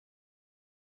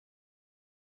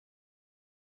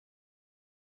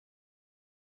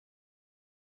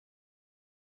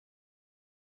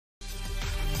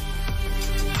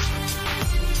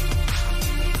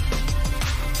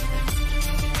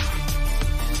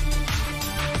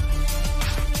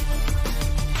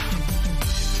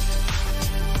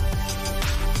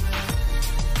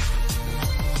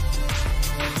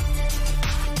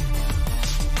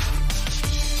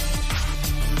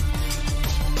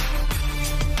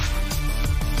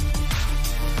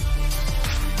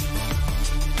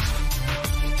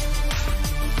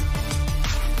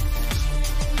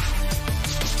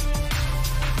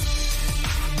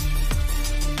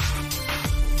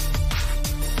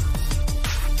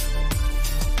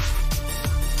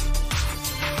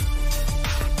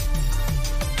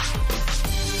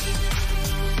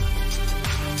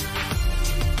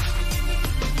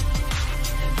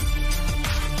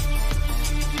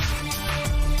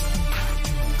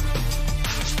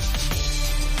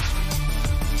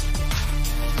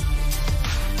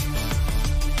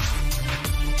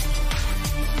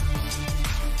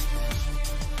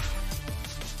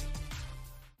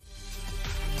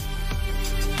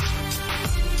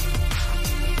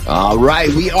All right,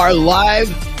 we are live.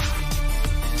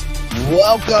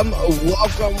 Welcome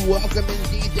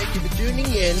indeed. Thank you for tuning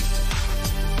in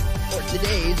for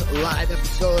today's live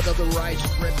episode of the Rice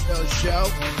Crypto Show.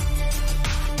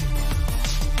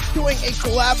 Doing a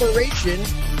collaboration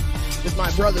with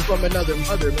my brother from another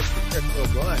mother, Mr. Crypto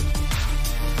Blood.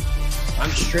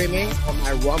 I'm streaming on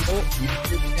my Rumble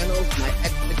YouTube channel, my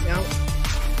X account.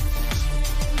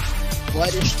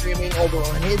 Blood is streaming over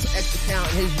on his X account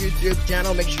and his YouTube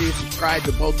channel. Make sure you subscribe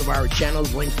to both of our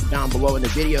channels. Links are down below in the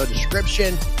video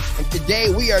description. And today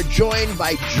we are joined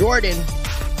by Jordan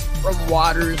from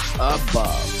Waters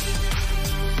Above.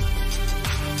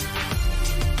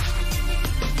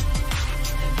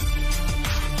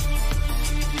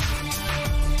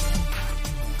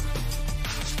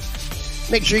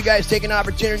 Make sure you guys take an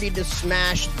opportunity to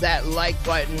smash that like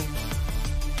button.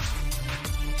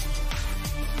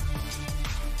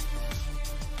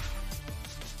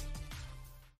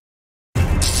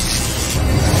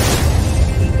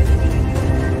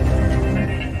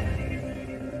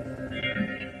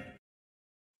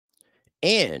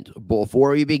 And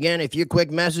before we begin, a few quick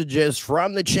messages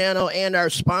from the channel and our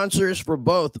sponsors for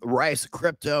both Rice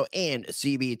Crypto and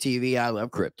CBTV I Love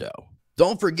Crypto.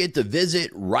 Don't forget to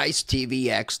visit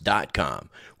ricetvx.com,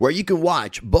 where you can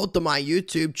watch both of my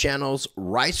YouTube channels,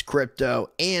 Rice Crypto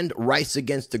and Rice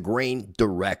Against the Grain,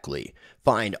 directly.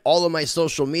 Find all of my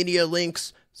social media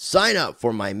links, sign up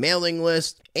for my mailing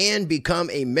list, and become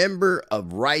a member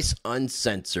of Rice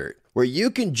Uncensored, where you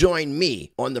can join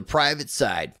me on the private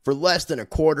side for less than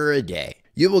 $0.25 a day.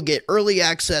 You will get early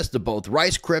access to both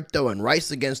Rice Crypto and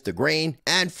Rice Against the Grain,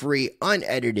 ad-free,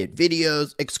 unedited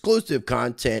videos, exclusive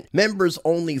content,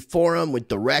 members-only forum with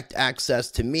direct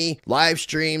access to me, live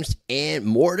streams, and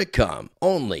more to come,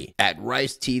 only at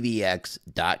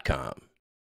ricetvx.com.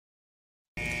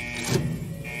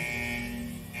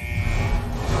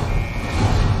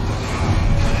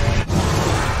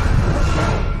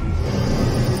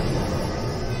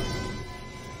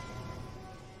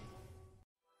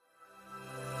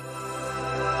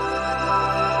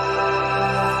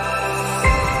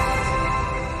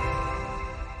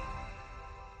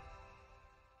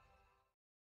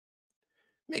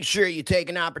 Make sure you take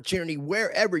an opportunity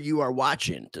wherever you are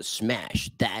watching to smash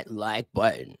that like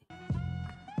button.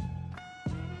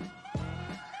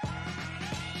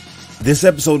 This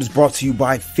episode is brought to you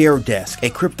by FairDesk,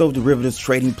 a crypto derivatives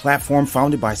trading platform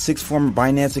founded by 6 former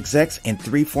Binance execs and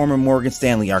 3 former Morgan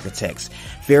Stanley architects.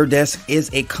 FairDesk is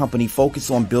a company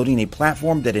focused on building a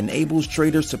platform that enables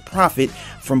traders to profit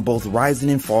from both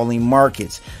rising and falling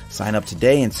markets. Sign up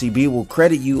today and CB will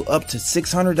credit you up to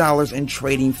 $600 in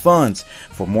trading funds.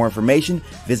 For more information,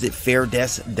 visit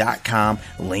fairdesk.com,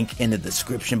 link in the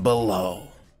description below.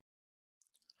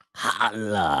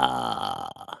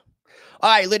 Holla. All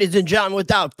right, ladies and gentlemen,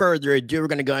 without further ado, we're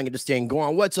going to go and get this thing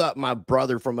going. What's up, my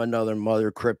brother from another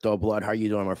mother, Crypto Blood? How you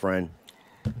doing, my friend?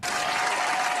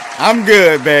 I'm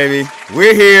good, baby.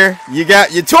 We're here.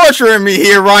 You're torturing me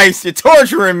here, Rice. You're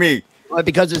torturing me. What,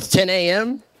 because it's 10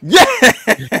 a.m.?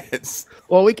 Yes.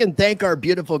 Well, we can thank our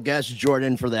beautiful guest,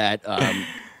 Jordan, for that.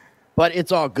 But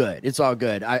it's all good. It's all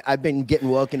good. I've been getting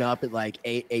woken up at like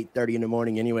 8:30 in the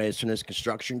morning anyways from this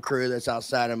construction crew that's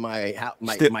outside of my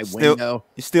window.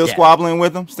 You still squabbling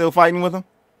with them? Still fighting with them?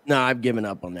 No, I've given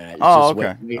up on that.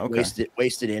 It's just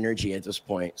wasted energy at this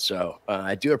point. So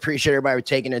I do appreciate everybody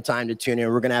taking the time to tune in.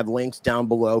 We're going to have links down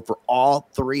below for all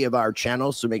 3 of our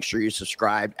channels. So make sure you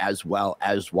subscribe as well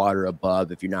as Water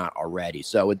Above if you're not already.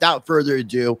 So without further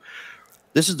ado,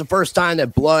 this is the first time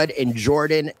that Blood and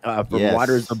Jordan from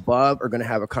Waters Above are going to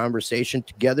have a conversation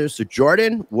together. So,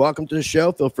 Jordan, welcome to the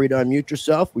show. Feel free to unmute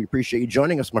yourself. We appreciate you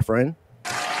joining us, my friend.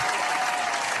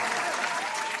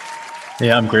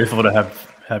 Yeah, I'm grateful to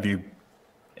have you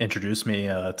introduce me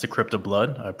to Crypto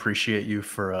Blood. I appreciate you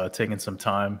for taking some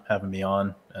time, having me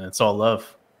on, and it's all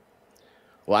love.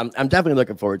 Well, I'm definitely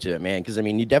looking forward to it, man, because, I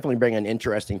mean, you definitely bring an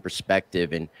interesting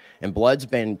perspective, and Blood's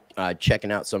been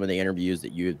checking out some of the interviews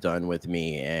that you've done with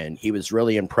me, and he was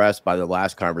really impressed by the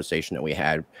last conversation that we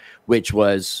had, which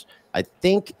was, I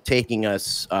think, taking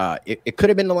us, it could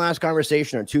have been the last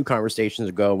conversation or 2 conversations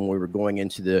ago when we were going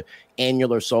into the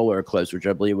annular solar eclipse, which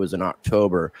I believe was in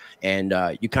October, and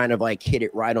you kind of like hit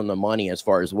it right on the money as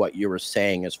far as what you were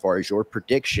saying, as far as your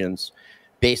predictions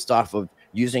based off of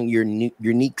using your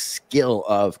unique skill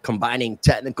of combining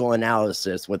technical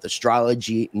analysis with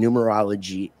astrology,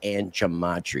 numerology, and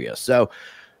gematria. So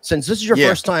since this is your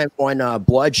first time on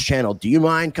Blood's channel, do you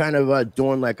mind kind of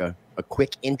doing like a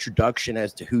quick introduction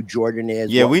as to who Jordan is?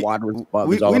 Yeah, we need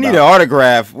an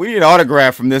autograph. We need an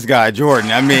autograph from this guy,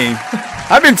 Jordan. I mean,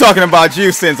 I've been talking about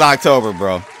you since October,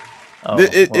 bro.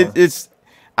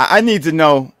 I need to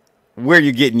know where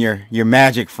you're getting your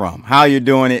magic from, how you're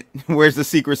doing it, where's the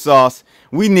secret sauce.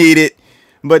 We need it.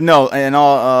 But no, and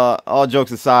all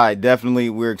jokes aside, definitely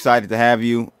we're excited to have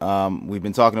you. We've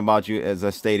been talking about you, as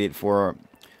I stated, for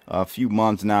a few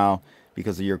months now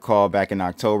because of your call back in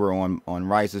October on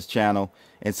Rice's channel.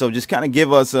 And so just kind of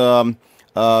give us a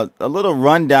little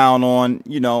rundown on,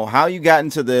 you know, how you got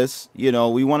into this. You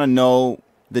know, we want to know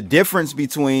the difference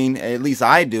between, at least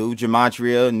I do,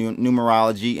 gematria,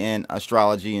 numerology, and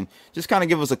astrology, and just kind of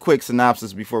give us a quick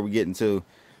synopsis before we get into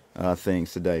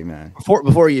things today, man.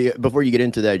 Before you get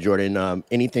into that, Jordan,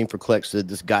 anything for clicks that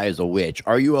this guy is a witch.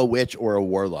 Are you a witch or a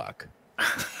warlock?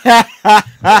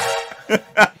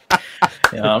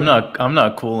 Yeah, I'm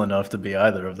not cool enough to be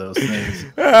either of those things.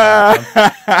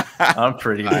 I'm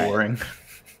pretty boring.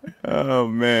 Oh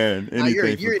man, you're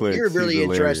a really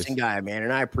interesting guy, man,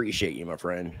 and I appreciate you, my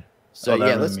friend. So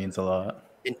that really means a lot.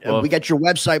 We got your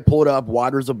website pulled up,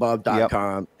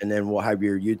 watersabove.com, and then we'll have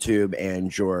your YouTube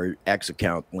and your X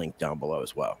account linked down below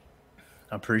as well.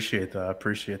 I appreciate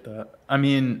that. I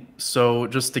mean, so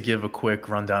just to give a quick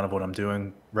rundown of what I'm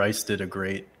doing, Rice did a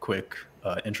great quick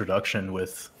introduction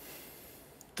with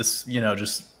this, you know,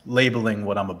 just labeling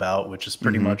what I'm about, which is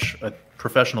pretty much a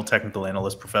professional technical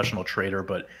analyst, professional trader,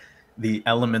 but the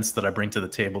elements that I bring to the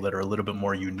table that are a little bit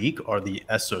more unique are the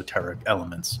esoteric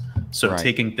elements. So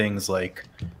taking things like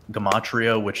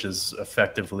gematria, which is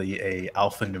effectively a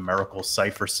alphanumerical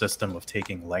cipher system of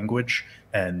taking language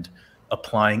and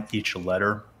applying each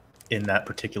letter in that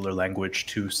particular language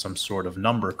to some sort of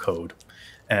number code.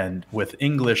 And with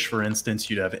English, for instance,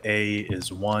 you'd have A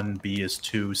is 1, B is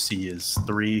 2, C is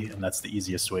 3, and that's the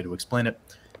easiest way to explain it.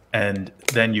 And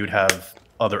then you'd have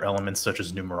other elements such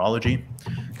as numerology,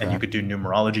 and you could do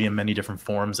numerology in many different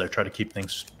forms. I try to keep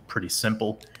things pretty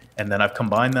simple. And then I've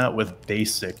combined that with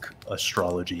basic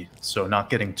astrology. So not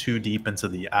getting too deep into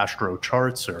the astro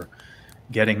charts or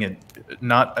getting it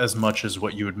not as much as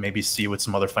what you would maybe see with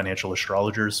some other financial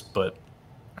astrologers, but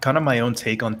kind of my own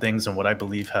take on things and what I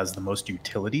believe has the most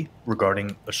utility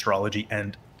regarding astrology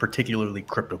and particularly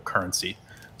cryptocurrency.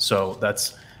 So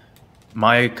that's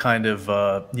my kind of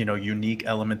unique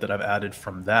element that I've added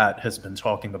from that has been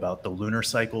talking about the lunar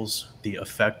cycles, the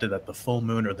effect that the full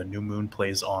moon or the new moon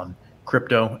plays on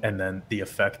crypto, and then the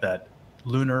effect that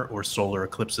lunar or solar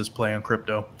eclipses play on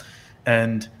crypto.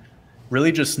 And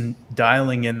really just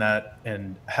dialing in that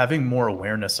and having more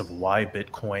awareness of why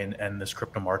Bitcoin and this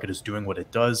crypto market is doing what it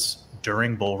does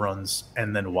during bull runs,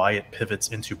 and then why it pivots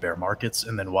into bear markets,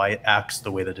 and then why it acts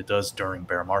the way that it does during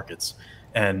bear markets.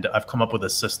 And I've come up with a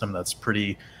system that's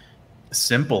pretty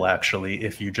simple, actually,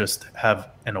 if you just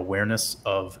have an awareness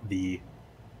of the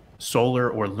solar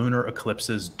or lunar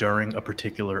eclipses during a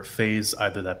particular phase,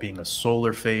 either that being a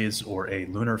solar phase or a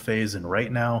lunar phase. And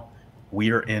right now,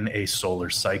 we are in a solar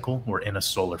cycle. We're in a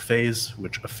solar phase,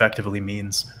 which effectively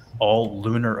means all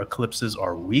lunar eclipses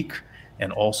are weak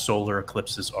and all solar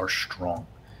eclipses are strong.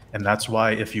 And that's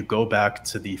why if you go back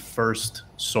to the first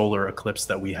solar eclipse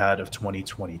that we had of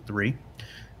 2023,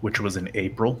 which was in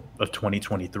April of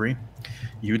 2023,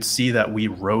 you'd see that we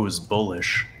rose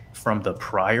bullish from the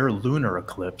prior lunar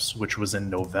eclipse, which was in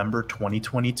November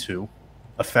 2022,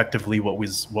 effectively what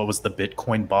was the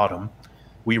Bitcoin bottom.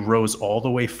 We rose all the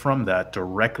way from that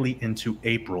directly into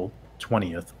April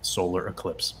 20th solar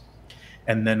eclipse.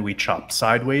 And then we chopped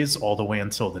sideways all the way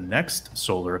until the next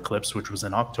solar eclipse, which was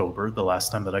in October, the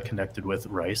last time that I connected with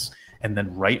Rice. And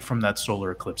then right from that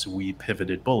solar eclipse, we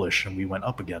pivoted bullish and we went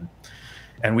up again.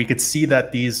 And we could see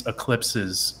that these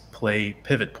eclipses play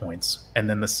pivot points. And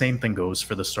then the same thing goes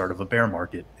for the start of a bear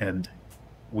market. And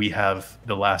we have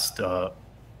the last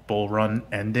bull run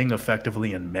ending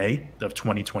effectively in May of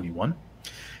 2021.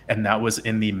 And that was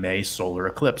in the May solar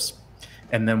eclipse.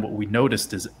 And then what we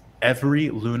noticed is every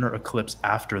lunar eclipse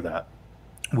after that,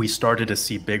 we started to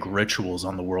see big rituals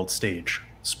on the world stage,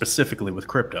 specifically with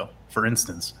crypto. For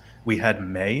instance, we had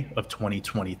May of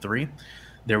 2023.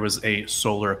 There was a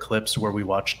solar eclipse where we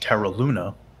watched Terra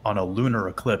Luna on a lunar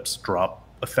eclipse drop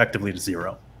effectively to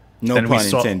zero. No pun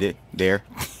intended there.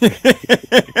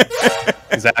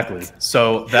 Exactly.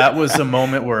 So that was a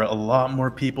moment where a lot more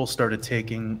people started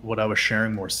taking what I was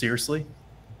sharing more seriously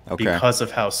because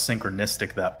of how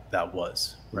synchronistic that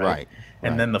was. Right.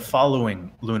 And then the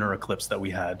following lunar eclipse that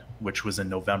we had, which was in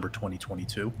November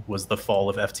 2022, was the fall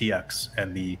of FTX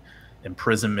and the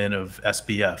imprisonment of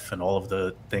SBF and all of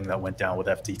the thing that went down with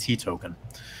FTT token.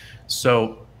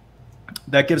 So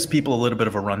that gives people a little bit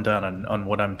of a rundown on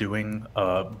what I'm doing.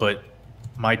 But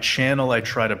my channel, I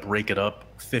try to break it up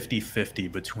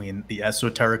 50-50 between the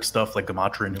esoteric stuff like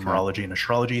gematria, numerology, and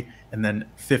astrology, and then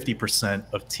 50%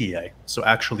 of TA. So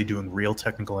actually doing real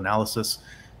technical analysis,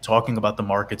 talking about the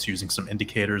markets, using some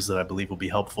indicators that I believe will be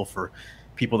helpful for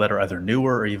people that are either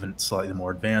newer or even slightly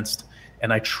more advanced.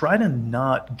 And I try to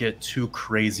not get too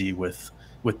crazy with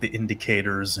the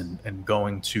indicators and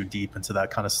going too deep into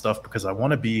that kind of stuff, because I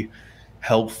want to be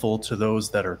helpful to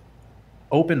those that are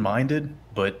open-minded,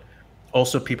 but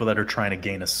also people that are trying to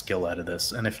gain a skill out of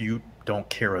this. And if you don't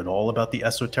care at all about the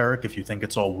esoteric, if you think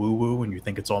it's all woo-woo and you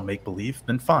think it's all make-believe,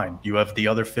 then fine. You have the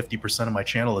other 50% of my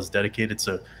channel is dedicated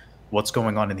to what's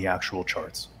going on in the actual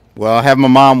charts. Well, I have my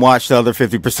mom watch the other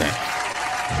 50%.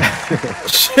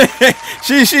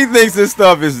 she thinks this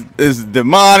stuff is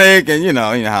demonic, and you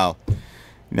know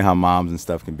how moms and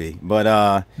stuff can be.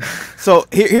 But so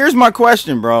here's my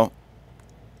question, bro.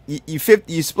 You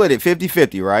split it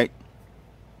 50-50, right?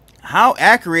 How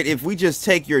accurate, if we just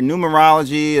take your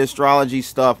numerology, astrology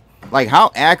stuff, like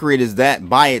how accurate is that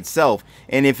by itself?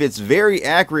 And if it's very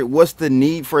accurate, what's the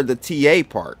need for the TA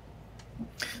part?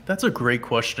 That's a great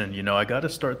question. You know, I got to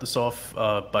start this off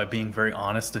by being very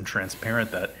honest and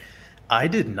transparent that I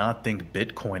did not think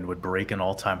Bitcoin would break an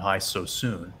all-time high so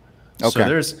soon.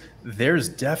 Okay. So there's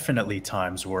definitely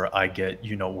times where I get,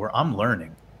 you know, where I'm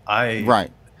learning.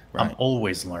 Right. I'm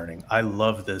always learning. I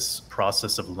love this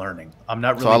process of learning. I'm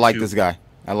not really. So I like this guy.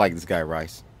 I like this guy,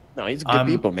 Rice. No, he's good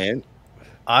people, man.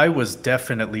 I was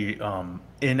definitely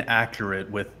inaccurate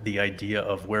with the idea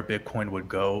of where Bitcoin would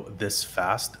go this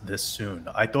fast, this soon.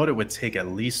 I thought it would take at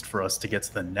least for us to get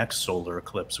to the next solar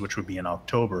eclipse, which would be in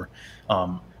October.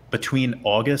 Between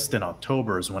August and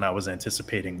October is when I was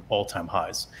anticipating all-time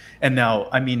highs. And now,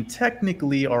 I mean,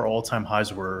 technically our all-time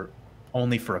highs were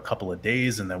only for a couple of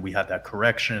days, and then we had that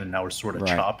correction, and now we're sort of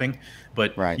chopping.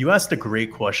 But you asked a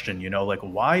great question, you know, like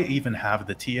why even have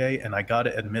the TA? And I got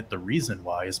to admit the reason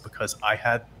why is because I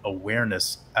had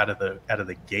awareness out of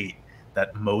the gate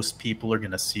that most people are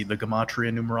going to see the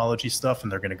gematria numerology stuff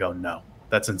and they're going to go, no,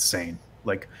 that's insane.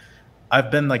 Like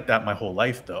I've been like that my whole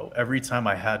life though. Every time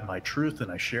I had my truth and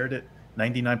I shared it,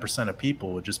 99% of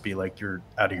people would just be like, you're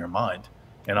out of your mind.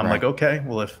 And I'm like, okay,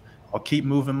 well, if I'll keep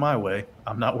moving my way,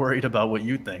 I'm not worried about what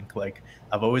you think. Like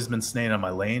I've always been staying on my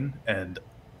lane and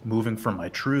moving from my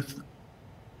truth,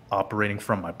 operating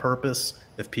from my purpose.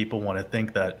 If people want to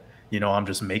think that, you know, I'm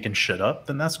just making shit up,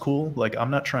 then that's cool. Like I'm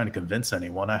not trying to convince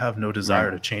anyone. I have no desire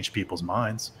to change people's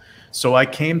minds. So I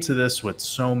came to this with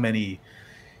so many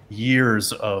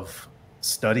years of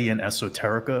study in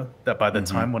esoterica that by the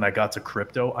time when I got to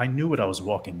crypto, I knew what I was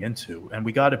walking into. And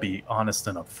we got to be honest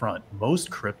and upfront.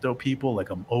 Most crypto people, like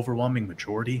an overwhelming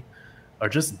majority, are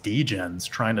just degens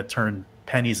trying to turn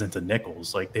pennies into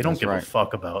nickels. Like they don't give a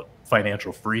fuck about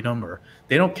financial freedom, or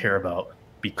they don't care about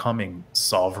becoming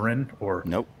sovereign or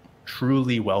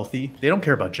truly wealthy. They don't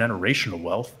care about generational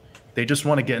wealth. They just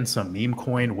want to get in some meme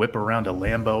coin, whip around a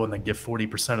Lambo, and then give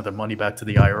 40% of their money back to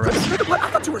the IRS. I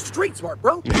thought you were street smart,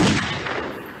 bro.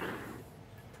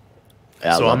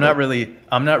 So I'm not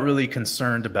really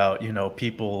concerned about, you know,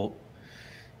 people's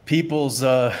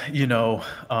you know,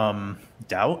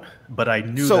 doubt, but I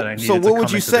knew that I needed to come into this game. So what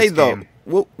would you say though?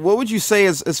 What would you say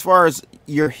as far as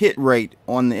your hit rate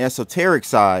on the esoteric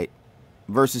side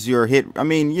versus your hit? I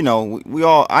mean, you know,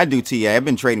 I do TA. I've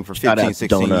been trading for 15,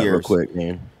 16 years. Real quick,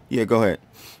 man. Yeah, go ahead.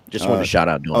 Just want to shout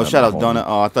out Donut. Oh, shout out Donut.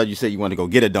 Oh, I thought you said you wanted to go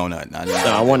get a donut. No,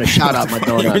 I want to shout out my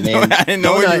Donut, man. I didn't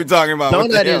know what you were talking about.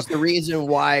 Donut is the reason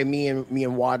why me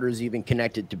and Waters even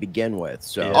connected to begin with.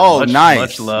 So, yeah, nice.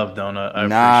 Much love, Donut.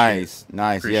 Nice.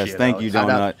 Yes, thank you,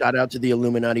 Donut. Shout out to the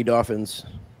Illuminati Dolphins.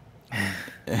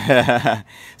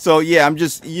 So yeah, I'm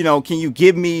just, you know, can you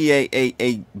give me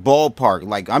a ballpark?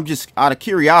 Like I'm just out of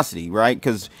curiosity, right?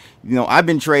 Because you know I've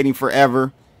been trading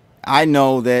forever. I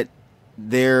know that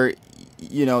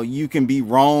you know, you can be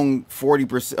wrong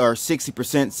 40% or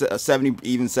 60%, 70,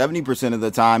 even 70% of the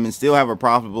time, and still have a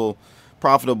profitable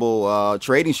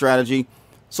trading strategy.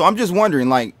 So I'm just wondering,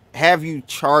 like, have you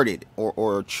charted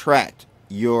or tracked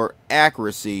your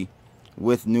accuracy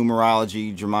with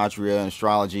numerology, gematria, and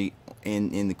astrology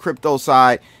in the crypto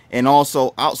side, and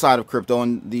also outside of crypto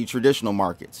in the traditional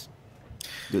markets?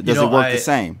 Does it work the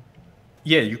same?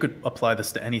 Yeah, you could apply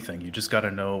this to anything. You just got to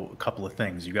know a couple of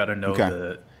things. You got to know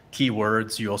the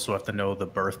keywords. You also have to know the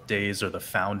birthdays or the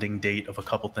founding date of a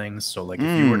couple things. So like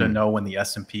if you were to know when the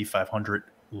S&P 500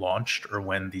 launched, or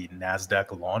when the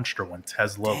NASDAQ launched, or when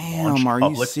Tesla launched public. Are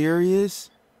you serious?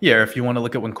 Yeah, if you want to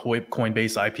look at when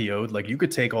Coinbase IPO'd, like you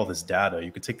could take all this data,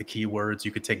 you could take the keywords,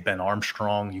 you could take Ben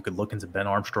Armstrong, you could look into Ben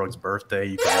Armstrong's birthday,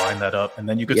 you could line that up, and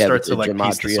then you could start to like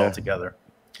piece this all together.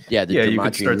 Yeah, the You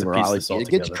could gematria start to piece this numerology. all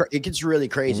together. It gets really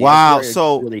crazy. Wow. That's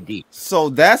where it's really deep. So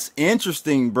that's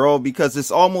interesting, bro, because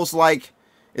it's almost like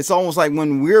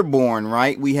when we're born,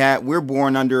 right? We're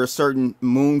born under a certain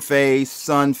moon phase,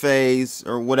 sun phase,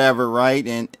 or whatever, right?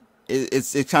 And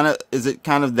is it kind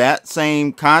of that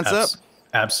same concept?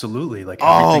 Absolutely. Like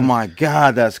Oh everything. my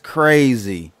God, that's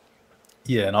crazy.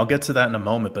 Yeah, and I'll get to that in a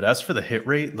moment. But as for the hit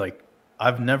rate, like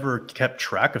I've never kept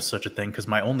track of such a thing because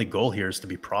my only goal here is to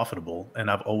be profitable, and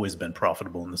I've always been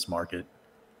profitable in this market.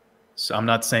 So I'm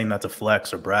not saying that to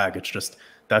flex or brag. It's just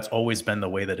that's always been the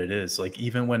way that it is. Like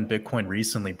even when Bitcoin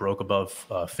recently broke above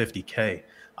 50K,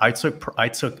 I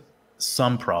took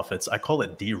some profits. I call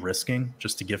it de-risking,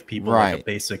 just to give people like a Right.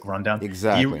 basic rundown.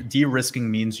 Exactly. De-risking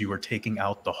means you are taking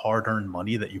out the hard-earned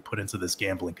money that you put into this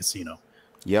gambling casino.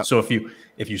 Yep. So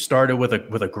if you started with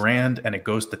a grand and it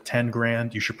goes to 10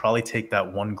 grand, you should probably take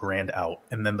that 1 grand out,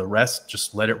 and then the rest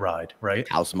just let it ride, right?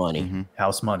 House money.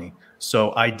 House money.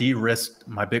 So I de-risked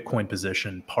my Bitcoin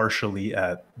position partially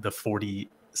at the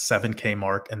 47K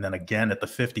mark, and then again at the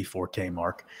 54K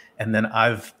mark, and then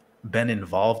I've been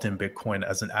involved in Bitcoin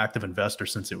as an active investor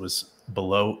since it was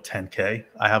below 10K.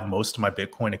 I have most of my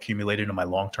Bitcoin accumulated in my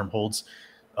long-term holds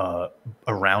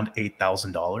around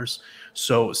 $8,000.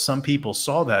 So some people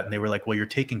saw that and they were like, well, you're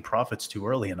taking profits too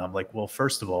early. And I'm like, well,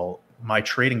 first of all, my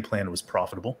trading plan was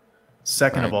profitable.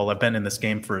 Second of all, I've been in this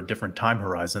game for a different time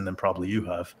horizon than probably you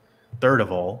have. Third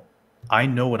of all, I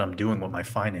know what I'm doing with my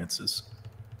finances.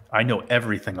 I know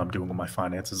everything I'm doing with my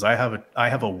finances. I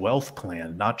have a wealth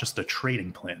plan, not just a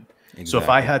trading plan. Exactly. So if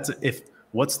I had to,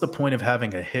 what's the point of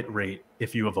having a hit rate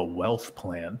if you have a wealth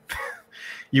plan?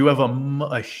 You have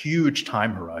a huge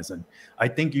time horizon. I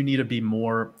think you need to be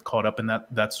more caught up in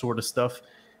that sort of stuff.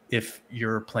 If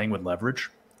you're playing with leverage,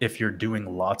 if you're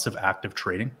doing lots of active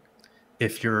trading,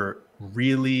 if you're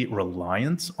really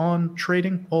reliant on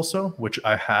trading also, which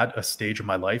I had a stage of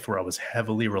my life where I was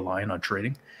heavily reliant on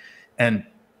trading. And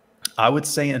I would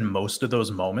say in most of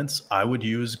those moments, I would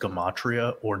use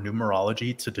gematria or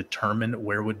numerology to determine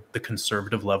where would the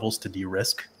conservative levels to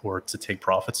de-risk or to take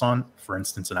profits on, for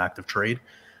instance, an active trade.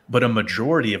 But a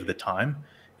majority of the time,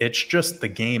 it's just the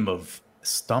game of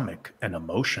stomach and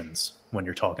emotions when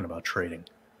you're talking about trading.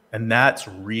 And that's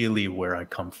really where I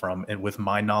come from. And with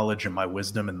my knowledge and my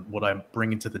wisdom and what I'm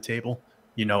bringing to the table,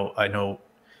 I know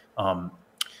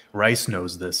Rice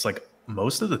knows this. Like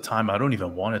most of the time, I don't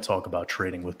even want to talk about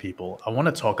trading with people. I want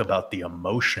to talk about the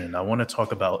emotion. I want to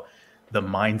talk about the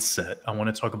mindset. I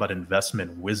want to talk about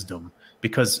investment wisdom,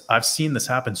 because I've seen this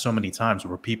happen so many times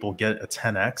where people get a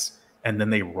 10x and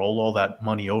then they roll all that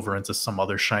money over into some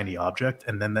other shiny object,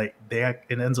 and then it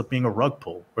ends up being a rug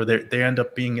pull, or they end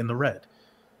up being in the red.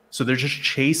 So they're just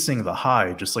chasing the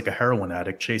high, just like a heroin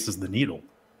addict chases the needle.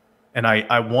 And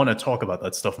I want to talk about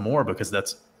that stuff more because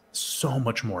that's so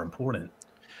much more important.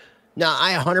 Now,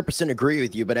 I 100% agree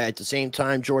with you, but at the same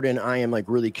time, Jordan, I am like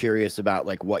really curious about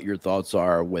like what your thoughts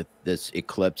are with this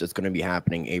eclipse that's going to be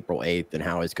happening April 8th and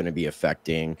how it's going to be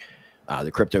affecting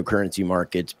the cryptocurrency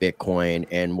markets, Bitcoin,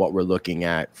 and what we're looking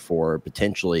at for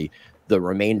potentially the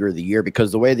remainder of the year.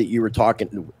 Because the way that you were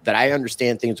talking, that I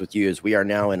understand things with you, is we are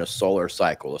now in a solar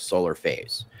cycle, a solar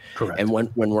phase. Correct. And when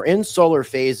we're in solar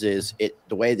phases,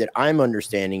 the way that I'm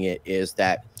understanding it is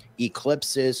that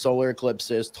eclipses, solar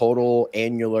eclipses, total,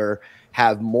 annular,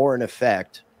 have more an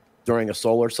effect during a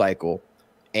solar cycle,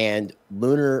 and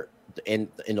lunar in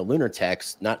the lunar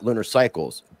text, not lunar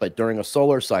cycles, but during a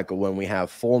solar cycle, when we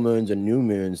have full moons and new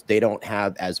moons, they don't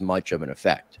have as much of an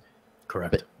effect.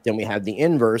 Correct. But then we have the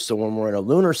inverse. So when we're in a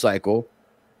lunar cycle,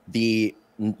 the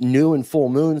new and full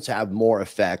moons have more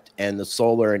effect, and the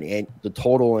solar and the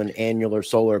total and annular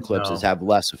solar eclipses have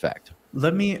less effect.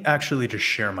 Let me actually just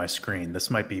share my screen. This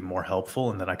might be more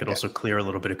helpful, and then I could also clear a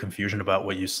little bit of confusion about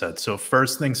what you said. So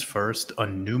first things first, a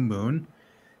new moon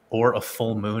or a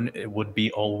full moon, it would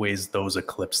be always those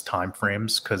eclipse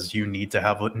timeframes, because you need to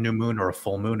have a new moon or a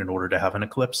full moon in order to have an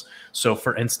eclipse. So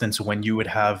for instance, when you would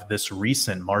have this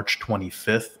recent March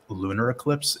 25th lunar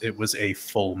eclipse, it was a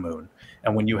full moon.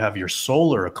 And when you have your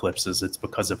solar eclipses, it's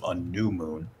because of a new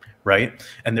moon, right?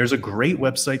 And there's a great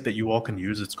website that you all can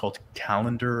use. It's called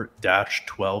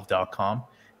calendar-12.com,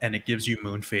 and it gives you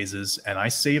moon phases. And I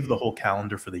save the whole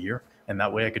calendar for the year, and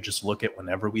that way I could just look at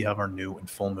whenever we have our new and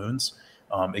full moons.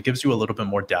 It gives you a little bit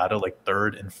more data, like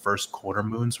third and first quarter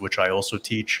moons, which I also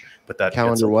teach. But that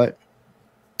calendar what?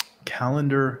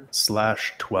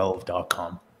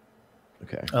 Calendar/12.com.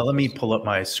 Okay. Let me pull up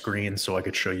my screen so I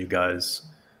could show you guys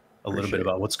a little bit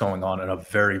about what's going on in a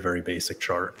very, very basic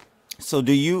chart. So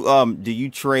do you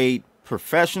trade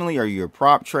professionally? Are you a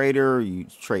prop trader? You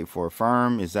trade for a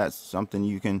firm? Is that something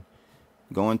you can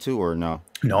going to, or no?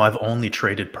 No, I've only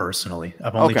traded personally.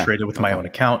 I've only traded with my own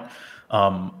account.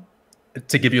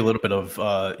 To give you a little bit of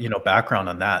background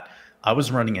on that, I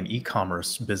was running an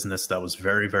e-commerce business that was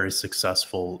very, very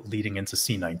successful leading into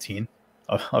C19.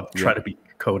 I'll try to be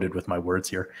coded with my words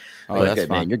here. Oh, that's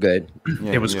fine. Man, you're good.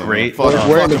 It was great.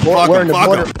 We're in the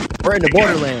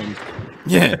borderlands.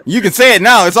 Yeah, you can say it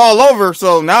now. It's all over.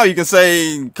 So now you can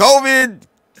say COVID,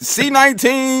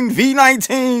 C19,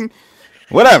 V19,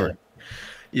 whatever.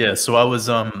 Yeah. So I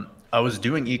was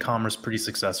doing e-commerce pretty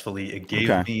successfully. It gave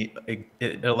me,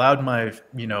 it allowed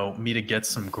me to get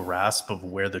some grasp of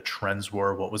where the trends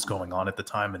were, what was going on at the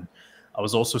time. And I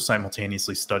was also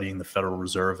simultaneously studying the Federal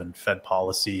Reserve and Fed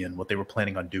policy and what they were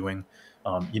planning on doing,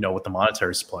 with the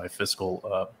monetary supply,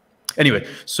 fiscal. Anyway,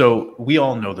 so we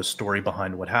all know the story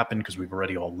behind what happened because we've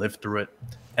already all lived through it.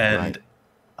 And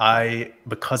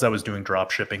because I was doing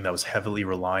drop shipping that was heavily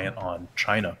reliant on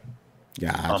China,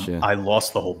 I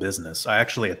lost the whole business. I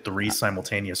actually had 3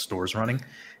 simultaneous stores running,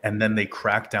 and then they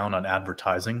cracked down on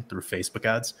advertising through Facebook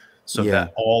ads so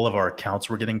that all of our accounts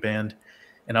were getting banned.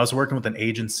 And I was working with an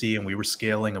agency, and we were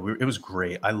scaling, and it was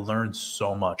great. I learned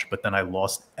so much, but then I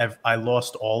lost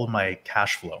all of my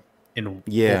cash flow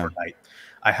overnight.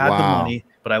 I had the money,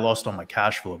 but I lost all my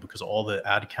cash flow because all the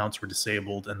ad accounts were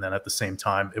disabled. And then at the same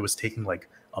time, it was taking like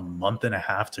a month and a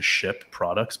half to ship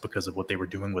products because of what they were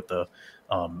doing with the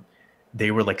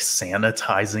they were like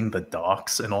sanitizing the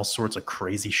docks and all sorts of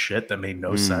crazy shit that made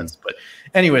no sense. But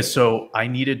anyway, so I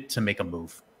needed to make a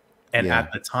move. And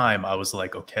at the time I was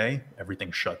like, okay,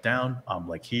 everything's shut down. I'm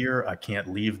like here, I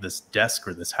can't leave this desk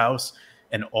or this house.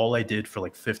 And all I did for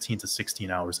like 15 to 16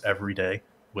 hours every day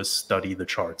was study the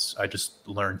charts. I just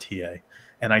learned TA.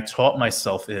 And I taught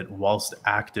myself it whilst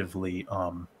actively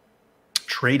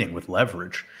trading with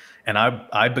leverage. And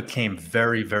I became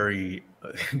very, very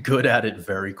good at it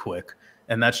very quick.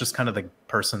 And that's just kind of the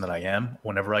person that I am.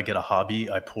 Whenever I get a hobby,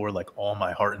 I pour like all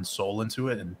my heart and soul into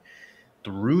it. And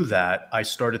through that, I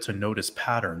started to notice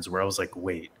patterns where I was like,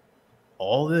 wait,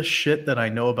 all this shit that I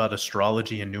know about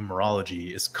astrology and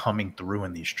numerology is coming through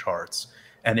in these charts.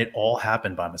 And it all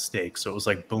happened by mistake. So it was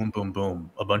like boom, boom,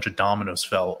 boom. A bunch of dominoes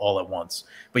fell all at once.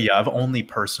 But yeah, I've only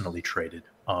personally traded.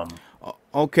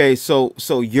 Okay, so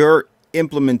your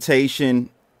implementation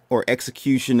or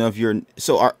execution of your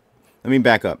let me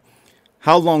back up.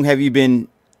 How long have you been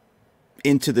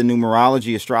into the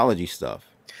numerology, astrology stuff?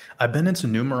 I've been into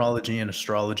numerology and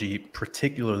astrology,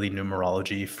 particularly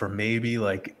numerology, for maybe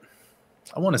like,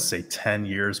 I want to say 10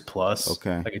 years plus.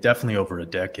 Okay. Like definitely over a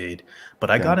decade. But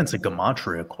I got into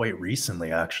gematria quite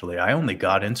recently, actually. I only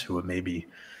got into it maybe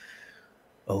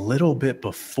a little bit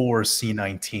before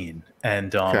C19.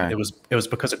 And it was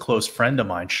because a close friend of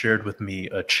mine shared with me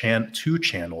two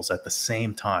channels at the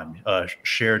same time.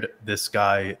 Shared this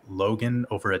guy, Logan,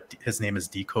 over at, his name is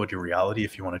Decode Your Reality,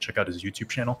 if you want to check out his YouTube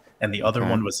channel. And the other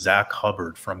one was Zach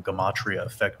Hubbard from Gematria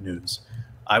Effect News.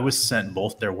 I was sent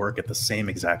both their work at the same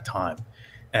exact time.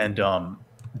 And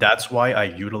that's why I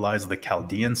utilize the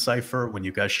Chaldean cipher when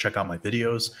you guys check out my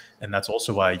videos. And that's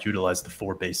also why I utilize the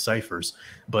 4 base ciphers.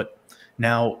 But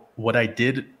now what I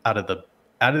did out of the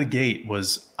gate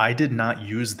was I did not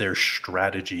use their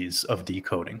strategies of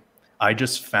decoding. I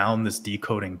just found this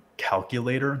decoding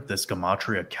calculator, this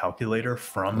Gematria calculator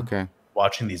from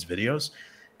watching these videos.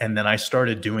 And then I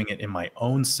started doing it in my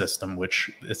own system,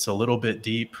 which it's a little bit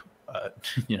deep.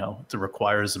 It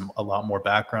requires a lot more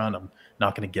background. I'm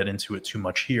not going to get into it too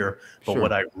much here. But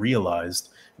what I realized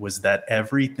was that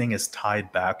everything is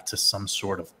tied back to some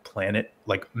sort of planet,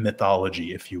 like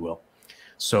mythology, if you will.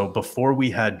 So before we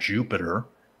had Jupiter,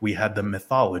 we had the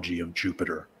mythology of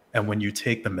Jupiter. And when you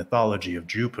take the mythology of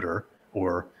Jupiter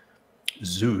or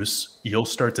Zeus, you'll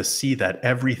start to see that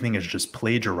everything is just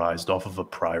plagiarized off of a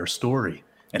prior story.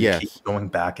 And it keeps going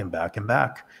back and back and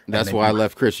back. That's why I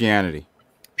left Christianity.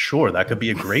 Sure, that could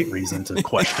be a great reason to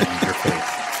question your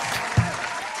faith.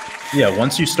 Yeah,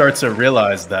 once you start to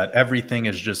realize that everything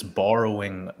is just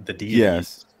borrowing the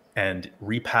deities and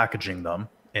repackaging them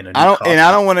in a new I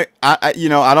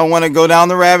don't want to go down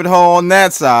the rabbit hole on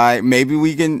that side. Maybe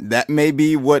we can. That may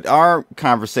be what our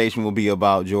conversation will be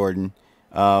about, Jordan,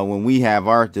 when we have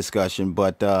our discussion.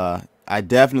 But I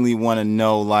definitely want to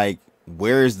know, like,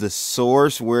 where is the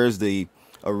source? Where's the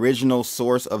original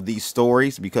source of these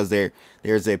stories? Because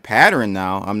there's a pattern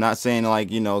now. I'm not saying like,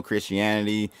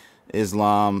 Christianity,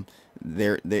 Islam,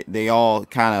 they all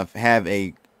kind of have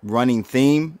a running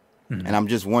theme. And I'm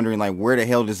just wondering, like, where the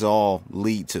hell does it all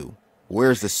lead to?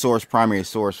 where's the source, primary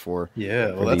source for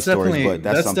that's these stories? But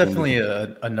that's something definitely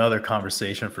another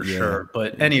conversation for sure.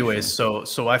 But anyways,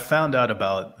 so I found out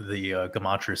about the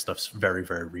gematria stuff very,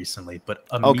 very recently. But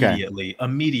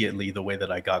immediately, the way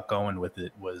that I got going with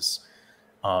it was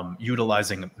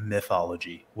utilizing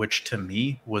mythology, which to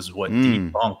me was what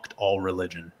debunked all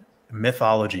religion.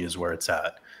 Mythology is where it's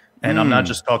at. And I'm not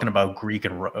just talking about Greek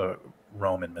and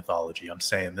Roman mythology. I'm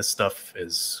saying this stuff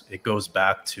it goes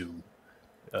back to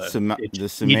the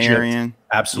Sumerian. Egypt,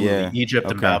 absolutely.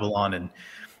 Egypt and Babylon.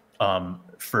 And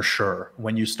for sure,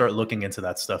 when you start looking into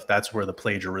that stuff, that's where the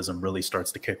plagiarism really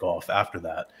starts to kick off after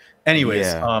that.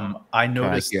 Anyways, I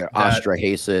noticed your that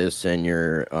Astrahasis and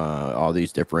your all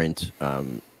these different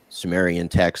Sumerian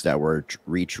texts that were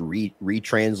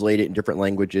retranslated in different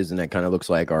languages, and that kind of looks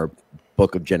like our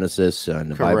book of Genesis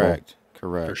and the Bible. Correct.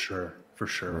 For sure.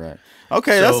 Correct.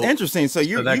 Okay, so, that's interesting. So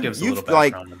you've like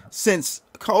since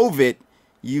COVID,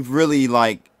 you've really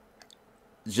like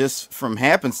just from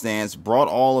happenstance brought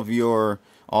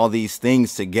all these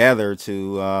things together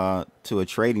to a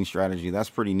trading strategy. That's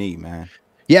pretty neat, man.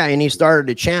 Yeah, and he started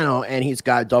a channel, and he's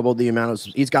got double the amount of.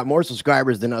 He's got more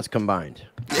subscribers than us combined.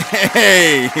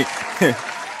 Hey,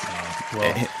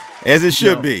 well, as it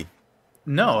should be.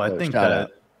 No, I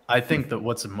think that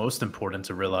what's most important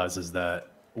to realize is that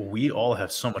we all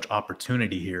have so much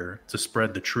opportunity here to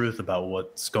spread the truth about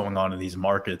what's going on in these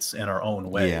markets in our own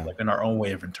way, like in our own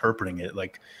way of interpreting it.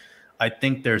 Like, I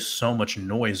think there's so much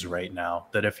noise right now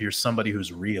that if you're somebody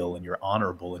who's real and you're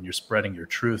honorable and you're spreading your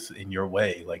truth in your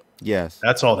way, like,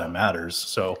 that's all that matters.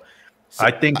 So I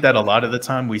think that a lot of the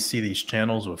time we see these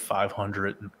channels with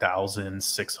 500,000,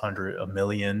 600, 1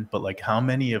 million, but like how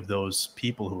many of those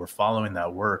people who are following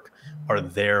that work are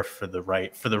there for the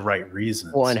right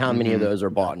reasons? Well, and how many of those are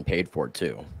bought and paid for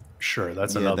too? Sure,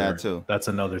 that's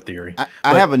another theory.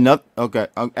 I have another. Okay,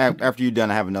 after you're done,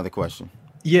 I have another question.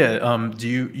 Yeah,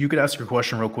 you could ask your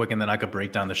question real quick, and then I could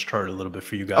break down this chart a little bit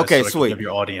for you guys. Okay, so I can give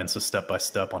your audience a step by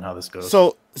step on how this goes.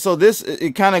 So this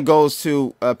it kind of goes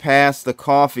to past the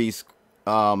coffee's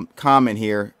comment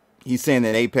here. He's saying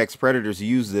that apex predators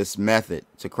use this method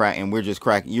to crack, and we're just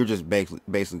cracking. You're just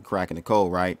basically cracking the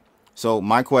code, right? So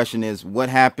my question is, what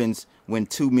happens when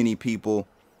too many people,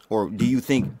 or do you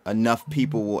think enough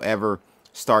people will ever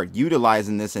start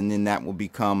utilizing this, and then that will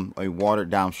become a watered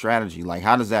down strategy? Like,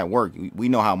 how does that work? We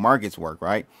know how markets work,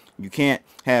 right? You can't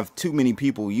have too many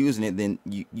people using it, then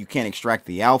you can't extract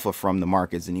the alpha from the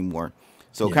markets anymore.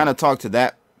 So kind of talk to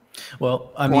that.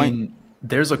 Well, I mean,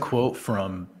 there's a quote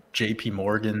from JP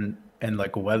Morgan, and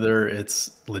like whether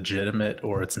it's legitimate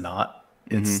or it's not,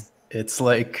 it's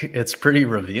like, it's pretty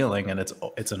revealing, and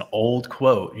it's an old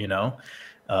quote, you know.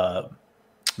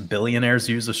 Billionaires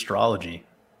use astrology.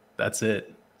 That's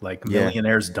it. Like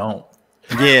millionaires don't.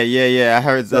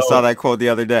 I saw that quote the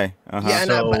other day. Yeah,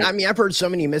 but I mean, I've heard so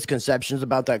many misconceptions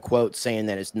about that quote, saying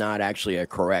that it's not actually a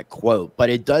correct quote. But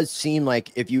it does seem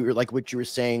like, if you like what you were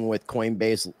saying with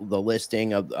Coinbase, the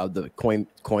listing of the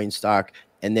coin stock,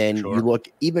 and then you look,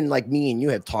 even like me and you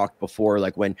have talked before,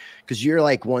 like because you're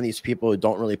like one of these people who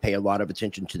don't really pay a lot of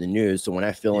attention to the news. So when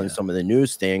I fill in some of the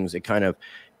news things, it kind of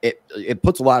it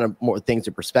puts a lot of more things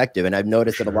in perspective. And I've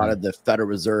noticed that a lot of the Federal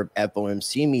Reserve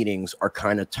FOMC meetings are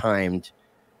kind of timed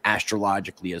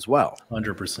astrologically as well.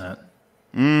 100%.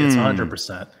 It's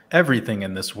 100%. Everything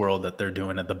in this world that they're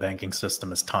doing at the banking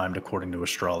system is timed according to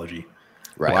astrology.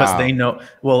 Right. Because they know,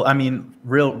 well, I mean,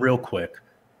 real quick,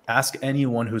 ask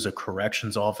anyone who's a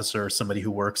corrections officer, somebody who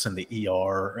works in the ER,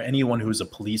 or anyone who's a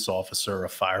police officer, a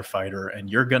firefighter, and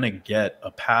you're going to get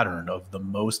a pattern of the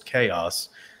most chaos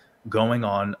going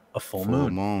on a full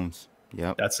moon.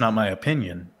 Yep. That's not my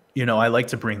opinion. You know, I like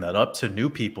to bring that up to new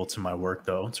people to my work,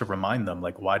 though, to remind them,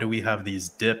 like, why do we have these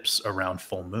dips around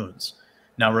full moons?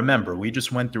 Now, remember, we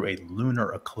just went through a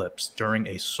lunar eclipse during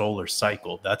a solar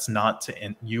cycle. That's not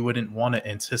you wouldn't want to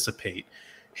anticipate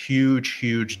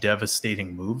huge,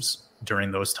 devastating moves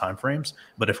during those timeframes.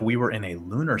 But if we were in a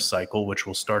lunar cycle, which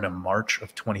will start in March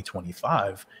of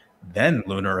 2025, then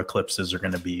lunar eclipses are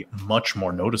going to be much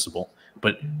more noticeable.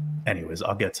 But anyways,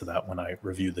 I'll get to that when I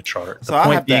review the chart. The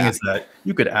point being is that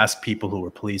you could ask people who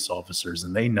are police officers,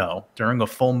 and they know during a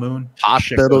full moon,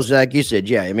 hospitals, like you said.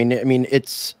 Yeah, I mean,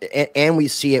 it's, and we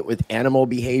see it with animal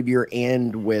behavior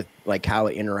and with like how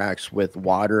it interacts with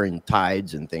water and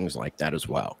tides and things like that as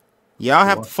well. Yeah, I'll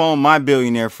have to phone my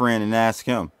billionaire friend and ask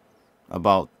him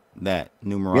about that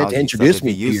numerology. You have to introduce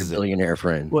me to your billionaire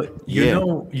friend. Well,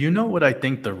 you know what I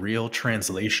think the real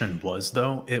translation was,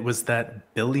 though? It was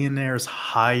that billionaires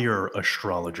hire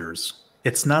astrologers.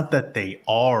 It's not that they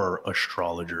are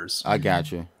astrologers. I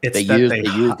got you. It's They that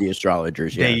use the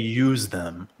astrologers. they Yeah. use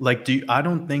them. Like, I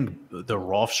don't think the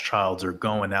Rothschilds are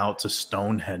going out to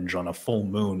Stonehenge on a full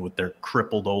moon with their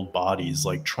crippled old bodies,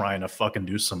 like trying to fucking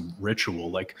do some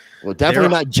ritual. Like, Well, definitely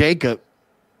not Jacob.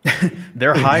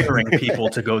 they're hiring people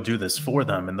to go do this for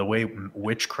them. And the way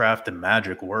witchcraft and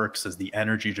magic works is the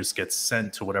energy just gets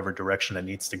sent to whatever direction it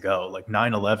needs to go. Like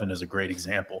 9/11 is a great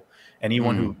example.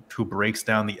 Anyone who breaks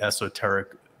down the esoteric,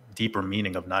 deeper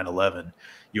meaning of 9/11,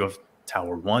 you have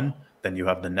Tower 1, then you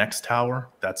have the next tower,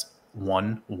 that's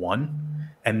 1 1,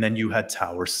 and then you had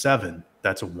Tower 7,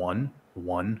 that's 1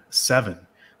 1 7.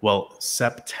 Well,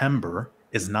 September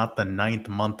is not the 9th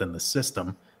month in the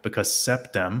system, because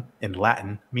septem in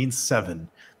Latin means 7.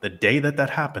 The day that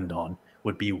happened on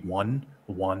would be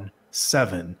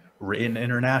 117, written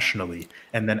internationally.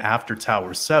 And then after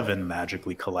Tower 7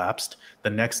 magically collapsed, the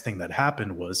next thing that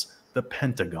happened was the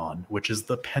Pentagon, which is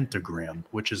the pentagram,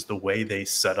 which is the way they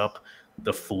set up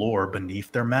the floor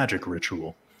beneath their magic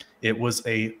ritual. It was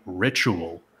a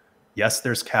ritual. Yes,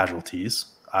 there's casualties.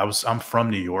 I'm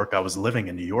from New York. I was living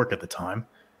in New York at the time.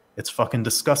 It's fucking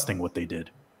disgusting what they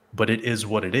did. But it is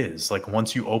what it is. Like,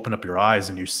 once you open up your eyes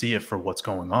and you see it for what's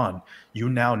going on, you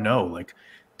now know, like,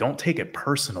 don't take it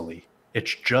personally.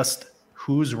 It's just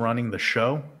who's running the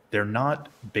show. They're not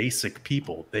basic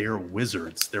people. They are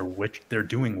wizards. They're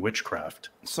doing witchcraft.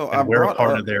 So and we're a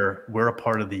part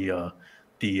of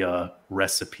the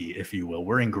recipe, if you will.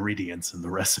 We're ingredients in the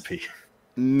recipe.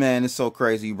 Man, it's so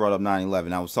crazy you brought up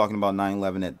 9/11. I was talking about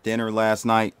 9/11 at dinner last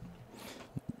night.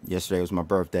 Yesterday was my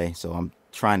birthday, so I'm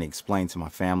trying to explain to my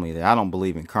family that I don't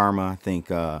believe in karma. I think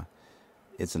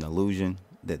it's an illusion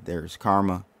that there's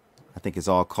karma. I think it's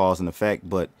all cause and effect.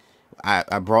 But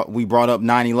we brought up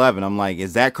 9/11. I'm like,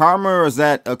 is that karma or is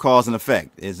that a cause and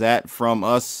effect? Is that from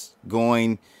us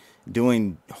doing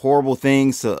horrible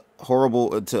things to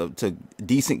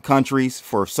decent countries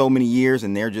for so many years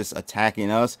and they're just attacking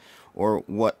us, or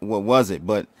what was it?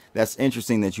 But that's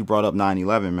interesting that you brought up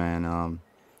 9/11, man.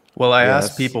 Well, I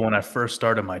asked people when I first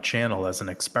started my channel as an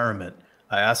experiment,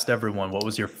 I asked everyone, what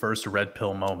was your first red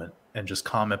pill moment? And just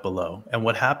comment below. And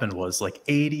what happened was like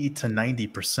 80 to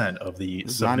 90% of the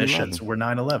submissions were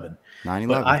 9/11.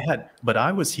 9/11. But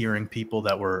I was hearing people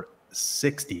that were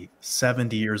 60,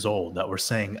 70 years old that were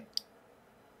saying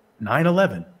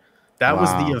 9/11. That was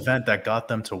the event that got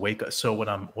them to wake up. So what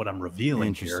I'm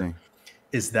revealing here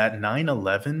is that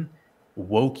 9/11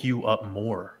 woke you up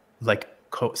more. Like,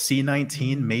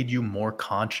 C-19 made you more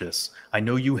conscious. I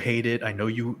know you hate it. I know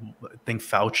you think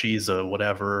Fauci's a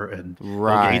whatever and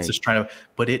Bill Gates is trying to,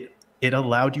 but it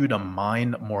allowed you to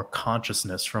mine more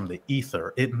consciousness from the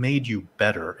ether. It made you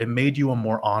better. It made you a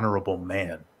more honorable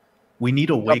man. We need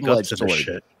to wake up to this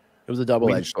shit. It was a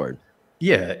double-edged sword.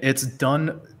 Yeah, it's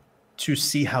done to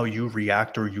see how you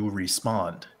react or you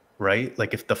respond. Right?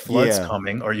 Like, if the flood's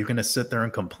coming, are you going to sit there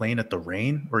and complain at the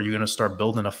rain, or are you going to start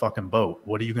building a fucking boat?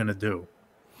 What are you going to do?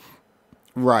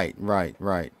 Right.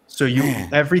 So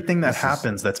everything that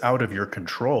happens that's out of your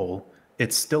control,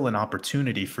 it's still an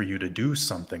opportunity for you to do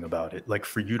something about it, like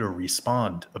for you to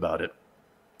respond about it.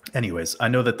 Anyways, I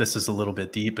know that this is a little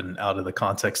bit deep and out of the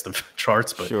context of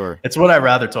charts, but it's what I'd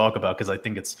rather talk about because I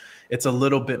think it's a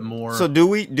little bit more. So do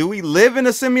we live in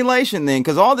a simulation then?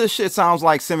 Because all this shit sounds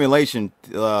like simulation.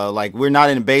 Like, we're not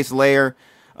in a base layer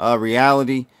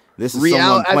reality. This is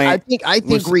I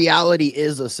think reality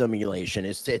is a simulation.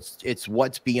 It's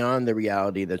what's beyond the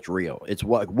reality that's real. It's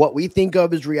what we think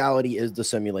of as reality is the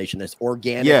simulation. It's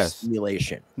organic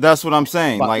simulation. That's what I'm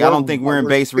saying. But like, I don't think we're in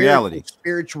base reality.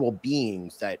 Spiritual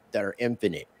beings that are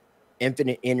infinite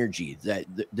energy.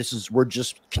 We're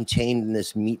just contained in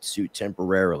this meat suit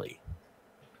temporarily.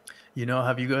 You know,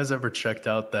 have you guys ever checked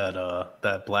out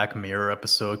that Black Mirror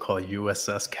episode called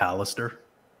USS Callister?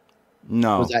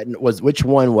 No. Which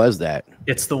one was that?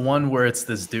 It's the one where it's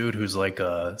this dude who's like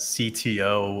a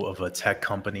CTO of a tech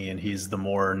company, and he's the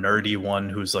more nerdy one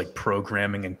who's like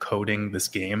programming and coding this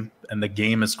game. And the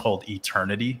game is called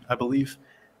Eternity, I believe.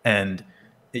 And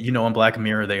you know, in Black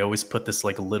Mirror, they always put this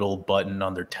like little button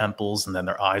on their temples, and then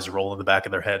their eyes roll in the back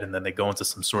of their head, and then they go into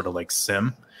some sort of like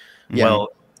sim. Yeah. Well,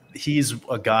 he's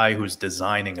a guy who's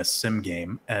designing a sim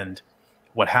game, and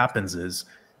what happens is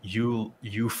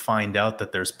you find out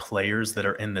that there's players that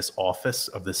are in this office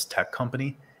of this tech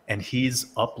company, and he's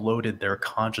uploaded their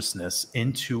consciousness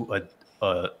into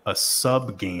a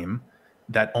sub game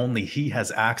that only he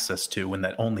has access to and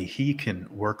that only he can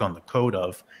work on the code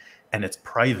of, and it's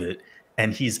private,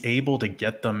 and he's able to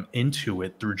get them into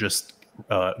it through just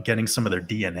getting some of their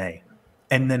DNA.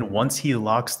 And then once he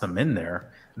locks them in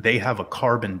there, they have a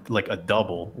carbon, like a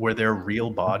double, where their real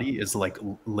body is like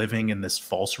living in this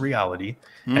false reality.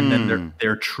 And then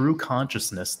their true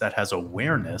consciousness that has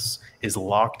awareness is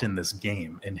locked in this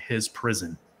game in his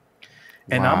prison.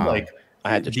 And I'm like, I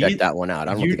had to check that one out.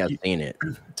 I don't think I've seen it.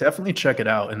 Definitely check it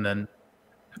out. And then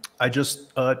I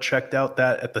just checked out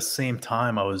that at the same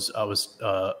time I was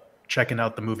checking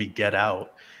out the movie Get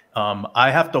Out.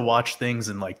 I have to watch things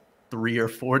in like 3 or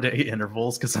 4 day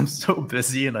intervals because I'm so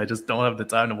busy and I just don't have the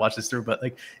time to watch this through. But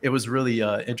like, it was really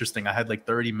interesting. I had like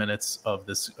 30 minutes of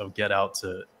Get Out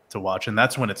to watch, and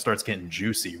that's when it starts getting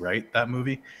juicy, right? That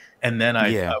movie. And then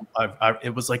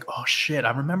it was like, oh shit,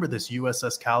 I remember this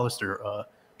USS Callister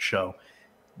show,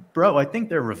 bro. I think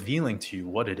they're revealing to you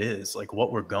what it is, like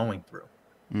what we're going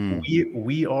through.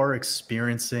 We are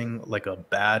experiencing like a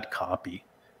bad copy,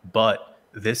 but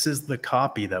this is the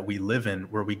copy that we live in,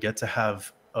 where we get to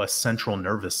have a central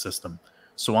nervous system.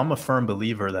 So I'm a firm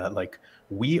believer that like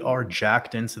we are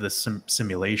jacked into the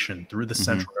simulation through the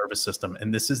central nervous system,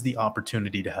 and this is the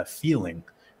opportunity to have feeling.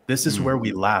 This is where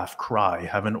we laugh, cry,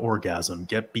 have an orgasm,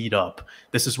 get beat up.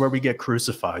 This is where we get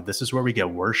crucified. This is where we get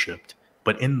worshipped,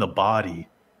 but in the body.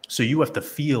 So you have to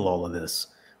feel all of this.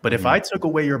 But if I took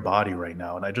away your body right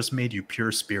now and I just made you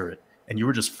pure spirit and you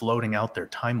were just floating out there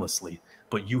timelessly,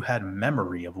 but you had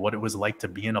memory of what it was like to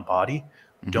be in a body,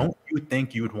 don't you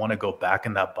think you would want to go back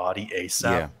in that body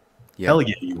ASAP? Yeah. Hell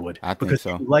yeah, you would. Because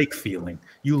you like feeling.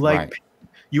 You like pain.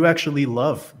 You actually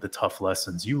love the tough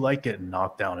lessons. You like getting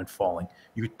knocked down and falling.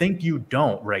 You think you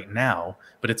don't right now,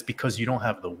 but it's because you don't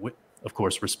have the wit. Of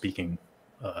course, we're speaking,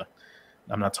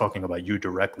 I'm not talking about you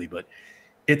directly, but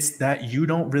it's that you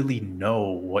don't really know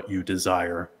what you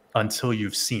desire until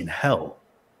you've seen hell,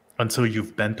 until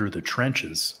you've been through the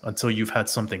trenches, until you've had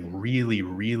something really,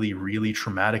 really, really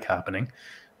traumatic happening.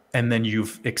 And then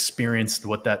you've experienced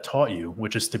what that taught you,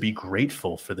 which is to be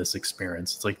grateful for this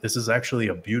experience. It's like, this is actually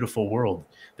a beautiful world.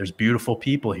 There's beautiful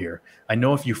people here. I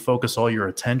know if you focus all your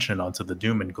attention onto the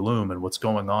doom and gloom and what's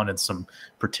going on in some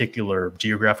particular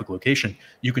geographic location,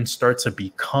 you can start to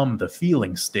become the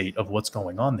feeling state of what's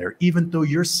going on there, even though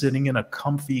you're sitting in a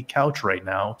comfy couch right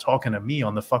now talking to me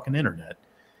on the fucking internet.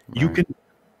 You can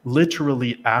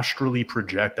literally astrally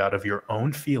project out of your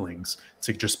own feelings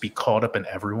to just be caught up in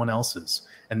everyone else's.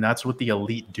 And that's what the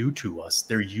elite do to us.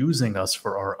 They're using us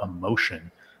for our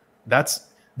emotion.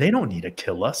 They don't need to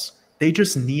kill us. They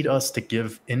just need us to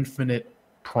give infinite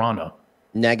prana.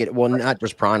 Negative, well, not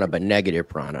just prana, but negative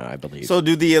prana, I believe. So are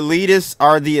the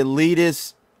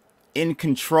elitists in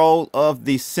control of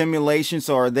the simulation?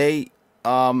 So are they,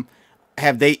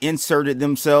 have they inserted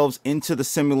themselves into the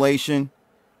simulation?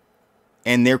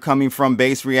 And they're coming from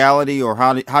base reality, or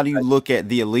how do you look at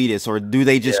the elitists, or do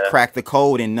they just crack the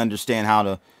code and understand how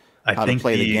to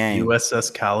play the game?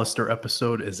 USS Callister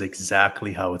episode is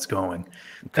exactly how it's going.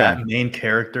 That main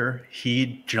character,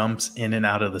 he jumps in and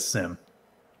out of the sim.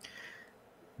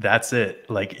 That's it.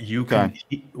 Like you can,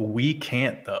 we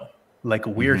can't though. Like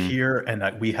we're here, and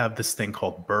we have this thing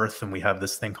called birth, and we have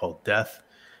this thing called death.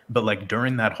 But like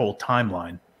during that whole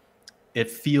timeline, it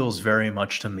feels very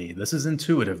much to me. This is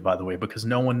intuitive, by the way, because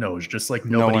no one knows. Just like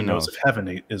nobody knows if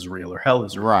heaven is real or hell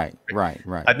is real. Right.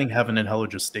 I think heaven and hell are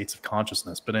just states of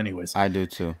consciousness. But anyways, I do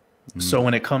too. So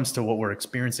when it comes to what we're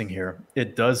experiencing here,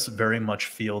 it does very much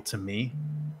feel to me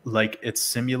like it's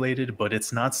simulated, but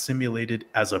it's not simulated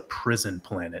as a prison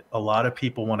planet. A lot of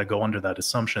people want to go under that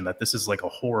assumption that this is like a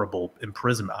horrible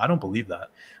imprisonment. I don't believe that.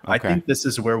 I think this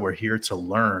is where we're here to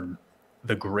learn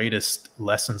the greatest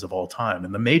lessons of all time.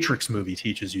 And the Matrix movie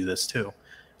teaches you this too.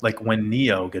 Like when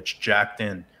Neo gets jacked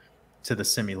in to the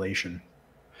simulation.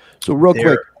 So real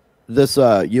quick, this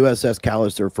USS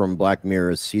Callister from Black Mirror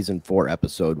is season 4,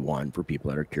 episode 1 for people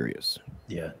that are curious.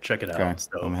 Yeah, check it out. So,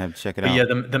 I'm gonna have to check it out. Yeah,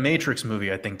 the Matrix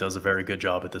movie I think does a very good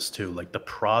job at this too. Like the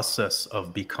process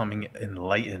of becoming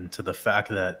enlightened to the fact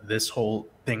that this whole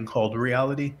thing called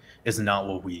reality is not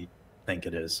what we think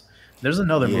it is. There's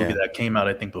another movie that came out,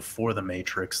 I think, before The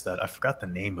Matrix that I forgot the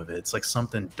name of it. It's like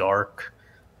something dark,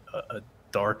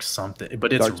 dark something,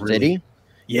 but it's Dark City?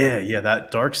 Yeah, that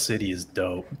Dark City is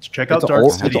dope. Check out Dark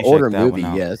City. It's an older movie,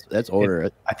 yes. That's older.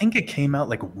 I think it came out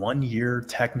like 1 year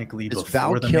technically It's before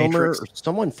Val The Kilmer Matrix. or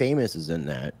someone famous is in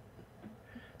that.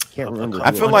 Can't remember.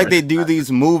 I feel like they do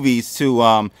these movies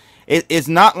to it's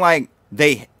not like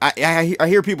I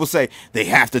hear people say they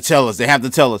have to tell us.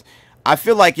 I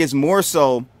feel like it's more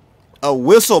so a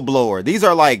whistleblower. These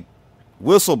are like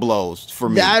whistleblowers for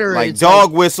me. Like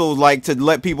dog whistles, like to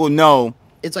let people know.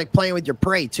 It's like playing with your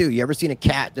prey too. You ever seen a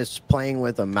cat that's playing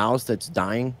with a mouse that's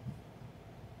dying?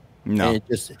 No. And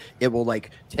it will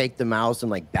like take the mouse and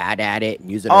like bat at it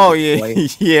and use it. Oh as a yeah, toy.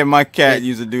 yeah. My cat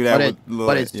used to do that.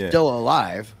 But it's still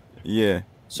alive. Yeah.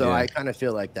 So yeah. I kind of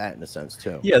feel like that in a sense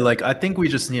too. Yeah, like I think we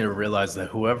just need to realize that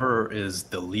whoever is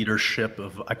the leadership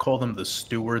of, I call them the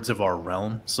stewards of our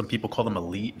realm. Some people call them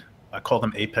elite. I call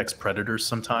them apex predators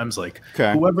sometimes. Like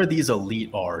whoever these elite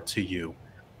are to you,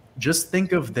 just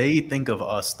they think of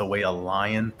us the way a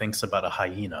lion thinks about a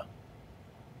hyena.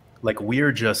 Like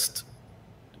we're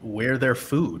their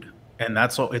food. And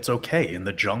that's all. It's okay. In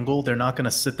the jungle, they're not going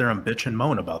to sit there and bitch and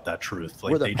moan about that truth.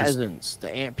 Like we're the peasants, the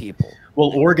ant people.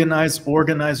 Well,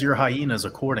 organize your hyenas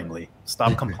accordingly.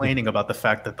 Stop complaining about the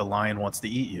fact that the lion wants to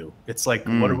eat you. It's like,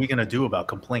 what are we going to do about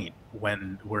complaint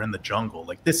when we're in the jungle?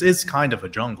 Like, this is kind of a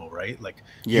jungle, right? Like,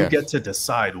 you get to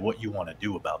decide what you want to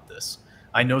do about this.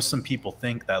 I know some people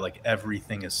think that like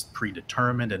everything is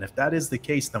predetermined, and if that is the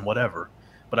case, then whatever.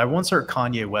 But I once heard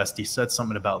Kanye West. He said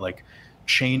something about like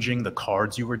changing the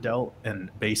cards you were dealt and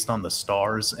based on the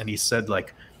stars, and he said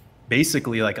like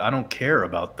basically like I don't care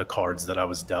about the cards that I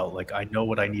was dealt. Like I know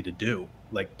what I need to do,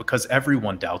 like because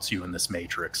everyone doubts you in this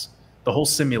matrix. The whole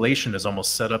simulation is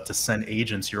almost set up to send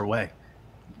agents your way.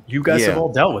 You guys have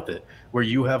all dealt with it, where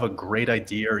you have a great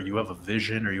idea or you have a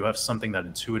vision or you have something that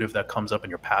intuitive that comes up and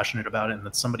you're passionate about it, and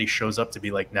then somebody shows up to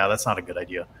be like, nah, that's not a good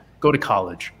idea, go to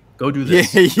college, go do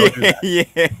this, go do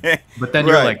that. But then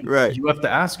you're like, you have to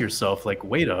ask yourself, like,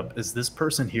 wait up, is this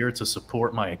person here to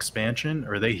support my expansion,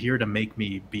 or are they here to make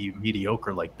me be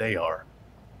mediocre like they are?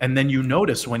 And then you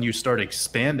notice when you start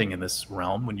expanding in this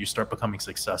realm, when you start becoming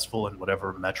successful in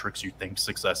whatever metrics you think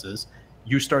success is,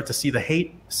 you start to see the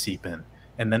hate seep in.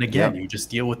 And then again, you just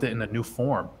deal with it in a new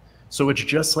form. So it's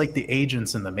just like the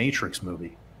agents in the Matrix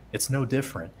movie. It's no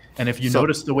different. And if you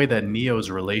notice the way that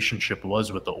Neo's relationship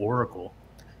was with the Oracle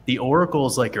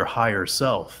is like your higher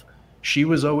self. She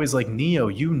was always like, Neo,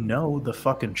 you know the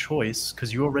fucking choice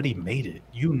because you already made it.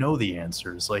 You know the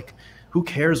answers. Like, who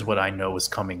cares what I know is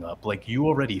coming up? Like, you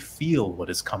already feel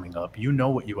what is coming up. You know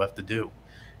what you have to do.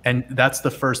 And that's the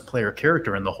first player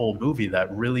character in the whole movie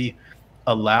that really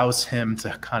allows him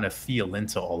to kind of feel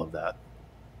into all of that.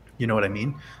 You know what I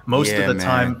mean? Most of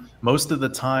the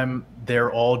time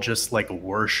they're all just like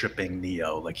worshiping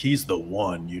Neo. Like he's the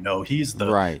one, you know, he's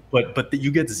the but you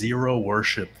get zero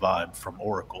worship vibe from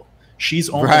Oracle. She's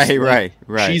almost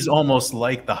she's almost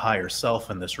like the higher self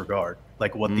in this regard.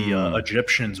 Like what the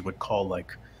Egyptians would call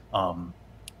like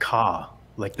Ka,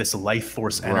 like this life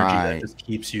force energy that just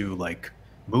keeps you like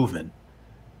moving.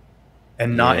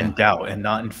 And not in doubt and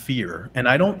not in fear. And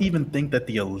I don't even think that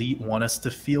the elite want us to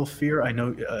feel fear. I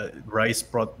know Rice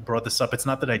brought this up. It's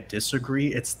not that I disagree.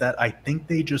 It's that I think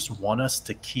they just want us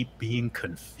to keep being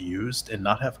confused and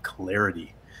not have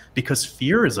clarity. Because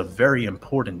fear is a very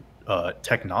important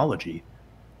technology.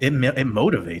 It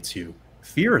motivates you.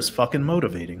 Fear is fucking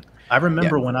motivating. I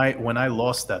remember when I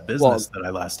lost that business that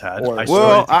I last had, I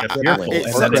started to get fearful.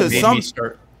 And then it made me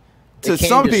start... To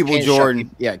some people, Jordan,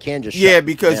 it can just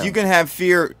because you can have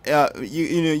fear. You know,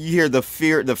 you hear the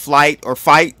fear, the flight or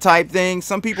fight type thing.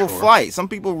 Some people flight. Some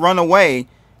people run away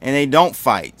and they don't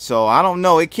fight. So I don't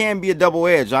know. It can be a double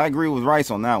edge. I agree with Rice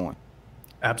on that one.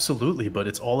 Absolutely, but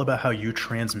it's all about how you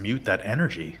transmute that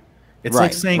energy. It's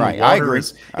like saying water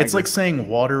is. It's like saying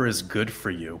water is good for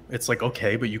you. It's like,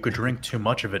 okay, but you could drink too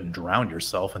much of it and drown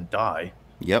yourself and die.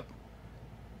 Yep.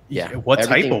 Yeah. What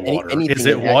type of water? Is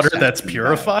it water that's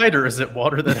purified, or is it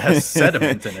water that has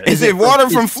sediment in it? Is it water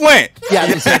from Flint? Yeah,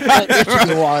 it's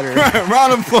Michigan water.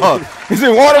 Round of applause. Is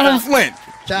it water from Flint?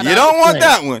 You don't want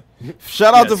that one.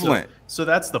 Shout out to Flint. So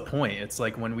that's the point. It's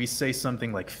like when we say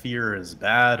something like fear is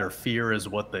bad or fear is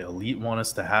what the elite want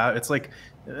us to have. It's like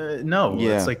no.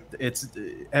 It's like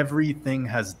everything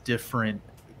has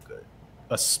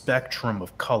a spectrum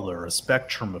of color, a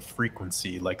spectrum of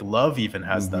frequency. Like love even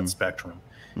has that spectrum.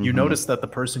 You notice that the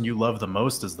person you love the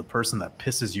most is the person that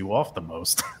pisses you off the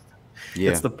most.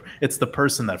 It's the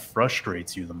person that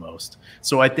frustrates you the most.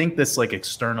 So I think this like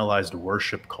externalized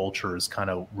worship culture is kind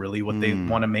of really what they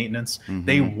want to maintenance.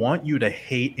 They want you to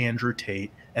hate Andrew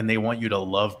Tate, and they want you to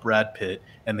love Brad Pitt,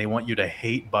 and they want you to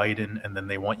hate Biden, and then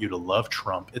they want you to love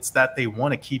Trump. It's that they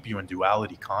want to keep you in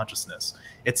duality consciousness.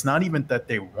 It's not even that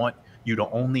they want you to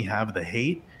only have the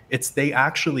hate. It's they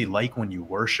actually like when you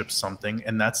worship something,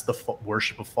 and that's the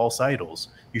worship of false idols.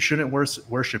 You shouldn't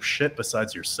worship shit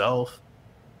besides yourself.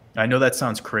 I know that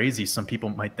sounds crazy. Some people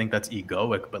might think that's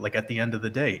egoic, but like at the end of the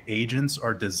day, agents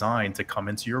are designed to come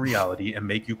into your reality and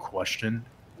make you question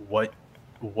what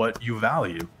you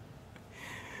value.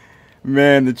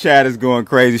 Man, the chat is going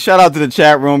crazy. Shout out to the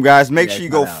chat room, guys. Make sure you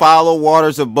go follow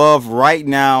Waters Above right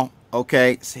now.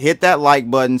 Okay, hit that like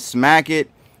button, smack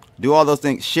it. do all those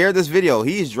things. Share this video.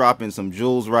 He's dropping some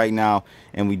jewels right now,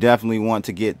 and we definitely want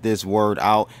to get this word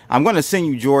out. I'm going to send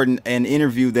you, Jordan, an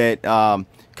interview that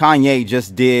Kanye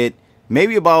just did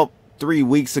maybe about 3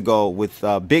 weeks ago with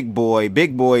Big Boy.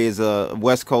 Big Boy is a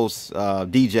West Coast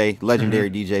DJ, legendary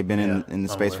DJ, been in the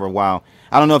space for a while.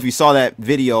 I don't know if you saw that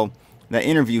video, that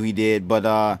interview he did,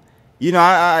 but you know,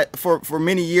 I for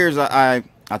many years I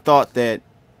thought that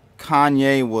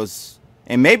Kanye was,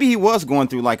 and maybe he was going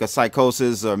through like a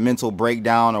psychosis or mental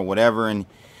breakdown or whatever,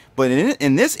 but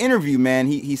in this interview, man,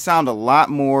 he sounded a lot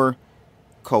more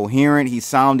coherent. He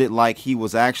sounded like he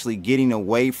was actually getting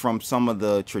away from some of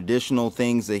the traditional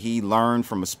things that he learned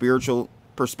from a spiritual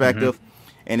perspective.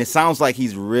 And it sounds like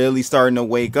he's really starting to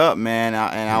wake up, man.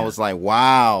 I was like,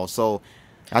 wow. So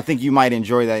I think you might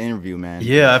enjoy that interview, man.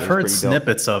 Yeah, I've heard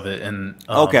snippets of it, and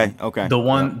okay. The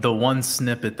one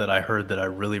snippet that I heard that I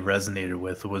really resonated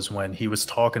with was when he was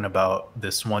talking about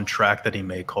this one track that he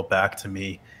made called "Back to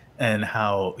Me," and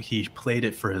how he played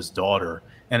it for his daughter.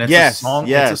 And it's a song.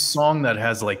 It's a song that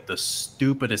has like the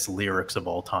stupidest lyrics of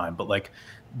all time, but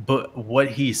what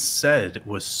he said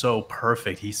was so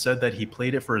perfect. He said that he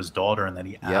played it for his daughter, and then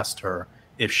he asked her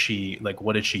if she, like,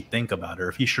 what did she think about it, or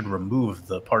if he should remove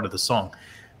the part of the song.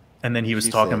 And then he was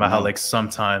talking about how, like,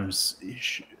 sometimes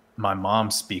my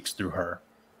mom speaks through her,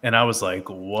 and I was like,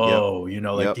 whoa, you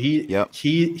know, like he's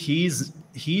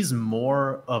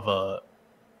more of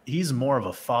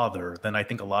a father than I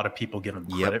think a lot of people give him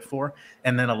credit for.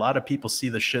 And then a lot of people see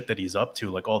the shit that he's up to,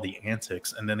 like all the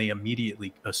antics, and then they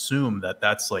immediately assume that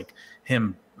that's like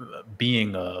him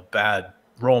being a bad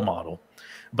role model.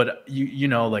 But you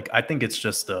know, like, I think it's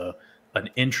just an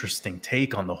interesting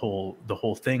take on the whole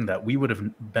thing that we would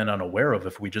have been unaware of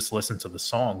if we just listened to the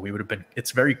song. We would have been,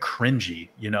 it's very cringy,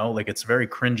 you know, like it's very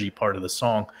cringy part of the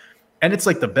song. And it's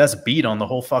like the best beat on the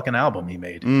whole fucking album he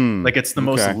made. Like, it's the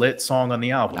most lit song on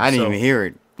the album. I didn't even hear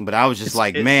it, but I was just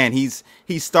like, man, he's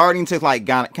starting to like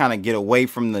kind of get away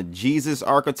from the Jesus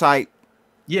archetype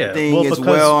thing as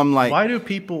well. I'm like, why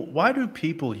do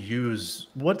people use,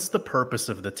 what's the purpose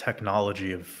of the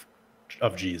technology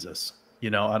of Jesus? You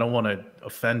know, I don't want to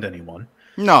offend anyone.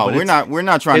 No, we're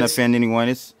not trying to offend anyone.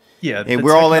 It's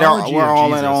we're all at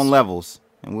our own levels.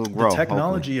 And we'll grow. The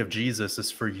technology of Jesus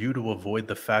is for you to avoid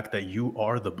the fact that you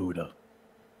are the Buddha.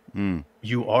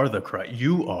 You are the Christ.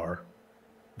 You are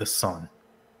the Son.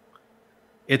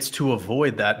 It's to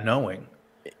avoid that knowing.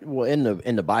 Well,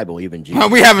 in the Bible, even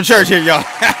Jesus. We having church here, y'all.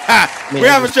 We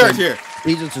having church here.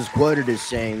 Jesus is quoted as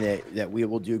saying that we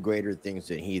will do greater things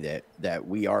than he, that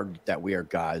we are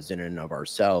gods in and of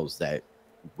ourselves, that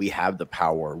we have the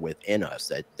power within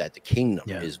us, that the kingdom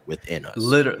is within us.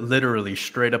 Literally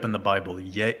straight up in the Bible,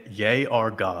 ye are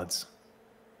gods.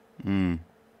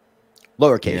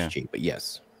 Lowercase g, but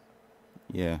yes.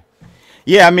 Yeah,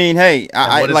 I mean, hey,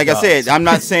 like I said, I'm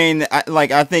not saying that,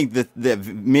 I think that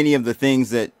many of the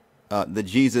things that the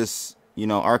Jesus, you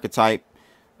know, archetype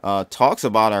talks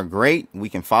about are great. We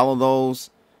can follow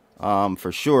those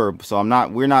for sure. So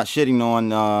we're not shitting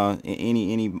on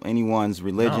anyone's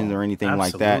religion or anything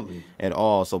like that at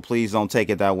all. So please don't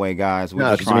take it that way, guys.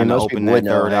 We're just trying to open that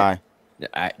third eye.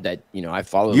 I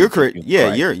follow. You're correct.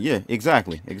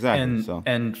 Exactly.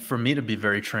 And for me to be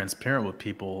very transparent with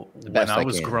people, when I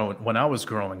was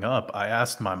growing up, I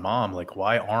asked my mom, like,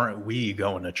 why aren't we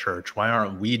going to church? Why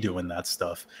aren't we doing that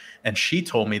stuff? And she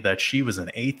told me that she was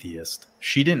an atheist.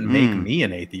 She didn't make me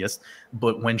an atheist,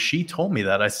 but when she told me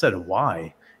that, I said,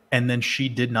 why? And then she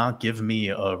did not give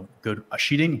me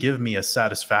she didn't give me a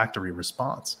satisfactory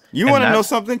response. You want to know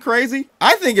something crazy?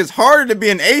 I think it's harder to be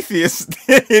an atheist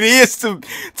than it is to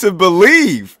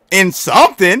believe in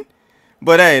something.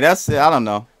 But hey, I don't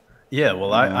know. Yeah,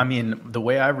 well, I mean, the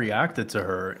way I reacted to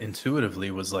her intuitively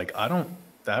was like,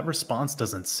 that response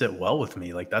doesn't sit well with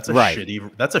me. Like, that's a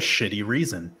shitty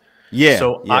reason. Yeah.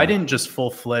 So I didn't just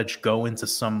full-fledged go into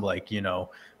some, like, you know,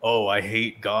 oh, I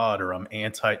hate God or I'm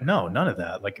anti. No, none of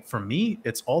that. Like, for me,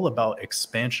 it's all about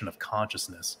expansion of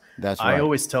consciousness. That's right. I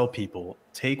always tell people,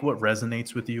 take what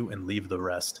resonates with you and leave the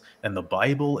rest. And the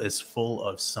Bible is full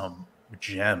of some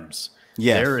gems.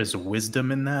 Yes. There is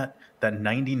wisdom in that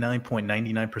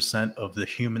 99.99% of the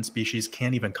human species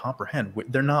can't even comprehend.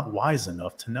 They're not wise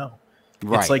enough to know.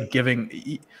 Right. It's like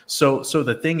giving. So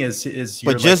the thing is,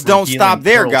 but just don't stop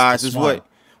there, guys. Is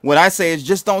what I say is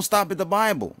just don't stop at the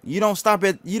Bible. You don't stop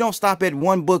at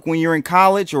one book when you're in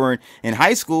college or in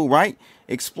high school, right?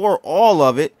 Explore all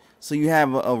of it so you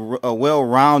have a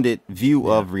well-rounded view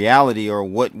of reality, or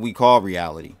what we call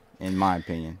reality. in my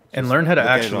opinion. And Just learn how to look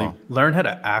at it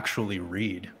all. actually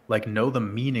read, like know the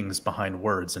meanings behind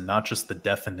words and not just the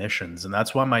definitions. And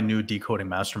that's why my new Decoding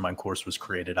Mastermind course was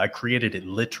created. I created it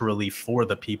literally for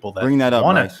the people that Bring that up,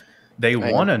 Rice.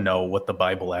 want to know what the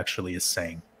Bible actually is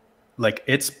saying. Like,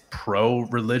 it's pro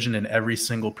religion in every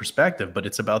single perspective, but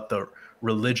it's about the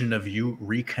religion of you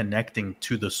reconnecting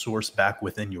to the source back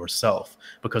within yourself,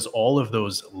 because all of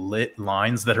those lit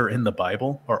lines that are in the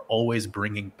Bible are always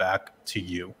bringing back to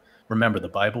you. Remember, the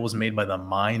Bible was made by the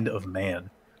mind of man.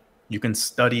 You can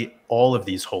study all of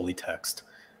these holy texts.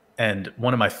 And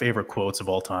one of my favorite quotes of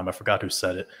all time, I forgot who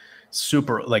said it,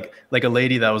 super, like a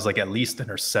lady that was like at least in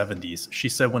her 70s. She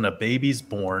said, when a baby's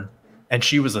born, and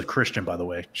she was a Christian, by the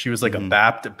way. She was like a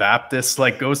Baptist,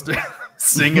 like goes to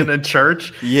singing in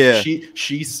church. Yeah.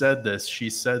 She said this. She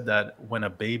said that when a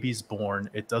baby's born,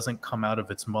 it doesn't come out of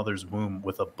its mother's womb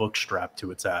with a book strapped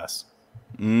to its ass.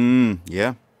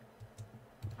 Yeah.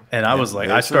 And I was like,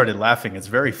 I started laughing. It's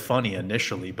very funny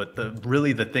initially, but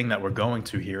the thing that we're going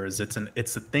to here is it's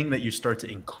a thing that you start to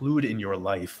include in your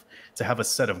life, to have a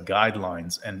set of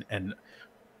guidelines and an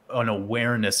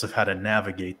awareness of how to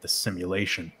navigate the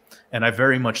simulation. And I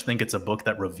very much think it's a book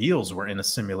that reveals we're in a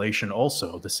simulation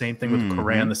also. The same thing with the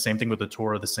Quran, the same thing with the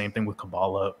Torah, the same thing with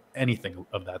Kabbalah, anything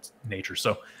of that nature.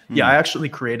 So yeah, I actually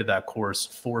created that course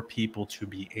for people to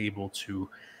be able to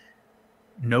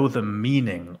know the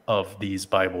meaning of these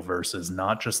Bible verses,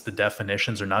 not just the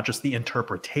definitions or not just the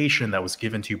interpretation that was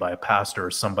given to you by a pastor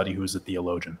or somebody who's a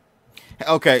theologian.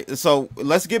 Okay, so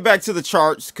let's get back to the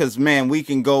charts, because man, we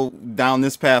can go down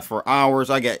this path for hours.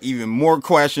 I got even more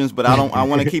questions, but I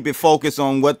want to keep it focused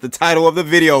on what the title of the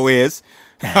video is.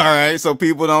 All right, so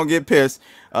people don't get pissed.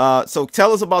 So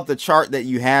tell us about the chart that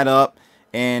you had up,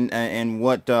 and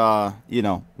what you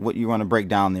know, what you want to break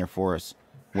down there for us.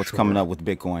 What's coming up with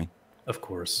Bitcoin? Of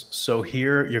course. So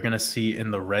here you're going to see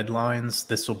in the red lines,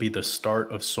 this will be the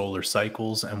start of solar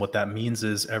cycles. And what that means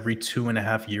is every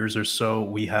 2.5 years or so,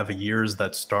 we have years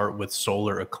that start with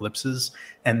solar eclipses.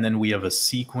 And then we have a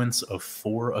sequence of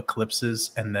 4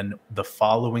 eclipses. And then the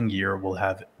following year, we'll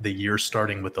have the year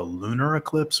starting with a lunar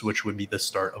eclipse, which would be the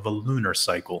start of a lunar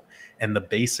cycle. And the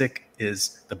basic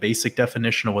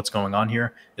definition of what's going on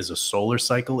here is a solar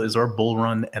cycle is our bull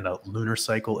run and a lunar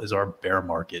cycle is our bear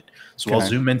market. So I'll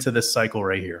zoom into this cycle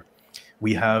right here.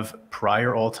 We have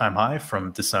prior all-time high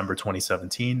from December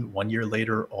 2017. 1 year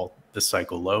later, the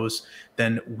cycle lows.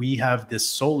 Then we have this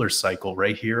solar cycle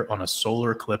right here on a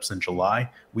solar eclipse in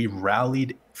July. We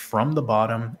rallied from the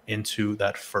bottom into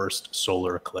that first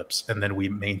solar eclipse, and then we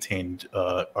maintained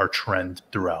our trend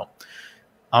throughout.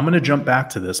 I'm going to jump back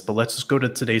to this, but let's just go to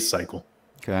today's cycle.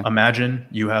 Okay. Imagine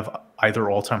you have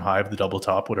either all-time high of the double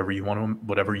top, whatever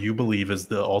you believe is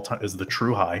the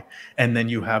true high, and then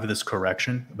you have this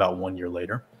correction about 1 year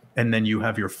later, and then you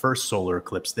have your first solar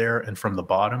eclipse there, and from the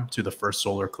bottom to the first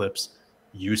solar eclipse,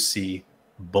 you see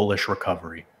bullish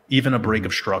recovery, even a break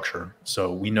of structure.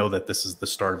 So we know that this is the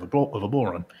start of a bull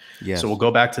run. Yes. So we'll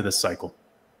go back to this cycle.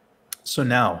 So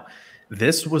now,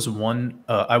 this was one,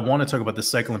 I want to talk about this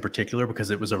cycle in particular because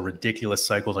it was a ridiculous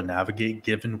cycle to navigate,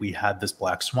 given we had this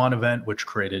black swan event, which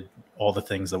created all the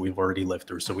things that we've already lived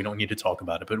through. So we don't need to talk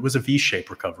about it, but it was a V-shaped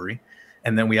recovery.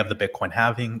 And then we have the Bitcoin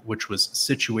halving, which was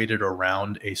situated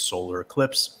around a solar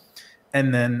eclipse.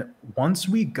 And then once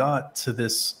we got to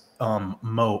this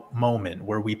moment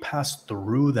where we passed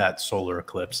through that solar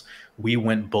eclipse, we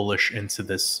went bullish into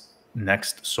this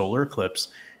next solar eclipse.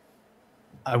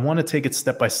 I want to take it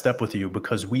step by step with you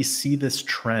because we see this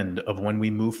trend of when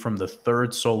we move from the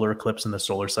third solar eclipse in the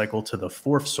solar cycle to the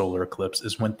fourth solar eclipse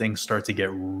is when things start to get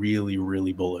really,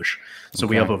 really bullish. So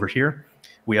we have over here,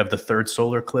 we have the third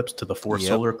solar eclipse to the fourth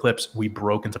solar eclipse. We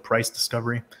broke into price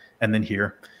discovery. And then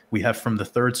here we have from the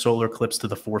third solar eclipse to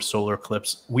the fourth solar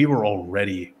eclipse. We were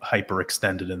already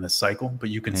hyperextended in this cycle, but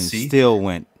you can see still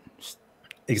went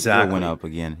up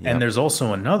again. And there's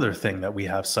also another thing that we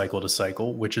have cycle to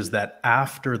cycle, which is that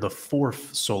after the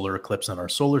fourth solar eclipse in our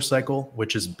solar cycle,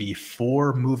 which is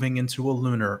before moving into a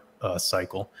lunar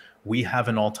cycle, we have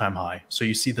an all-time high. So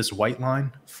you see this white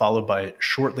line followed by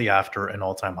shortly after an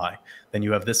all-time high. Then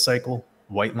you have this cycle,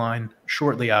 white line,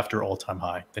 shortly after all-time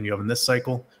high. Then you have in this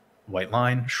cycle, white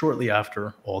line, shortly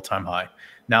after all-time high.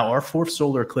 Now our fourth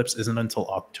solar eclipse isn't until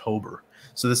October.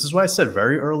 So this is why I said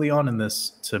very early on in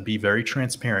this, to be very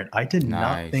transparent, I did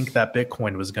not think that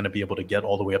Bitcoin was going to be able to get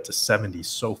all the way up to 70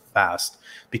 so fast,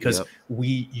 because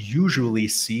we usually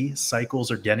see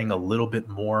cycles are getting a little bit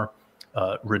more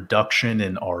reduction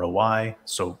in ROI.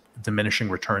 So diminishing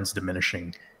returns,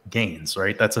 diminishing gains,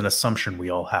 right? That's an assumption we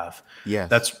all have.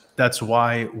 Yes. That's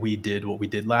why we did what we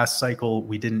did last cycle.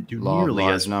 We didn't do Law of nearly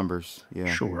large as numbers.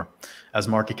 Yeah. Sure. As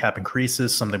market cap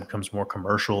increases, something becomes more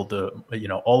commercial.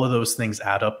 All of those things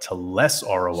add up to less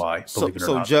ROI, believe it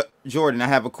or not. Jordan, I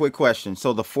have a quick question.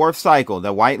 So the fourth cycle,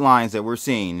 the white lines that we're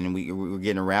seeing, and we're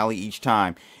getting a rally each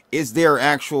time, is there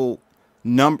actual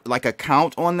number, like a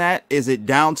count on that? Is it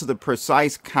down to the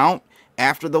precise count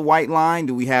after the white line?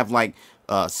 Do we have like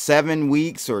 7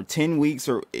 weeks or 10 weeks,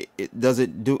 or does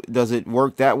it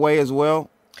work that way as well?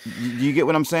 Do you get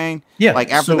what I'm saying? Yeah.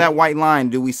 Like after that white line,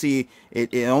 do we see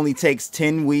it only takes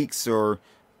 10 weeks or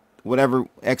whatever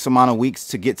X amount of weeks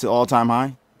to get to all-time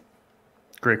high?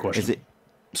 Great question. Is it?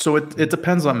 So it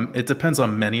depends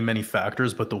on many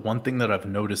factors, but the one thing that I've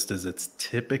noticed is it's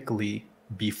typically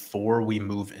before we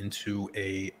move into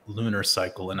a lunar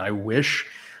cycle. And I wish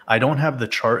I don't have the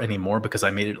chart anymore because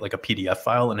I made it like a PDF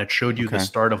file and it showed you the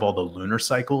start of all the lunar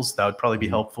cycles. That would probably be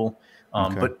helpful.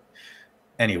 But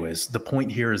anyways, the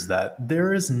point here is that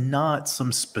there is not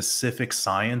some specific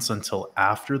science until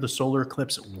after the solar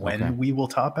eclipse when we will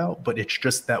top out, but it's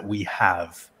just that we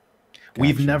have. Gotcha.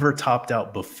 We've never topped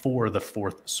out before the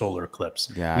fourth solar eclipse.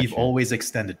 Gotcha. We've always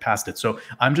extended past it. So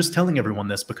I'm just telling everyone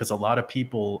this because a lot of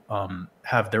people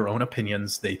have their own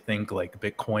opinions. They think like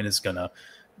Bitcoin is going to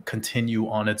continue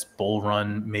on its bull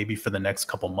run maybe for the next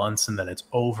couple months and then it's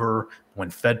over when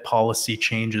Fed policy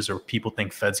changes, or people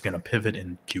think Fed's going to pivot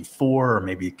in Q4 or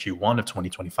maybe Q1 of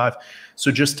 2025.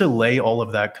 So just to lay all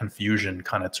of that confusion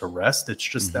kind of to rest, it's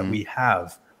just that we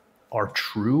have our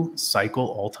true cycle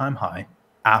all-time high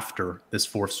after this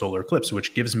fourth solar eclipse,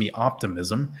 which gives me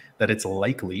optimism that it's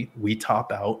likely we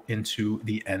top out into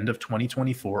the end of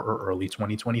 2024 or early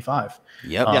 2025.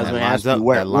 Yep. I was going to ask you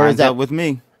where is that with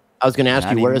me? I was going to ask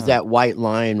you, where does that white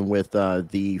line with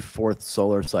the fourth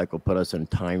solar cycle put us in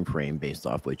time frame based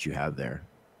off what you have there?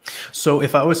 So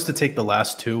if I was to take the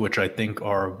last two, which I think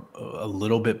are a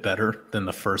little bit better than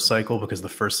the first cycle, because the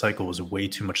first cycle was way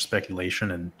too much speculation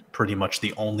and pretty much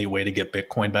the only way to get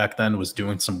Bitcoin back then was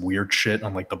doing some weird shit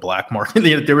on like the black market.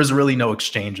 There was really no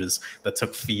exchanges that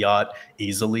took fiat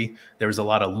easily. There was a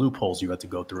lot of loopholes you had to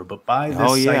go through. But by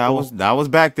this cycle, I was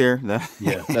back there.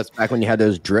 Yeah, that's back when you had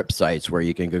those drip sites where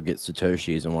you can go get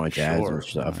Satoshis and watch ads and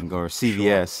stuff. And go to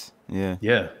CVS.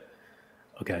 Yeah.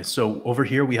 Okay, so over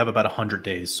here we have about 100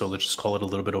 days. So let's just call it a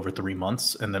little bit over 3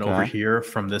 months. And then over here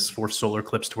from this fourth solar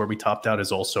eclipse to where we topped out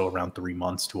is also around 3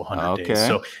 months to 100 days.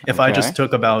 So if I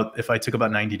took about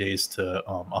 90 days to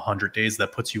 100 days,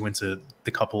 that puts you into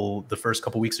the first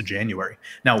couple weeks of January.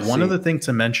 Now, one other thing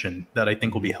to mention that I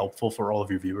think will be helpful for all of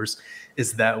your viewers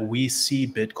is that we see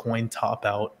Bitcoin top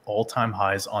out all-time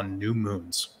highs on new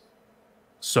moons.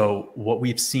 So what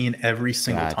we've seen every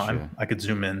single time, I could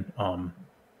zoom in.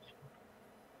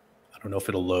 I don't know if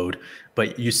it'll load,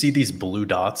 but you see these blue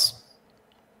dots.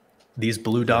 These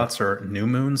blue dots are new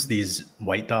moons. These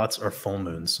white dots are full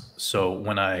moons. So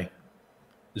when I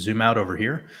zoom out over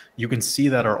here, you can see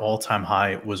that our all-time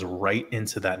high was right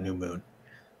into that new moon.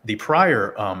 The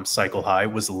prior cycle high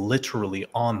was literally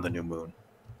on the new moon.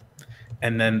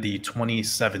 And then the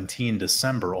 2017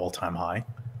 December all-time high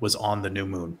was on the new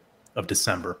moon of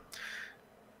December.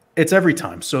 It's every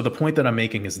time. So the point that I'm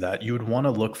making is that you would want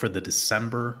to look for the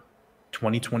December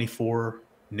 2024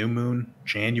 new moon,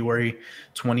 January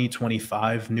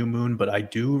 2025 new moon. But I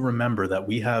do remember that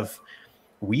we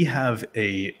have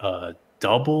a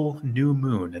double new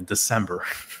moon in December.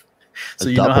 So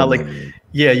you know how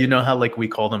you know how like we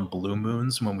call them blue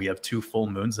moons when we have 2 full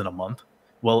moons in a month.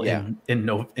 Well,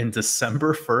 in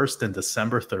December 1st and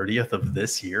December 30th of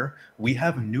this year, we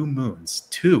have new moons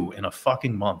 2 in a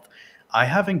fucking month. I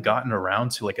haven't gotten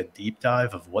around to like a deep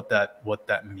dive of what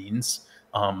that means.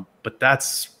 But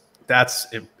that's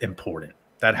important.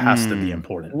 That has to be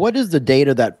important. What is the date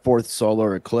of that fourth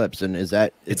solar eclipse? And is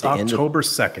that it's October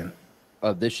 2nd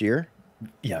of this year?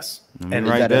 Yes. And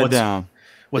write that down.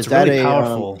 What's really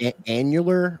powerful?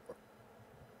 Annular?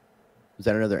 Is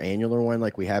that another annular one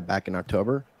like we had back in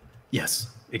October?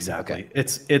 Yes, exactly. Okay.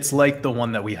 It's like the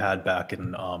one that we had back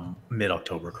in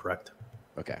mid-October, correct?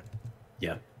 Okay.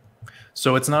 Yeah.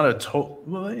 So it's not a total,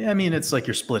 well, I mean, it's like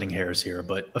you're splitting hairs here,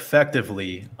 but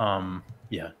effectively,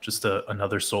 just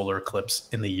another solar eclipse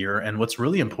in the year. And what's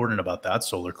really important about that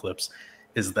solar eclipse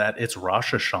is that it's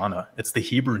Rosh Hashanah. It's the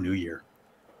Hebrew New Year.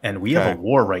 And we have a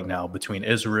war right now between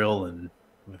Israel and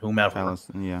whomever.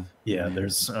 Yeah,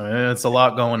 there's it's a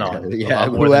lot going on.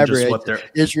 Whoever,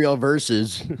 Israel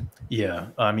versus. Yeah,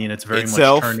 I mean, it's very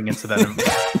much turning into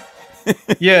that.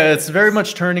 Yeah, it's very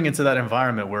much turning into that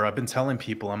environment where I've been telling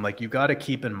people, I'm like, you got to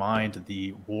keep in mind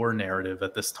the war narrative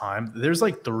at this time. There's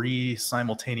like 3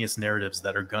 simultaneous narratives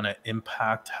that are going to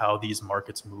impact how these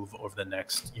markets move over the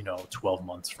next, 12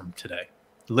 months from today,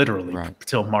 literally Right.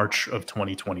 till March of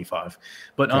 2025.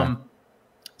 But Okay.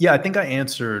 yeah, I think I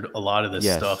answered a lot of this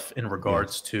Yes. stuff in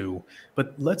regards to,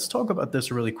 but let's talk about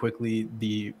this really quickly,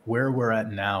 the where we're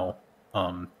at now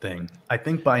thing. I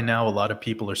think by now a lot of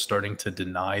people are starting to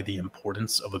deny the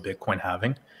importance of a Bitcoin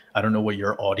halving. I don't know what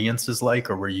your audience is like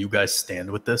or where you guys stand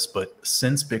with this, but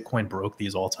since Bitcoin broke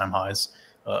these all-time highs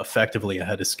effectively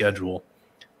ahead of schedule,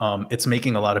 it's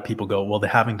making a lot of people go, well, the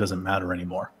halving doesn't matter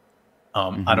anymore.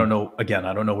 I don't know. Again,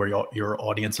 I don't know where your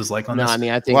audience is like on No, this. I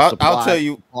mean, I think Well, supply, I'll tell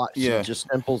you. so Yeah. just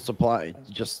simple supply,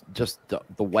 just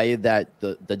the way that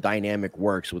the dynamic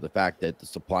works with the fact that the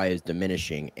supply is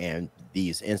diminishing and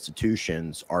these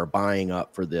institutions are buying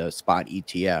up for the spot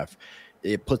ETF,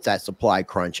 it puts that supply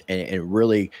crunch and it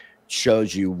really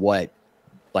shows you what,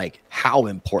 like, how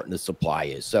important the supply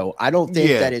is. So I don't think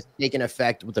that Yeah. it's taking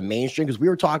effect with the mainstream, because we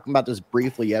were talking about this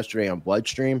briefly yesterday on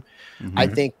Bloodstream. I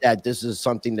Mhm. think that this is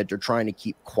something that they're trying to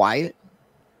keep quiet.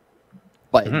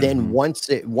 But then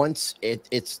Mhm. once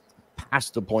it's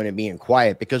past the point of being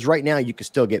quiet, because right now you can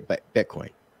still get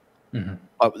Bitcoin,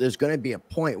 but there's going to be a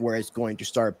point where it's going to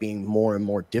start being more and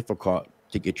more difficult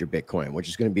to get your Bitcoin, which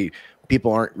is going to be,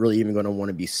 people aren't really even going to want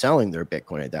to be selling their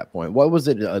Bitcoin at that point. What was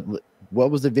it? What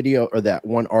was the video or that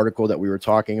one article that we were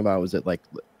talking about? Was it like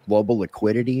global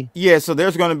liquidity? Yeah, so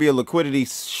there's going to be a liquidity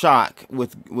shock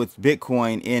with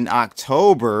Bitcoin in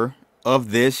October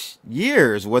of this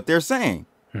year, is what they're saying,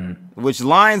 which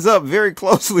lines up very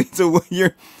closely to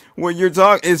what you're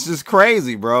talking. It's just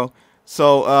crazy, bro.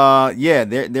 So yeah,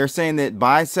 they're saying that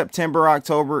by September,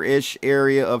 October-ish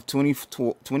area of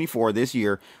 2024 this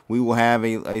year, we will have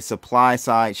a supply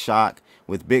side shock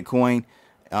with Bitcoin.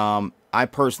 I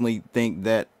personally think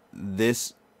that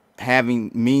this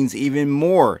having means even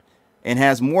more and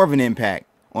has more of an impact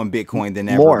on Bitcoin than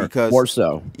ever, because more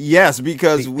so. yes,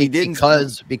 because we didn't,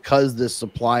 because the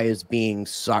supply is being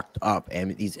sucked up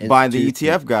and these by the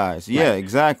institutions, ETF guys. Yeah, right.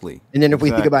 exactly. And then if we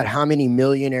think about Exactly. how many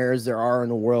millionaires there are in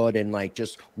the world, and like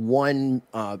just one,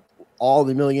 all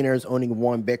the millionaires owning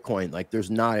one Bitcoin, like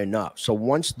there's not enough. So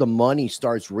once the money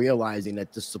starts realizing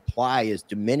that the supply is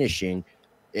diminishing,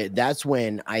 that's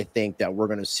when I think that we're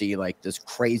going to see like this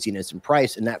craziness in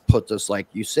price. And that puts us, like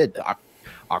you said,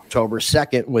 October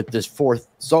 2nd with this 4th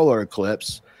solar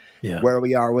eclipse, where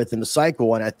we are within the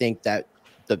cycle. And I think that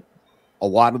a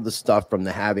lot of the stuff from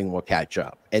the halving will catch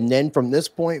up. And then from this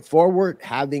point forward,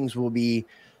 halvings will be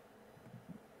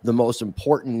the most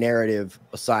important narrative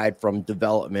aside from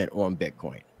development on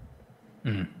Bitcoin.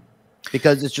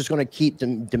 Because it's just going to keep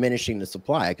diminishing the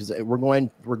supply, because we're going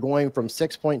from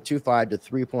 6.25 to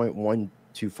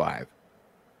 3.125.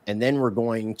 And then we're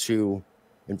going to,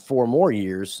 in 4 more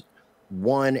years,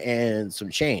 1 and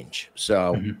some change.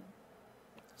 So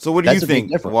So what do you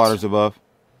think, Waters Above?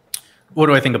 What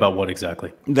do I think about what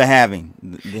exactly? The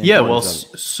halving. Yeah, well,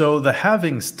 so the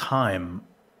halving's time,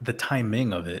 the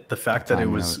timing of it, the fact that it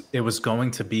was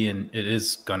going to be in, it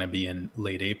is going to be in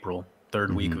late April,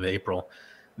 3rd week of April,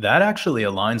 that actually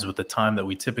aligns with the time that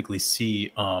we typically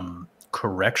see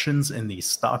corrections in the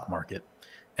stock market.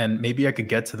 And maybe I could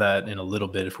get to that in a little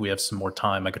bit if we have some more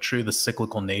time. I could show you the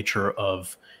cyclical nature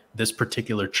of this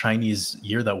particular Chinese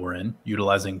year that we're in,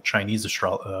 utilizing Chinese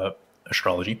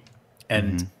astrology.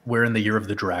 And we're in the year of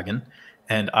the dragon.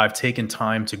 And I've taken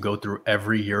time to go through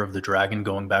every year of the dragon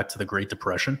going back to the Great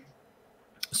Depression.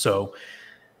 So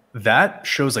that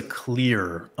shows a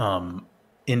clear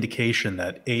indication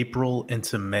that April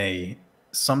into May,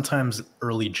 sometimes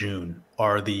early June,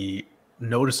 are the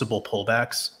noticeable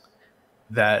pullbacks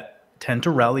that tend to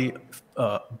rally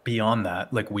beyond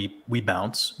that. Like we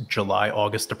bounce. July,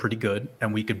 August are pretty good,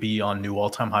 and we could be on new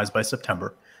all-time highs by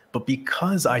September. But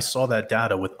because I saw that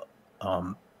data with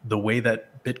the way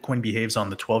that Bitcoin behaves on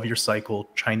the 12-year cycle,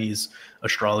 Chinese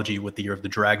astrology with the year of the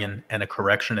dragon, and a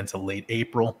correction into late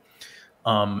April,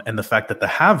 and the fact that the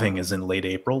halving is in late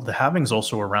April, the halving is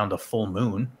also around a full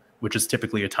moon, which is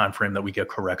typically a time frame that we get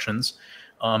corrections.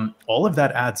 All of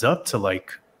that adds up to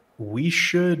like we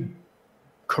should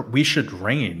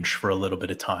range for a little bit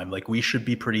of time. Like we should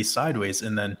be pretty sideways,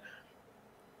 and then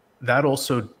that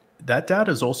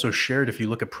data is also shared if you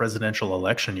look at presidential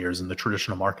election years in the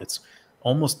traditional markets.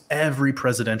 Almost every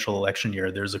presidential election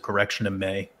year, there's a correction in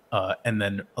May, and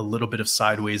then a little bit of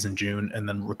sideways in June, and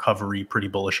then recovery pretty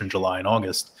bullish in July and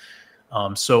August.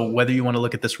 So whether you want to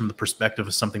look at this from the perspective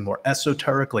of something more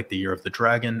esoteric, like the year of the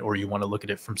dragon, or you want to look at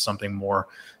it from something more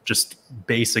just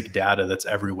basic data that's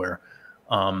everywhere,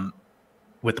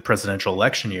 with the presidential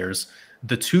election years.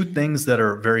 The two things that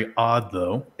are very odd,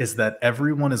 though, is that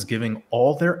everyone is giving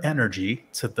all their energy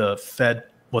to the Fed,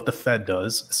 what the Fed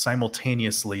does,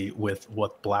 simultaneously with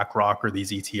what BlackRock or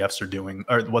these ETFs are doing,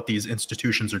 or what these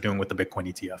institutions are doing with the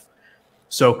Bitcoin ETF.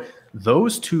 So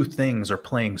those two things are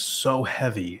playing so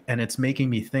heavy, and it's making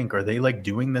me think, are they like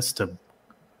doing this to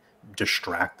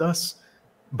distract us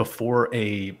before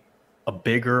a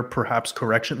bigger perhaps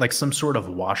correction, like some sort of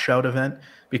washout event?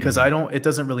 Because it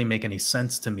doesn't really make any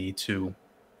sense to me to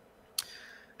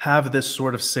have this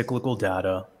sort of cyclical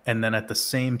data, and then at the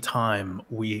same time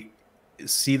we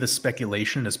see the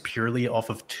speculation as purely off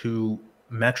of two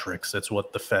metrics. That's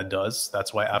what the Fed does.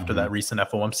 That's why after that recent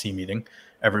FOMC meeting,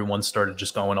 everyone started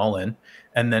just going all in.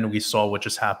 And then we saw what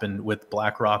just happened with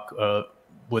BlackRock,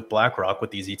 with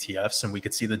these ETFs, and we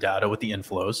could see the data with the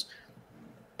inflows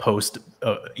post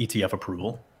ETF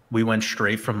approval. We went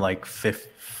straight from like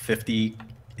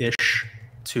 50-ish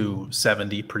to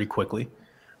 70 pretty quickly.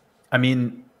 I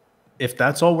mean, if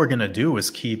that's all we're going to do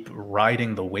is keep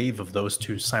riding the wave of those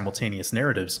two simultaneous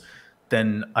narratives,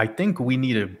 then I think we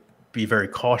need to be very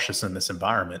cautious in this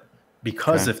environment,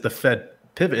 because if the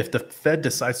Fed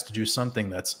decides to do something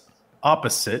that's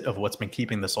opposite of what's been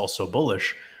keeping this all so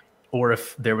bullish, or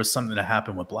if there was something to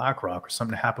happen with BlackRock or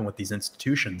something to happen with these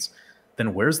institutions,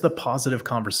 then where's the positive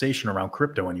conversation around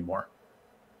crypto anymore?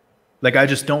 Like, I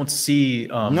just don't see.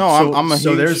 I'm a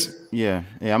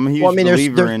huge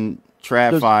believer in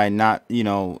TradFi. Not,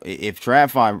 if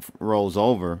TradFi rolls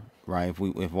over, right?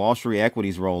 If Wall Street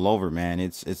equities roll over, man,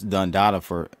 it's done data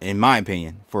for, in my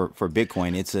opinion, for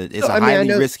Bitcoin. It's a highly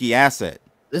risky asset.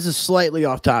 This is slightly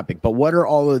off topic, but what are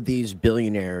all of these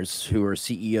billionaires who are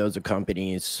CEOs of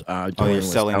companies doing?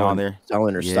 Selling their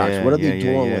stocks. What are they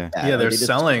doing with that? Yeah, they're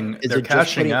selling. They're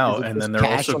cashing out, and then they're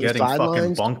also getting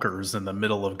fucking bunkers in the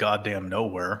middle of goddamn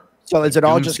nowhere. So is it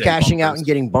all just cashing out and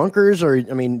getting bunkers, or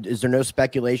I mean, is there no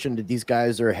speculation that these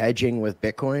guys are hedging with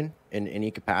Bitcoin in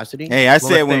any capacity? Hey, I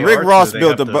said when Rick Ross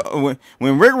built the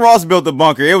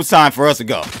bunker, it was time for us to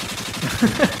go.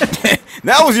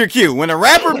 That was your cue. When a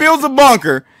rapper builds a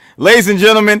bunker, ladies and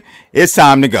gentlemen, it's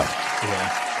time to go.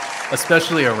 Yeah,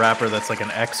 especially a rapper that's like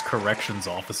an ex-corrections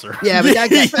officer. Yeah, but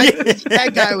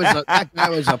that guy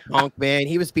was a punk, man.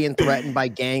 He was being threatened by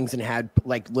gangs and had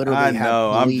literally. I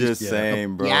know. I'm just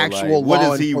saying, bro. The actual what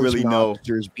does he really know?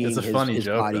 Being it's a funny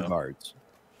joke, bodyguards.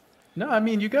 No, I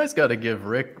mean, you guys got to give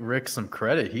Rick some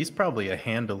credit. He's probably a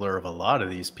handler of a lot of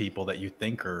these people that you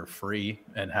think are free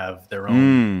and have their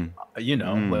own,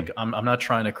 like, I'm not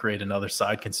trying to create another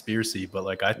side conspiracy, but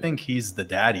like, I think he's the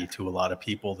daddy to a lot of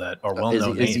people that are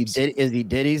well-known names. Is he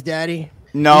Diddy's daddy?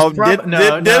 No,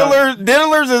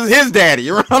 Diddler's is his daddy.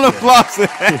 Round of applause.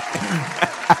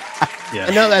 Yeah.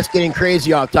 I know that's getting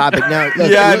crazy off topic now.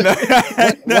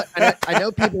 I know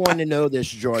people want to know this,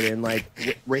 Jordan.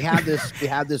 Like, we have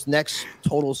this next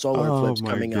total solar eclipse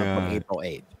coming up on April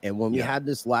 8th, and when we had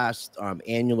this last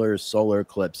annular solar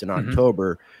eclipse in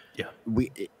October,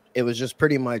 it was just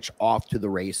pretty much off to the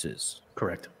races.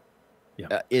 Correct.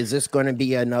 Yeah. Is this going to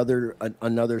be another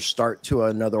start to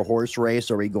another horse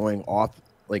race? Are we going off?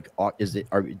 Are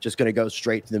we just going to go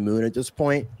straight to the moon at this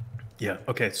point? Yeah.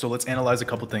 Okay. So let's analyze a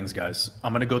couple things, guys.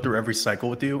 I'm going to go through every cycle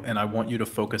with you, and I want you to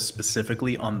focus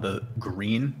specifically on the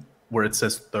green where it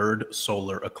says third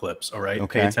solar eclipse. All right.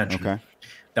 Okay. Pay attention. Okay.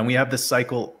 Then we have this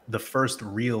cycle, the first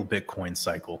real Bitcoin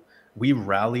cycle. We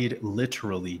rallied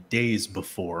literally days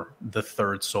before the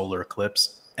third solar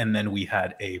eclipse, and then we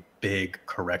had a big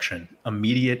correction,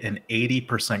 immediate and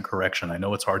 80% correction. I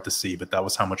know it's hard to see, but that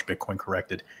was how much Bitcoin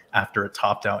corrected after it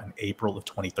topped out in April of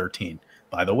 2013.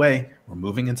 By the way, we're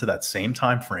moving into that same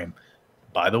time frame.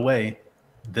 By the way,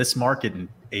 this market in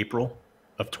April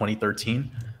of 2013,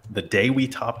 the day we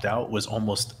topped out was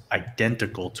almost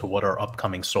identical to what our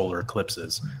upcoming solar eclipse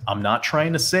is. I'm not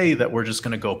trying to say that we're just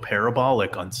going to go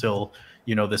parabolic until,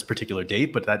 this particular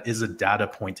date, but that is a data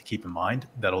point to keep in mind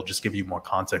that'll just give you more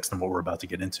context than what we're about to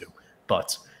get into.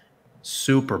 But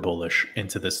super bullish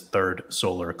into this third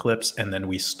solar eclipse, and then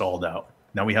we stalled out.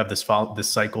 Now we have this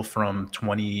cycle from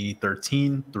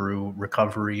 2013 through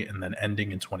recovery and then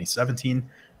ending in 2017.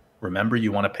 Remember,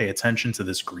 you want to pay attention to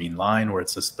this green line where it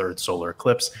says third solar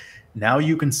eclipse. Now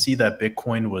you can see that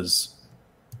Bitcoin was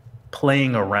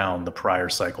playing around the prior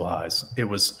cycle highs. It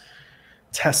was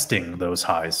testing those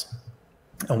highs.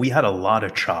 And we had a lot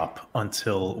of chop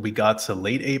until we got to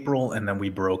late April, and then we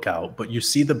broke out. But you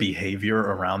see the behavior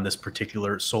around this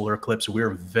particular solar eclipse.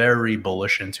 We're very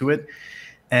bullish into it.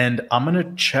 And I'm going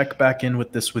to check back in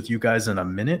with this with you guys in a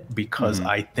minute, because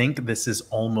I think this is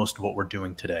almost what we're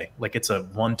doing today. Like, it's a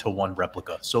one-to-one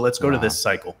replica. So let's go to this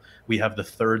cycle. We have the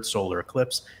third solar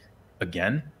eclipse.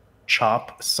 Again,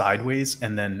 chop sideways,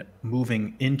 and then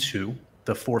moving into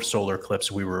the fourth solar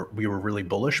eclipse, we were really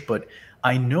bullish. But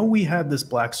I know we had this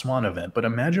black swan event, but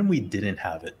imagine we didn't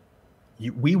have it.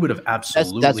 We would have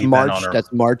absolutely been on our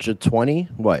That's March of 20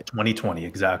 what 2020,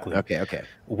 exactly. okay.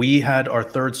 We had our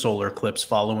third solar eclipse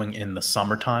following in the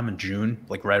summertime in June,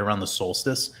 like right around the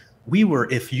solstice. We were,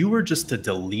 if you were just to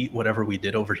delete whatever we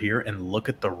did over here and look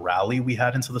at the rally we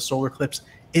had into the solar eclipse,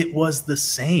 it was the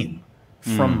same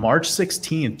from March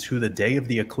 16th to the day of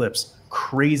the eclipse.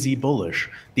 Crazy bullish.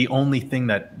 The only thing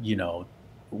that, you know,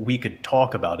 we could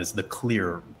talk about is the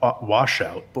clear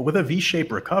washout. But with a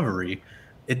V-shaped recovery,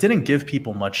 it didn't give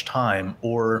people much time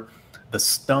or the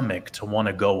stomach to want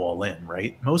to go all in,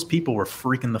 right? Most people were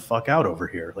freaking the fuck out over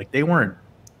here. Like, they weren't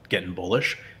getting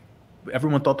bullish.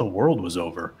 Everyone thought the world was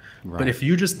over. Right. But if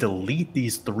you just delete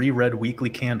these 3 red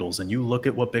weekly candles and you look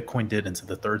at what Bitcoin did into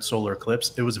the third solar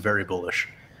eclipse, it was very bullish,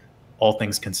 all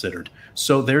things considered.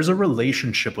 So there's a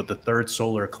relationship with the third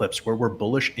solar eclipse where we're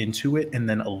bullish into it and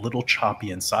then a little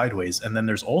choppy and sideways. And then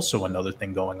there's also another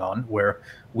thing going on where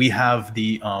we have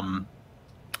the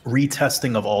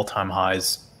retesting of all-time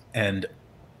highs. And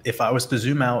if I was to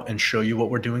zoom out and show you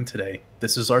what we're doing today,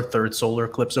 this is our third solar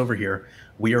eclipse over here.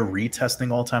 We are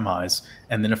retesting all-time highs.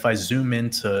 And then if I zoom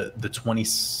into the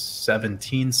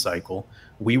 2017 cycle,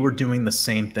 we were doing the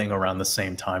same thing around the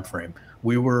same time frame.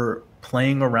 We were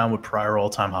playing around with prior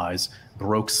all-time highs,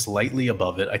 broke slightly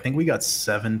above it. I think we got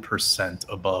 7%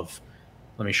 above.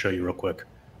 Let me show you real quick.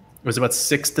 It was about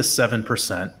 6 to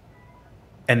 7%.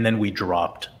 And then we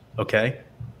dropped. Okay.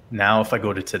 Now, if I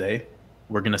go to today,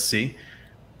 we're going to see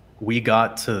we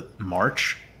got to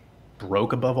March,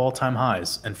 broke above all-time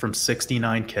highs, and from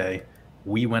 69K,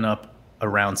 we went up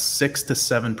around 6 to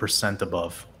 7%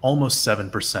 above, almost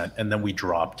 7%, and then we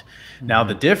dropped. Now,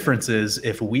 the difference is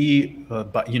if we,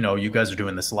 but you know, you guys are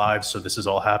doing this live, so this is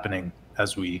all happening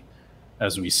as we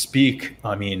speak.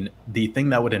 I mean, the thing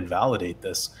that would invalidate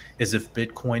this is if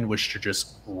Bitcoin was to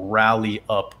just rally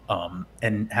up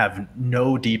and have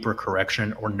no deeper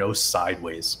correction or no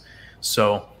sideways.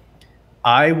 So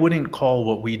I wouldn't call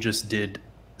what we just did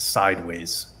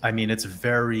sideways. I mean, it's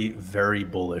very, very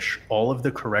bullish. All of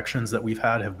the corrections that we've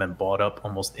had have been bought up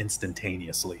almost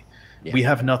instantaneously. Yeah. We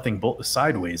have nothing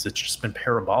sideways. It's just been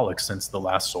parabolic since the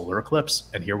last solar eclipse.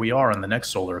 And here we are on the next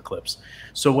solar eclipse.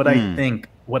 So what I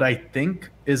think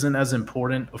isn't as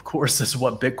important, of course, is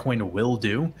what Bitcoin will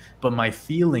do. But my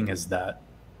feeling is that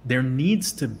there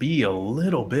needs to be a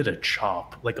little bit of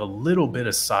chop, like a little bit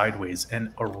of sideways,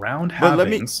 and around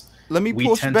halvings. Let me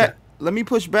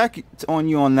push back on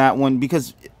you on that one,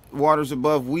 because Waters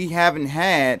Above, we haven't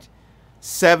had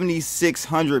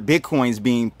 7,600 Bitcoins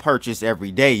being purchased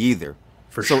every day either.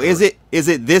 So sure. Is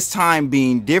it this time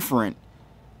being different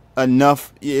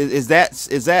enough? Is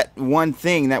that one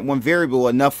thing, that one variable,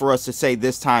 enough for us to say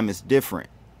this time is different?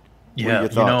 Yeah,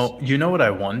 you know what I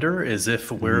wonder is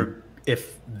if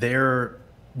if they're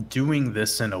doing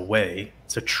this in a way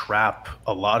to trap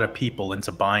a lot of people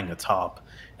into buying a top.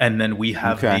 And then we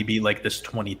have maybe like this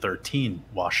 2013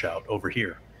 washout over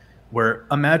here, where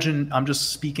imagine, I'm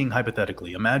just speaking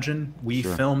hypothetically, imagine we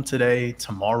film today,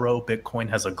 tomorrow Bitcoin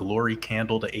has a glory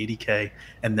candle to 80K,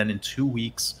 and then in 2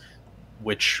 weeks,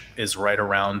 which is right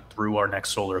around through our next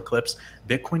solar eclipse,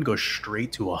 Bitcoin goes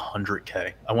straight to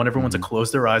 100K. I want everyone to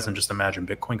close their eyes and just imagine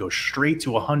Bitcoin goes straight to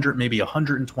 100, maybe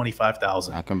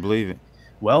 125,000. I can believe it.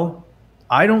 Well,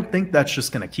 I don't think that's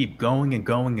just going to keep going and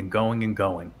going and going and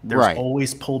going. There's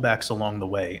always pullbacks along the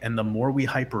way. And the more we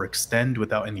hyperextend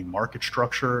without any market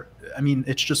structure, I mean,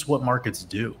 it's just what markets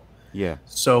do. Yeah.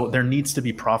 So there needs to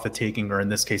be profit taking, or in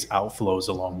this case, outflows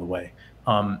along the way.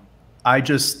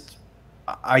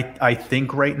 I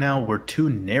think right now we're too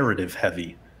narrative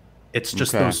heavy. It's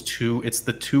just those two, it's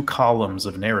the two columns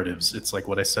of narratives. It's like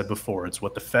what I said before. It's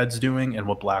what the Fed's doing and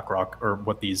what BlackRock, or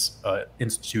what these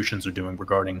institutions are doing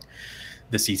regarding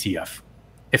this ETF.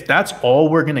 If that's all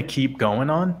we're going to keep going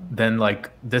on, then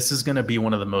like this is going to be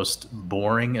one of the most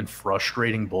boring and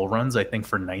frustrating bull runs, I think,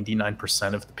 for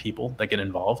 99% of the people that get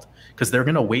involved, because they're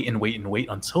going to wait and wait and wait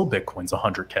until Bitcoin's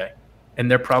 100K.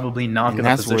 And they're probably not going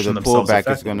to position themselves. That's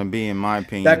where the pullback is going to be, in my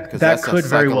opinion. That could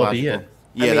very well be it.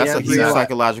 Yeah, I mean, that's a huge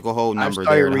psychological hold number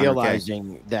there. I started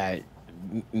realizing that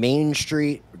Main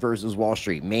Street versus Wall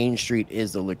Street. Main Street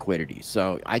is the liquidity.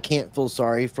 So I can't feel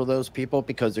sorry for those people,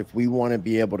 because if we want to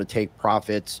be able to take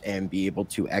profits and be able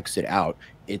to exit out,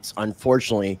 it's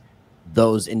unfortunately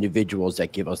those individuals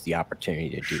that give us the opportunity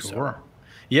to do so.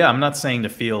 Yeah, I'm not saying to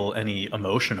feel any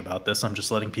emotion about this. I'm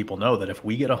just letting people know that if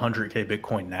we get 100K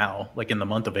Bitcoin now, like in the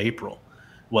month of April,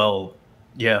 well,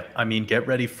 yeah, I mean, get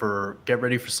ready for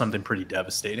something pretty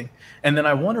devastating. And then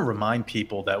I want to remind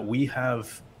people that we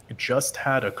have just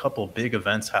had a couple big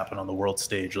events happen on the world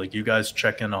stage. Like you guys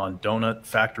check in on Donut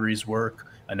Factory's work.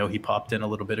 I know he popped in a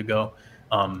little bit ago.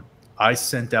 I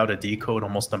sent out a decode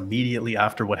almost immediately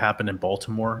after what happened in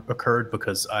Baltimore occurred,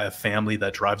 because I have family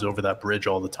that drives over that bridge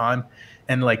all the time.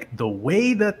 And like the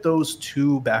way that those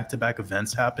two back-to-back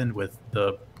events happened with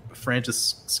the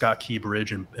Francis Scott Key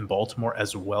Bridge in Baltimore,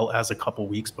 as well as a couple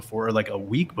weeks before, or like a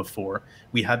week before,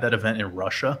 we had that event in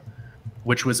Russia,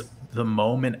 which was the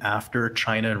moment after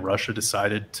China and Russia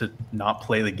decided to not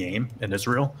play the game in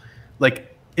Israel. Like,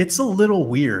 it's a little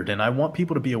weird, and I want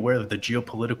people to be aware of the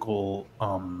geopolitical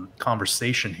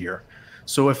conversation here.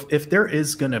 So if there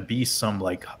is going to be some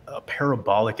like a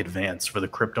parabolic advance for the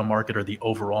crypto market or the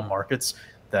overall markets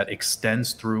that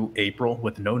extends through April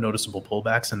with no noticeable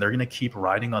pullbacks, and they're going to keep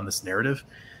riding on this narrative,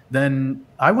 then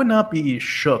I would not be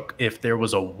shook if there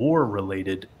was a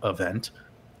war-related event,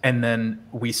 and then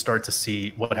we start to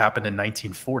see what happened in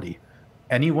 1940.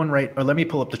 Anyone right? Or let me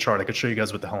pull up the chart. I could show you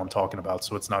guys what the hell I'm talking about,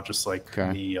 so it's not just like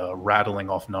me rattling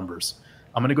off numbers.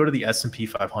 I'm going to go to the S&P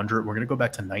 500. We're going to go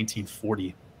back to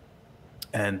 1940,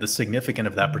 and the significance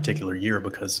of that particular year,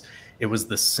 because it was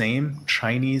the same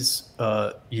Chinese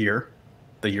year,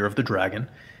 the year of the dragon.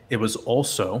 It was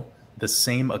also the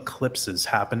same eclipses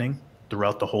happening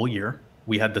throughout the whole year.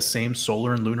 We had the same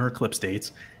solar and lunar eclipse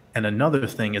dates. And another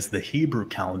thing is the Hebrew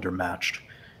calendar matched.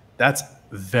 That's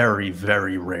very,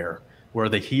 very rare, where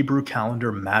the Hebrew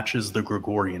calendar matches the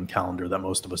Gregorian calendar that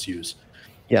most of us use.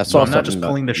 Yeah, so I'm not just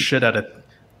pulling this shit out of...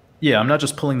 Yeah, I'm not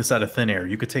just pulling this out of thin air.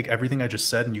 You could take everything I just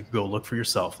said and you could go look for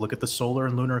yourself. Look at the solar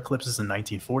and lunar eclipses in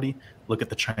 1940. Look at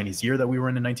the Chinese year that we were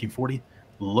in 1940.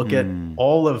 Look at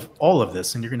all of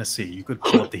this, and you're going to see. You could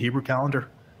pull up the Hebrew calendar.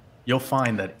 You'll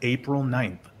find that April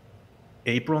 9th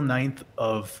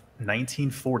of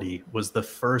 1940 was the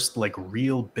first like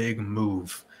real big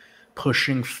move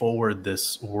pushing forward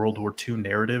this World War II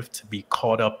narrative to be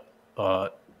caught up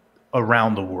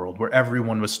around the world, where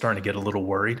everyone was starting to get a little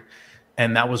worried.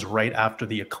 And that was right after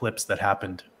the eclipse that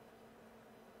happened.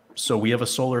 So we have a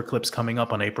solar eclipse coming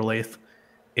up on April 8th.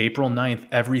 April 9th,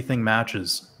 everything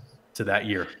matches to that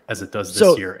year as it does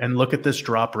this year. And look at this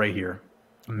drop right here.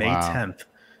 May 10th.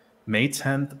 May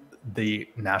 10th, the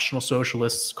National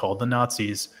Socialists, called the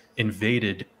Nazis,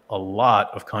 invaded a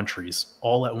lot of countries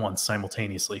all at once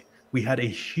simultaneously. We had a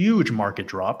huge market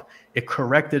drop. It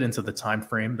corrected into the time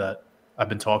frame that I've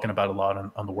been talking about a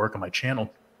lot on the work on my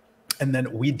channel. And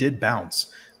then we did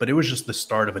bounce, but it was just the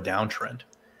start of a downtrend.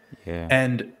 Yeah.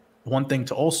 And one thing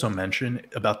to also mention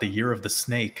about the year of the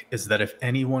snake is that if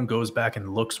anyone goes back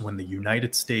and looks when the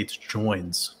United States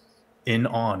joins in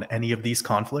on any of these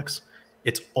conflicts,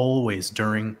 it's always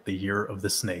during the year of the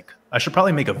snake. I should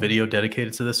probably make a video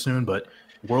dedicated to this soon, but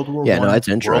World War I, that's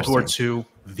interesting. World War II,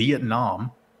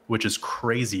 Vietnam, which is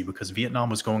crazy because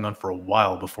Vietnam was going on for a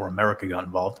while before America got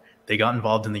involved. They got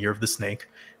involved in the year of the snake.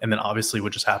 And then obviously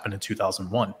what just happened in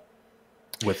 2001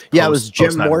 with it was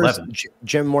Jim Morrison.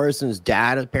 Jim Morrison's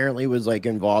dad apparently was like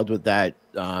involved with that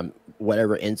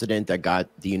whatever incident that got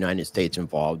the United States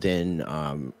involved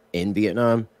in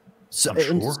Vietnam. So,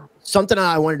 sure. Something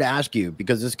I wanted to ask you,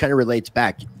 because this kind of relates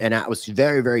back, and I was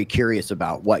very, very curious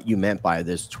about what you meant by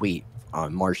this tweet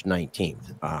on March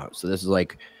 19th. So this is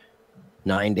like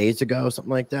 9 days ago,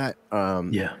 something like that.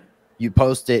 Yeah. You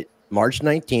posted March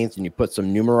 19th and you put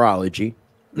some numerology,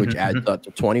 which adds up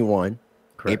to 21.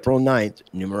 Correct. April 9th,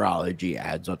 numerology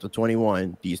adds up to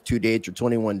 21. These 2 dates are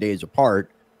 21 days apart.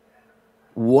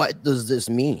 What does this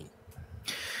mean?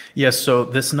 Yeah, so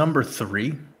this number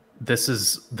 3, this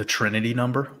is the Trinity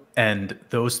number. And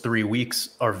those 3 weeks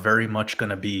are very much going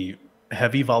to be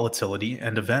heavy volatility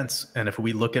and events. And if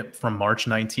we look at from March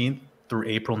 19th through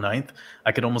April 9th,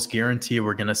 I could almost guarantee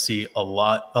we're going to see a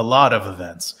lot of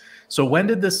events. So when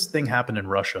did this thing happen in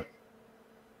Russia?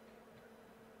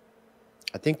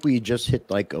 I think we just hit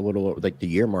like a little like the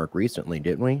year mark recently,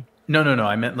 didn't we? No.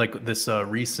 I meant like this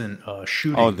recent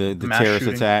shooting. Oh, the terrorist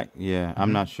shooting attack. Yeah,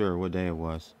 I'm not sure what day it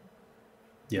was.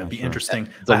 Yeah, it'd be interesting.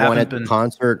 The one at the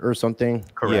concert or something.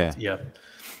 Correct. Yeah.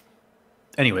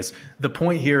 Anyways, the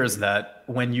point here is that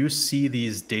when you see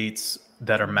these dates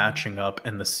that are matching up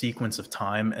in the sequence of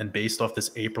time and based off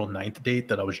this April 9th date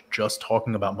that I was just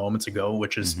talking about moments ago,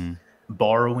 which is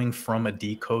borrowing from a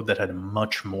decode that had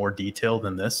much more detail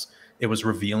than this. It was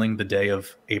revealing the day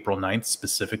of April 9th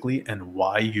specifically and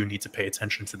why you need to pay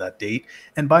attention to that date.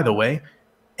 And by the way,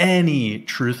 any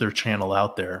truther channel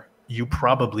out there, you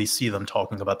probably see them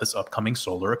talking about this upcoming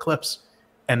solar eclipse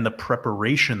and the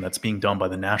preparation that's being done by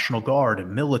the National Guard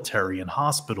and military and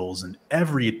hospitals, and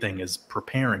everything is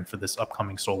preparing for this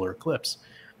upcoming solar eclipse.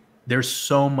 there's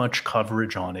so much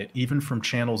coverage on it, even from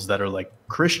channels that are like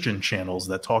Christian channels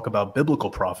that talk about biblical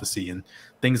prophecy and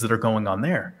things that are going on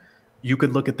there. You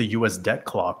could look at the US debt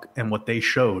clock and what they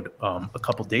showed a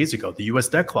couple days ago. The US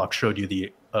debt clock showed you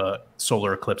the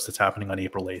solar eclipse that's happening on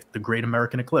April 8th, the Great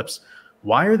American Eclipse.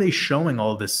 Why are they showing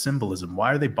all this symbolism?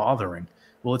 Why are they bothering?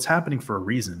 Well, it's happening for a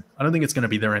reason. I don't think it's going to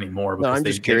be there anymore. No, I'm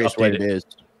just curious what it is.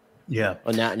 Yeah.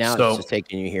 Well, now So, it's just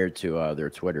taking you here to their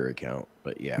Twitter account.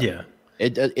 But yeah. yeah.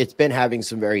 It's been having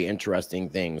some very interesting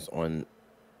things on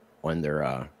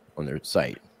their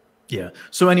site. Yeah.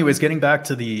 So anyways, getting back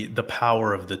to the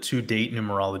power of the 2 date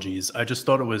numerologies, I just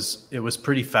thought it was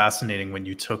pretty fascinating when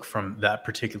you took from that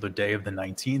particular day of the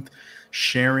 19th,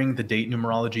 sharing the date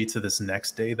numerology to this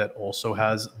next day that also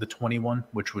has the 21,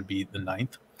 which would be the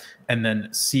 9th, and then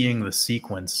seeing the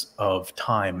sequence of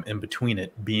time in between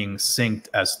it being synced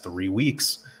as 3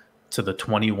 weeks to the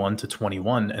 21 to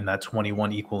 21, and that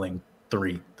 21 equaling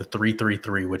 3, the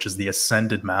 333, which is the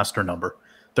ascended master number.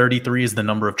 33 is the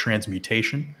number of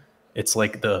transmutation. It's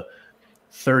like the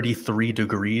 33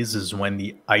 degrees is when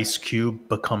the ice cube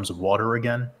becomes water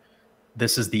again.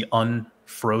 This is the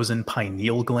unfrozen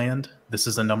pineal gland. This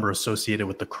is a number associated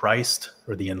with the Christ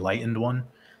or the enlightened one.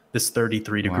 This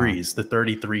 33 degrees, the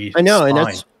 33 I know,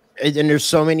 spine. and there's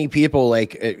so many people,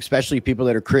 like especially people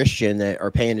that are Christian, that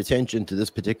are paying attention to this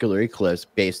particular eclipse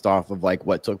based off of like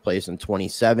what took place in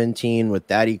 2017 with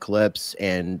that eclipse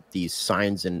and these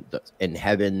signs in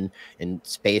heaven and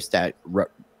space that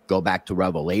go back to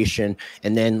Revelation.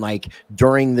 And then like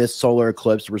during this solar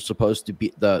eclipse, we're supposed to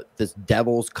be this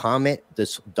devil's comet,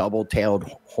 this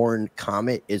double-tailed horned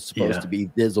comet is supposed to be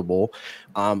visible.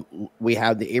 We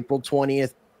have the April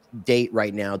 20th date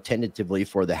right now tentatively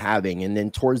for the halving, and then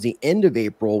towards the end of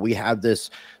April we have this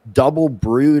double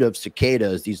brood of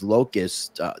cicadas, these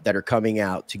locusts that are coming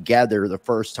out together the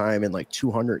first time in like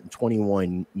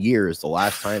 221 years. The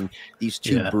last time these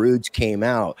two broods came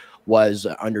out was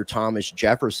under Thomas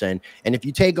Jefferson. And if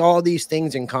you take all these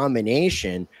things in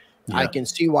combination, I can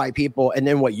see why people, and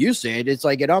then what you said, it's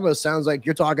like it almost sounds like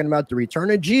you're talking about the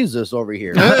return of Jesus over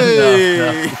here.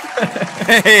 Hey.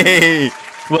 Hey.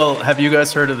 Well, have you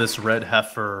guys heard of this red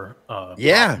heifer?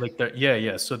 Like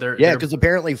So they're because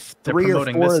apparently 3 or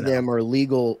 4 of them now are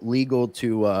legal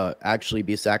to actually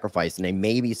be sacrificed, and they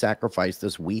may be sacrificed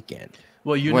this weekend.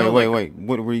 Well, wait.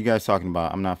 What were you guys talking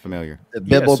about? I'm not familiar. The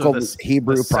biblical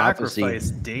Hebrew prophecy. Sacrifice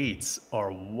dates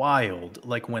are wild.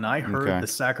 Like when I heard the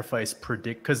sacrifice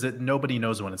because nobody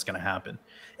knows when it's going to happen.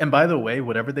 And by the way,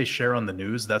 whatever they share on the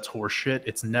news, that's horseshit.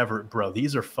 It's never, bro.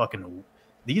 These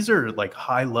are like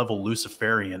high-level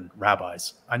Luciferian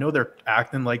rabbis. I know they're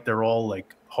acting like they're all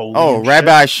like holy. Oh,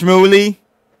 Rabbi Shmuley,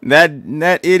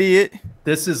 that idiot.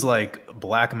 This is like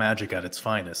black magic at its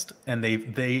finest, and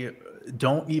they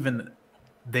don't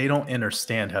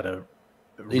understand how to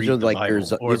read the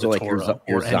Bible or the Torah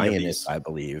or Zionists, I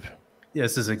believe. Yeah,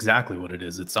 this is exactly what it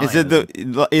is. It's Zionism.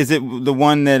 Is it the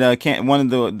one that one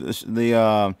of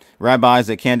the rabbis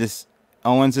that Candace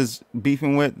Owens is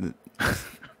beefing with?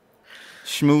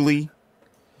 Shmuley.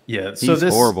 Yeah, so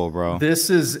he's horrible, bro. This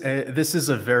is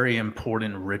a very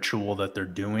important ritual that they're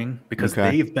doing because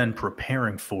they've been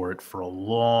preparing for it for a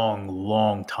long,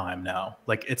 long time now.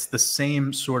 Like it's the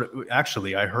same sort of.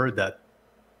 Actually, I heard that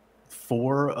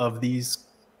 4 of these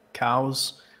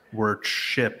cows were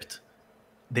shipped.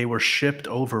 They were shipped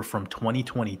over from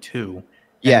 2022.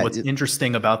 And what's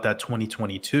interesting about that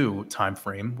 2022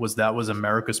 timeframe was that was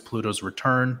America's Pluto's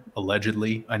return,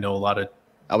 allegedly. I know a lot of.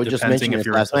 I was just mentioning this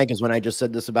last night because when I just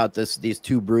said this about these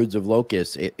 2 broods of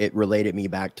locusts, it related me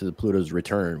back to the Pluto's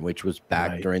return, which was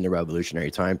back during the revolutionary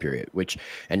time period.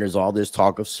 And there's all this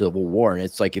talk of civil war, and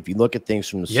it's like if you look at things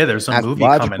from the there's a movie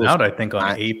coming out, I think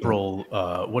on April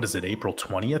what is it, April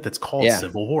 20th? It's called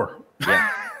Civil War. Yeah.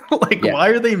 Why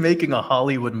are they making a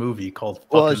Hollywood movie called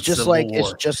it's just Civil like War?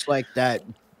 It's just like that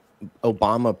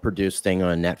Obama produced thing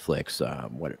on Netflix.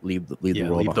 Leave the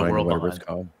world behind, whatever it's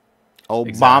called.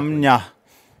 Obama.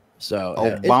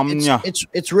 Exactly. So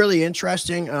it's really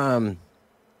interesting.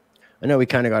 I know we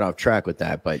kind of got off track with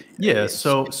that, but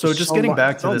so just getting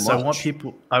back to this,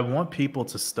 I want people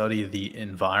to study the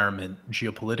environment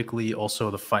geopolitically, also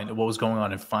what was going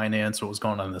on in finance, what was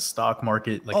going on in the stock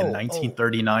market, like in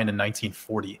 1939 and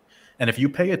 1940. And if you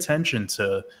pay attention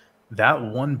to that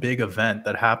one big event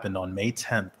that happened on May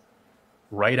 10th,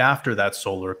 right after that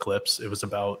solar eclipse, it was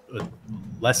about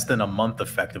less than a month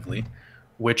effectively,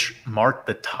 which marked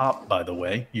the top, by the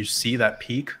way. You see that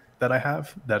peak that I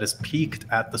have? That is peaked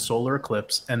at the solar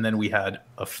eclipse, and then we had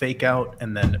a fake out,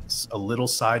 and then a little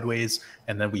sideways,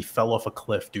 and then we fell off a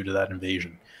cliff due to that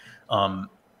invasion.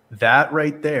 That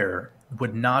right there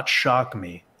would not shock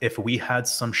me if we had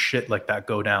some shit like that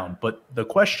go down. But the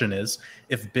question is,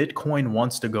 if Bitcoin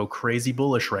wants to go crazy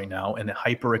bullish right now and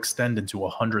hyperextend into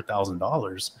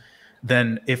 $100,000,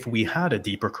 then if we had a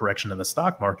deeper correction in the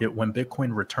stock market, when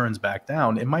Bitcoin returns back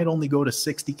down, it might only go to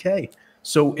 60K.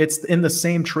 So it's in the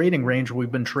same trading range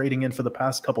we've been trading in for the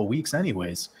past couple of weeks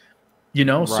anyways. You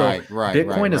know, so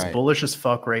Bitcoin is bullish as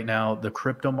fuck right now. The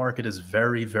crypto market is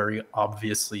very, very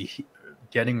obviously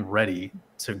getting ready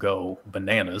to go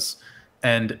bananas.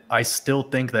 And I still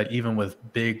think that even with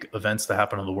big events that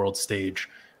happen on the world stage,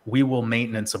 we will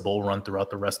maintenance a bull run throughout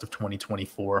the rest of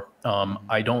 2024.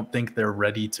 I don't think they're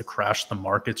ready to crash the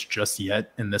markets just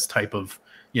yet in this type of,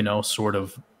 you know, sort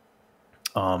of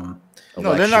no,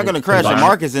 they're not going to crash the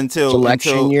markets until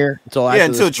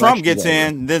Trump gets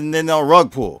in. Then they'll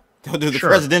rug pull. They'll do the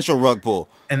presidential rug pull.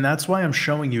 And that's why I'm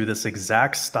showing you this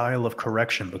exact style of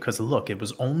correction, because look, it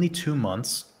was only 2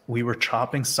 months. We were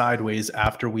chopping sideways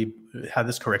after we had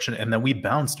this correction, and then we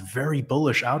bounced very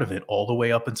bullish out of it all the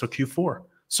way up until Q4.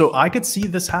 So I could see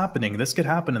this happening. This could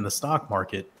happen in the stock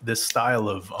market, this style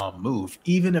of move,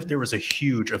 even if there was a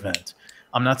huge event.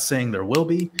 I'm not saying there will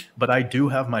be, but I do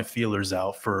have my feelers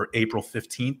out for April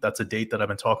 15th. That's a date that I've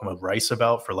been talking with Rice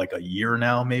about for like a year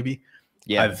now, maybe.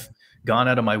 Yeah. I've gone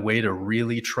out of my way to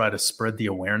really try to spread the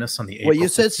awareness on the April 15th. Well, you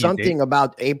said something date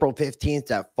about April 15th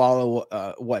that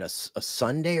follow what, a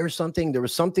Sunday or something? There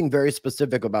was something very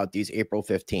specific about these April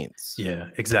 15ths. Yeah,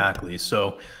 exactly.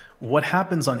 So what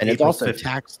happens on April 15th? And it's also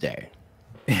tax day.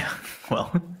 Yeah,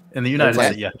 well, in the United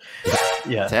States,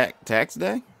 yeah. Tax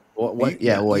day? What?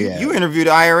 You interviewed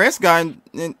the IRS guy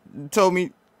and told me.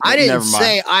 I didn't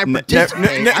say I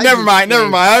participated. Never mind.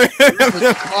 I'm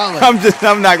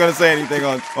not going to say anything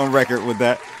on record with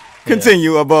that.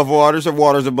 Continue above waters or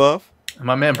waters above.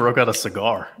 My man broke out a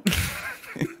cigar.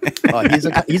 He's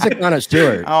a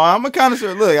connoisseur. Oh, I'm a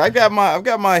connoisseur. Look, I've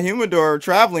got my humidor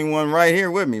traveling one right here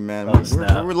with me, man.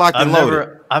 We're locked and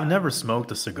loaded. I've never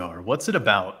smoked a cigar. What's it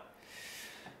about?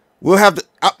 We'll have to.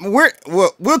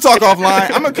 We'll talk offline.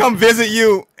 I'm gonna come visit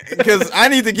you because I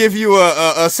need to give you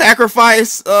a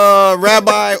sacrifice,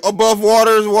 Rabbi. Above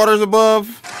waters above.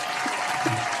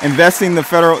 Investing the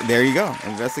federal. There you go.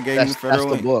 Investigating the federal.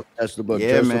 That's the book. That's the book.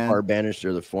 Yeah, Joseph man. R.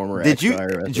 Bannister, the former.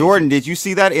 Jordan? Did you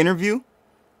see that interview?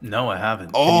 No, I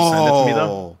haven't. Can you send it to me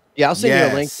though? Yeah, I'll send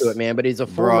you a link to it, man. But he's a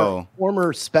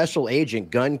former special agent,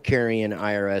 gun carrying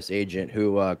IRS agent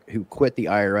who quit the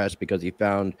IRS because he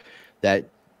found that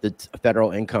the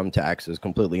federal income tax is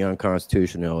completely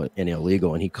unconstitutional and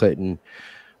illegal, and he couldn't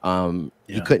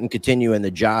continue in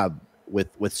the job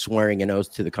with swearing an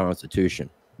oath to the Constitution.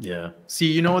 Yeah. See,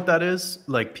 you know what that is?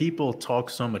 Like, people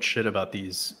talk so much shit about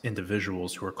these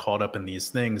individuals who are caught up in these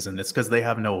things, and it's because they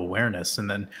have no awareness. And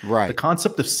then the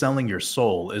concept of selling your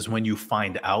soul is when you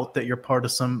find out that you're part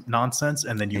of some nonsense,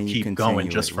 and then you keep going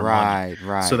just for money.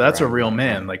 So that's a real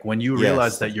man. Like, when you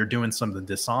realize that you're doing something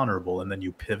dishonorable and then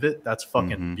you pivot, that's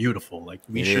fucking beautiful. Like,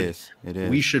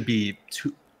 we should be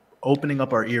opening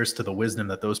up our ears to the wisdom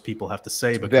that those people have to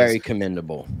say. Because very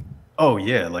commendable. Oh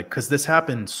yeah, like, because this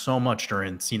happened so much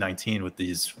during C19 with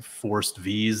these forced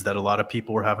Vs that a lot of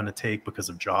people were having to take because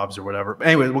of jobs or whatever. But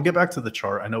anyway, we'll get back to the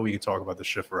chart. I know we could talk about this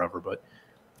shit forever, but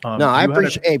no, I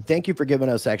appreciate. Hey, thank you for giving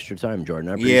us extra time, Jordan.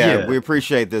 I appreciate we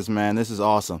appreciate this, man. This is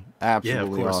awesome.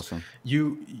 Absolutely awesome.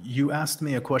 You asked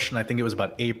me a question. I think it was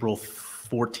about April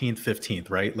 14th, 15th,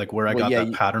 right? Like, where I got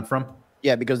that pattern from.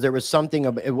 Yeah, because there was something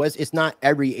about it's not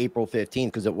every April 15th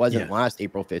because it wasn't last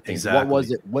April 15th. Exactly. What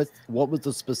was it? What was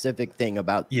the specific thing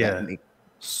about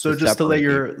so just to let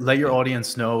your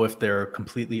audience know, if they're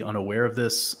completely unaware of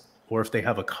this, or if they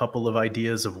have a couple of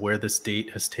ideas of where this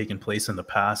date has taken place in the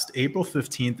past, April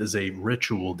 15th is a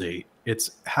ritual date.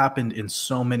 It's happened in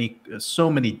so many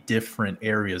different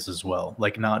areas as well,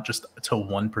 like not just to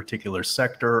one particular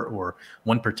sector or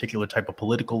one particular type of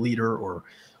political leader or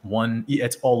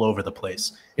it's all over the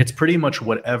place. It's pretty much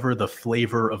whatever the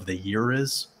flavor of the year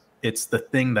is, it's the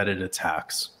thing that it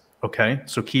attacks. Okay,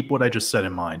 so keep what I just said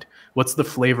in mind. What's the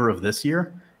flavor of this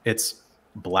year? It's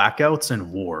blackouts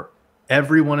and war.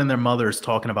 Everyone and their mother is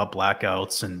talking about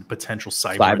blackouts and potential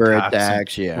cyber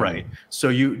attacks. Right. So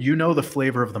you know the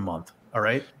flavor of the month. All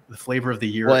right. The flavor of the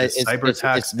year is cyber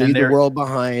attacks. It's Leave the World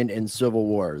Behind and Civil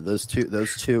War. Those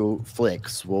two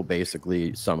flicks will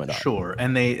basically sum it up. Sure.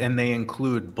 And they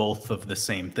include both of the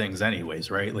same things anyways,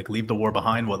 right? Like, Leave the War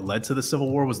Behind. What led to the Civil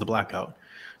War was the blackout.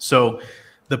 So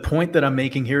the point that I'm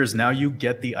making here is now you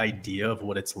get the idea of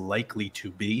what it's likely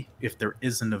to be if there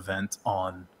is an event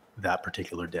on that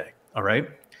particular day. All right.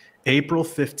 April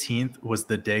 15th was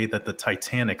the day that the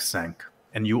Titanic sank.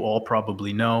 And you all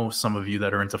probably know, some of you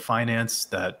that are into finance,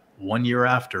 that 1 year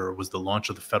after was the launch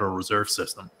of the Federal Reserve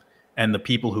System. And the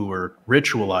people who were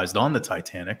ritualized on the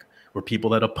Titanic were people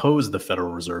that opposed the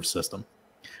Federal Reserve System.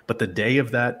 But the day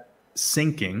of that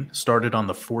sinking started on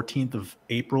the 14th of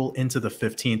April into the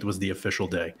 15th was the official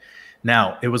day.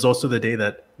 Now, it was also the day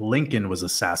that Lincoln was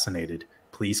assassinated.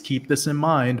 Please keep this in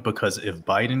mind, because if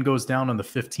Biden goes down on the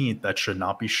 15th, that should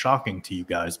not be shocking to you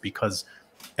guys, because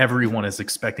everyone is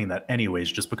expecting that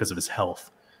anyways, just because of his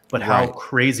health. But how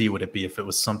crazy would it be if it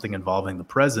was something involving the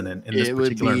president in this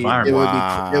particular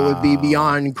environment? It would be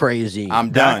beyond crazy. I'm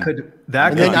done.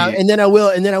 And then I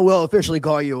will officially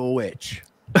call you a witch.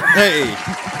 Hey,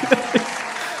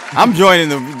 I'm joining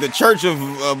the church of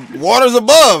waters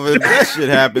above if that shit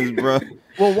happens, bro.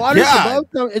 Well, waters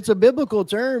above, it's a biblical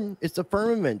term. It's the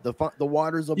firmament, the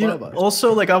waters above us.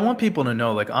 Also, like, I want people to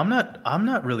know, like, I'm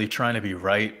not really trying to be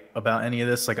right about any of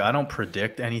this. Like, I don't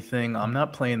predict anything. I'm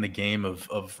not playing the game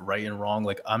of right and wrong.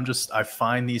 Like, I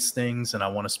find these things and I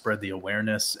want to spread the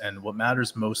awareness. And what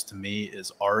matters most to me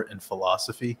is art and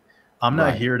philosophy. I'm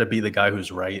not here to be the guy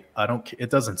who's right.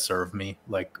 It doesn't serve me.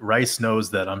 Like, Rice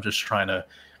knows that I'm just trying to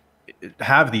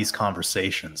have these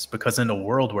conversations, because in a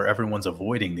world where everyone's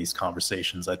avoiding these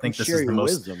conversations, I think this is the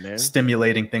most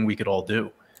stimulating thing we could all do.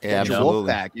 Yeah,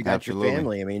 absolutely. You got your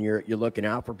family. I mean, you're looking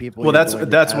out for people. Well,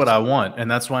 that's what I want,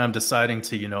 and that's why I'm deciding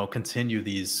to continue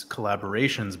these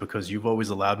collaborations, because you've always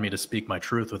allowed me to speak my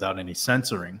truth without any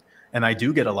censoring. And I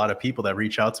do get a lot of people that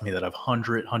reach out to me that have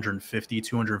 100, 150,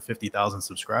 250,000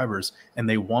 subscribers, and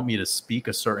they want me to speak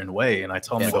a certain way. And I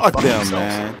tell them to go fuck themselves.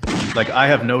 Man. Like, I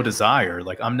have no desire.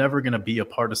 Like, I'm never going to be a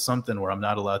part of something where I'm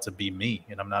not allowed to be me,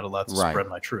 and I'm not allowed to spread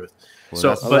my truth.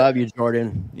 Well, I love you,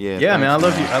 Jordan. Yeah, man, I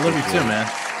love you. I love you too,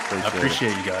 man. I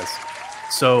appreciate you guys.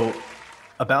 So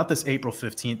about this April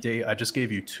 15th date, I just gave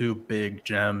you 2 big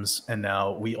gems. And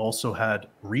now we also had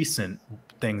recent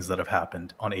things that have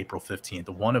happened on April 15th,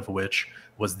 one of which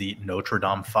was the Notre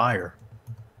Dame fire.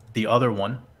 The other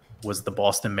one was the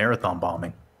Boston Marathon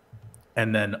bombing.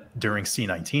 And then during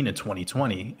C19 in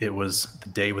 2020, it was the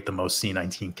day with the most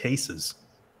C19 cases.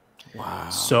 Wow.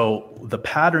 So the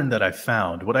pattern that I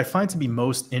found, what I find to be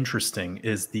most interesting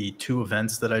is the 2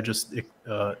 events that I just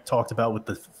talked about, with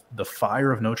the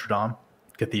fire of Notre Dame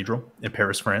Cathedral in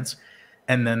Paris, France,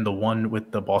 and then the one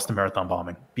with the Boston Marathon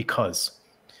bombing, because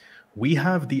we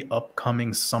have the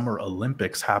upcoming Summer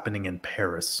Olympics happening in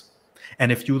Paris.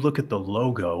 And if you look at the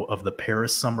logo of the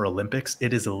Paris Summer Olympics,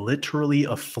 it is literally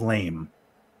a flame.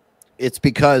 It's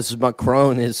because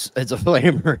Macron is a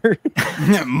flamer.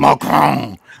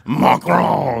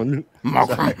 Macron.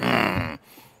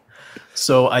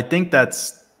 So I think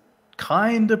that's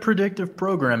kind of predictive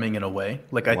programming in a way.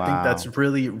 Like, I think that's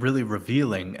really, really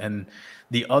revealing. And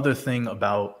the other thing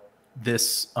about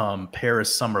this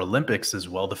Paris Summer Olympics as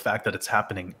well, the fact that it's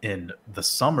happening in the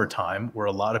summertime, where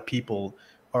a lot of people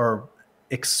are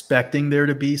expecting there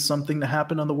to be something to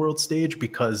happen on the world stage,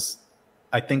 because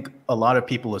I think a lot of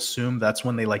people assume that's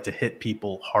when they like to hit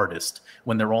people hardest,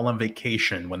 when they're all on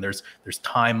vacation, when there's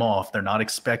time off, they're not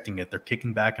expecting it, they're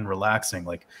kicking back and relaxing.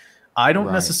 Like, I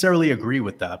don't necessarily agree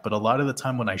with that, but a lot of the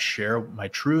time when I share my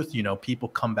truth, people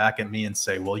come back at me and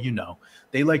say, well,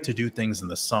 they like to do things in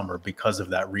the summer because of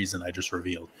that reason I just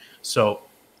revealed. So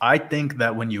I think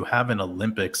that when you have an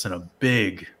Olympics in a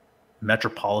big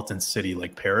metropolitan city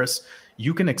like Paris,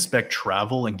 you can expect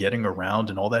travel and getting around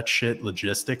and all that shit,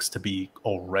 logistics, to be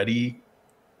already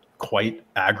quite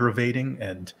aggravating.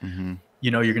 And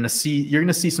you're gonna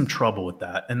see some trouble with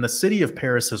that. And the city of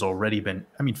Paris has already been,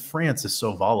 France is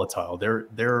so volatile.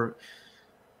 They're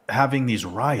having these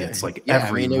riots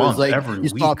every month, every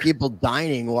week. You saw people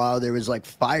dining while there was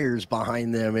fires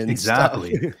behind them and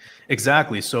exactly.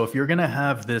 So if you're gonna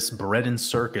have this bread and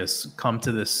circus come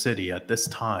to this city at this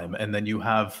time, and then you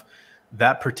have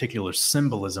that particular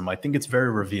symbolism, I think it's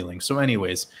very revealing. So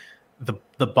anyways,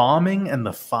 the bombing and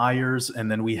the fires, and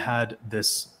then we had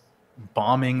this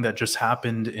bombing that just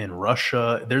happened in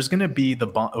Russia. There's going to be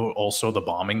also the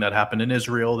bombing that happened in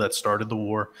Israel that started the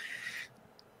war.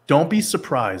 Don't be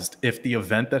surprised if the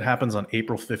event that happens on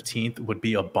April 15th would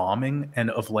be a bombing and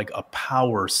of a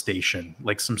power station,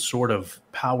 like some sort of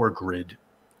power grid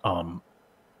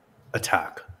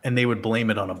attack, and they would blame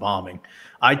it on a bombing.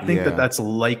 I think that that's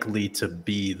likely to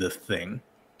be the thing.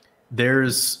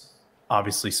 There's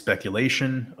obviously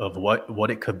speculation of what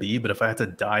it could be, but if I had to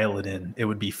dial it in, it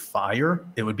would be fire,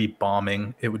 it would be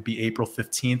bombing, it would be April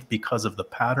 15th because of the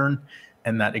pattern.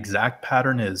 And that exact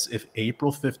pattern is, if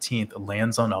April 15th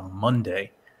lands on a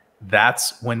Monday,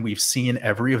 that's when we've seen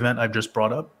every event I've just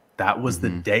brought up. That was the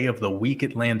day of the week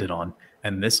it landed on.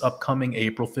 And this upcoming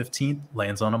April 15th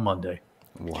lands on a Monday.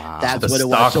 Wow, that's what it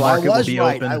was. So I was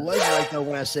right. I was right though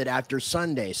when I said after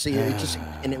Sunday. See,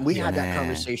 we had that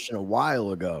conversation a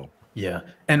while ago. Yeah.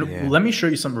 And Yeah. let me show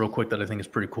you something real quick that I think is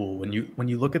pretty cool. When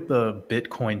you look at the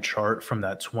Bitcoin chart from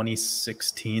that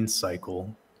 2016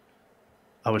 cycle,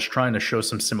 I was trying to show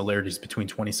some similarities between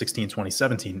 2016 and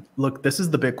 2017. Look, this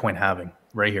is the Bitcoin halving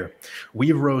right here.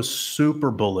 We rose super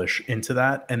bullish into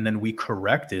that and then we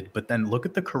corrected, but then look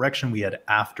at the correction we had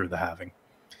after the halving.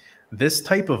 This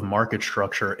type of market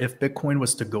structure, if Bitcoin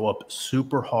was to go up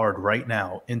super hard right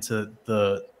now into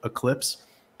the eclipse,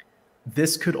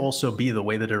 this could also be the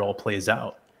way that it all plays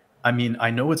out. I mean, I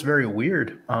know it's very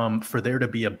weird for there to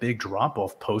be a big drop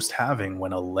off post halving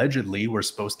when allegedly we're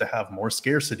supposed to have more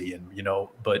scarcity, and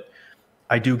but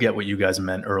I do get what you guys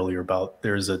meant earlier about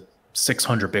there's a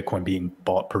 600 Bitcoin being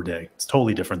bought per day. It's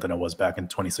totally different than it was back in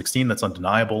 2016. That's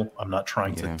undeniable. I'm not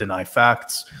trying to deny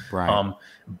facts, Right.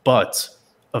 but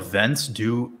events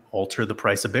do alter the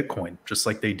price of Bitcoin, just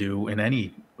like they do in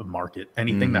any market.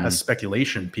 Anything that has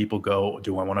speculation, people go,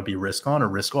 do I want to be risk on or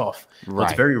risk off? Well,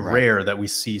 it's very rare that we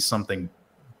see something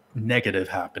negative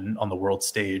happen on the world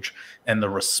stage and the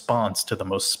response to the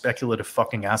most speculative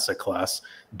fucking asset class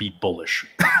be bullish.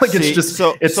 Like, it's just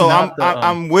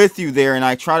I'm with you there, and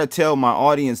I try to tell my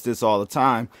audience this all the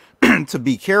time to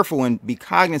be careful and be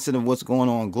cognizant of what's going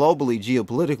on globally,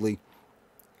 geopolitically,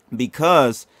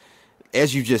 because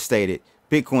as you just stated,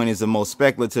 Bitcoin is the most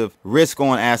speculative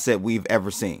risk-on asset we've ever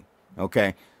seen.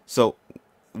 Okay, so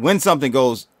when something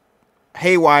goes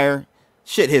haywire,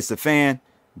 shit hits the fan,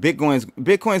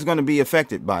 Bitcoin's going to be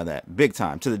affected by that big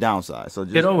time to the downside. So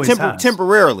just it always has.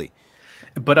 Temporarily.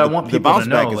 But I want people to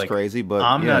know, is crazy, but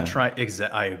I'm not trying.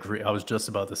 I agree. I was just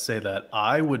about to say that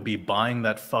I would be buying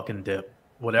that fucking dip,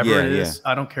 whatever it is.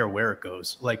 I don't care where it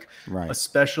goes. Like,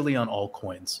 especially on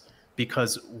altcoins.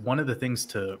 Because one of the things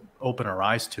to open our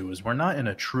eyes to is we're not in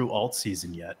a true alt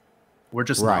season yet. We're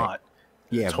just not.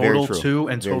 Yeah, Total 2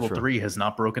 and Total 3 has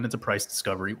not broken into price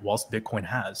discovery, whilst Bitcoin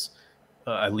has.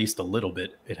 At least a little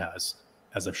bit it has,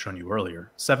 as I've shown you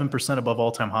earlier. 7% above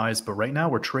all-time highs, but right now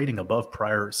we're trading above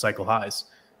prior cycle highs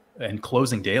and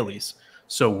closing dailies.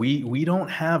 So we don't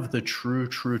have the true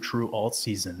alt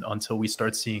season until we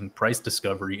start seeing price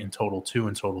discovery in Total 2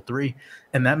 and Total 3.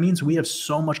 And that means we have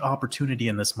so much opportunity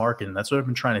in this market. And that's what I've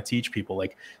been trying to teach people.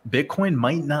 Like, Bitcoin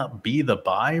might not be the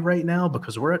buy right now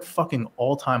because we're at fucking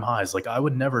all-time highs. Like, I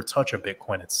would never touch a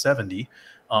Bitcoin at 70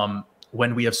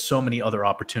 when we have so many other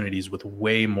opportunities with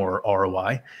way more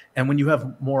ROI. And when you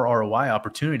have more ROI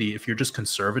opportunity, if you're just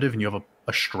conservative and you have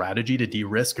a strategy to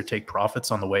de-risk or take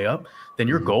profits on the way up, then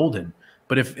you're golden.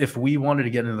 But if we wanted to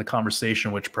get into the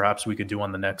conversation, which perhaps we could do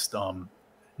on the next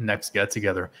get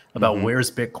together about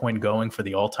where's Bitcoin going for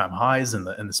the all-time highs and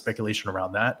the speculation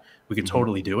around that, we could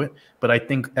totally do it. But I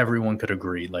think everyone could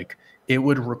agree, like, it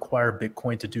would require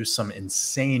Bitcoin to do some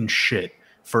insane shit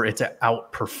for it to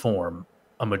outperform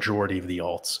a majority of the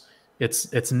alts.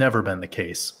 It's never been the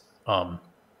case,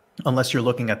 unless you're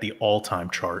looking at the all-time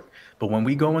chart. But when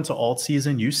we go into alt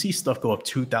season, you see stuff go up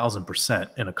 2,000%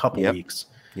 in a couple weeks.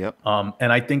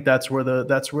 And I think that's where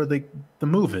the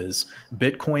move is.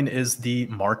 Bitcoin is the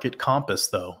market compass,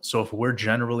 though. So if we're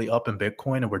generally up in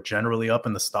Bitcoin and we're generally up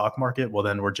in the stock market, well,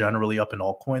 then we're generally up in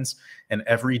altcoins, and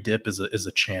every dip is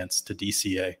a chance to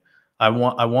DCA. I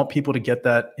want people to get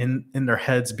that in their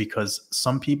heads, because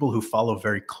some people who follow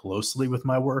very closely with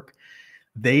my work,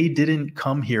 they didn't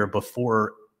come here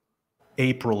before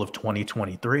April of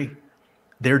 2023.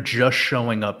 They're just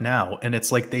showing up now. And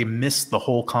it's like they missed the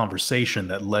whole conversation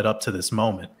that led up to this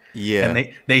moment. Yeah.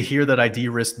 And they hear that I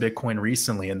de-risked Bitcoin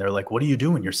recently, and they're like, what are you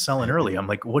doing? You're selling early. I'm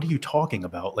like, what are you talking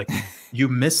about? Like, you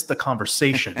missed the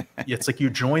conversation. It's like you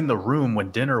joined the room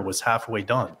when dinner was halfway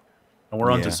done and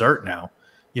we're on dessert now.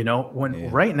 You know,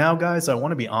 right now, guys, I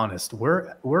want to be honest,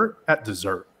 we're at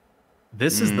dessert.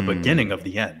 This is the beginning of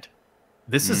the end.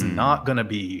 This is not going to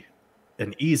be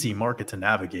an easy market to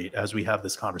navigate as we have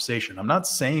this conversation. I'm not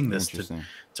saying this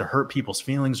to hurt people's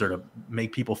feelings or to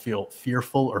make people feel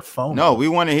fearful or FOMO. No, we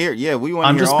want to hear. Yeah, we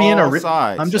want to hear all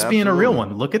sides. I'm just being a real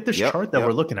one. Look at this chart that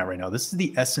we're looking at right now. This is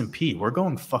the S&P. We're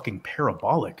going fucking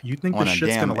parabolic. You think this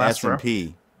shit's going to last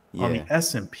forever? On the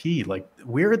S&P, like,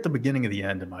 we're at the beginning of the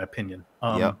end, in my opinion.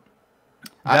 I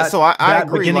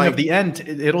agree. Beginning of the end,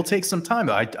 it'll take some time.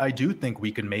 I do think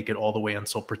we can make it all the way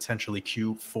until potentially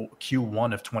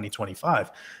Q1 of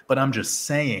 2025. But I'm just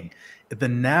saying, the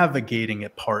navigating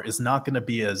it part is not going to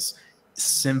be as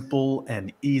simple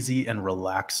and easy and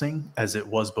relaxing as it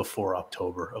was before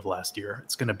October of last year.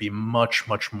 It's going to be much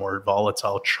more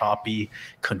volatile, choppy,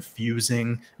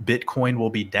 confusing. Bitcoin will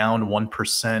be down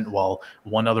 1% while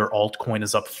one other altcoin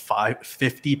is up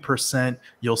 50%.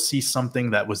 You'll see something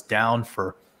that was down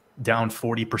for down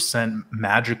 40%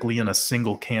 magically in a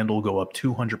single candle, go up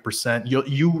 200%.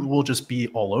 You will just be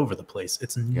all over the place.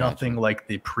 It's nothing like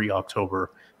the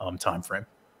pre-October time frame.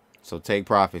 So take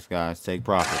profits, guys. Take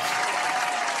profits.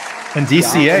 And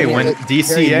DCA when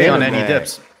DCA on any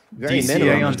dips. Very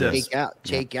minimum.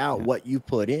 Take out what you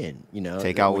put in. You know,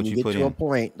 take out what you put in. When you get to a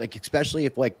point, like especially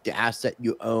if like the asset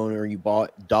you own or you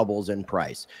bought doubles in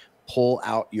price, pull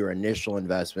out your initial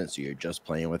investment so you're just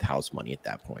playing with house money at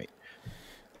that point.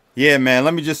 Yeah, man.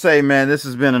 Let me just say, man, this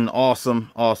has been an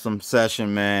awesome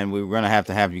session, man. We're gonna have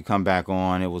to have you come back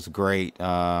on. It was great.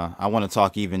 I want to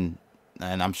talk even,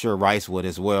 and I'm sure Rice would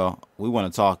as well. We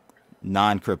want to talk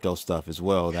non-crypto stuff as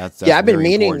well. That's yeah. I've been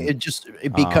meaning it just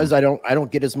because I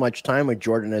don't get as much time with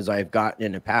Jordan as I've gotten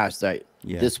in the past.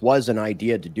 This was an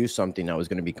idea to do something that was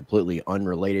going to be completely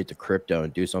unrelated to crypto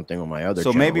and do something on my other.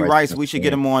 So maybe Rice, we should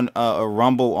get him on a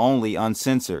Rumble only,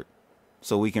 uncensored.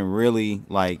 So we can really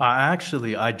like. I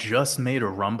just made a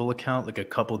Rumble account like a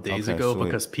couple days ago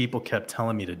because people kept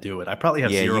telling me to do it. I probably have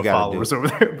 0 followers over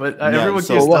there, but everyone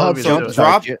keeps telling me to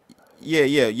drop.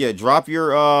 Yeah. Drop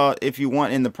your if you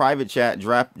want in the private chat.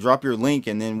 Drop your link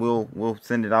and then we'll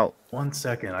send it out. 1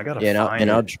 second, I gotta find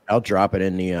it. I'll drop it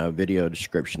in the video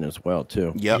description as well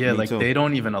too. Yeah, like they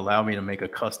don't even allow me to make a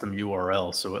custom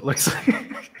URL, so it looks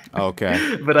like.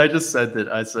 Okay. But I just sent it.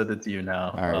 I sent it to you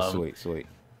now. All right, sweet.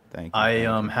 Thank you.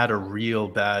 I had a real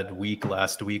bad week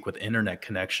last week with internet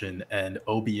connection, and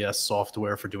OBS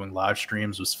software for doing live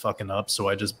streams was fucking up. So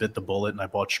I just bit the bullet and I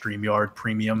bought StreamYard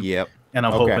Premium. Yep. And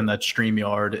I'm hoping that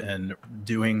StreamYard and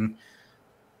doing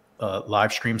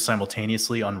live streams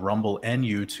simultaneously on Rumble and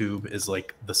YouTube is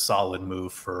like the solid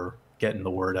move for getting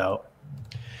the word out.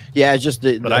 Yeah, it's just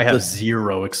but I have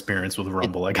zero experience with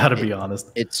Rumble. I gotta be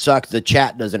honest. It sucks. The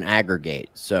chat doesn't aggregate,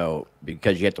 so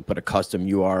because you have to put a custom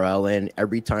URL in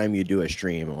every time you do a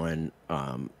stream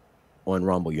on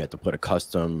Rumble, you have to put a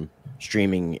custom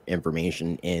streaming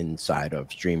information inside of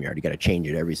StreamYard. You got to change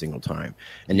it every single time,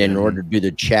 and then in order to do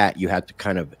the chat, you have to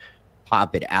kind of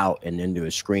pop it out and then do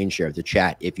a screen share of the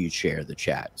chat if you share the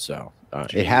chat. So.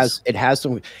 It has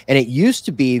some, and it used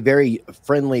to be very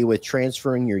friendly with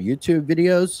transferring your YouTube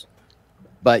videos,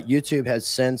 but YouTube has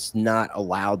since not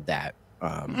allowed that.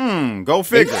 Go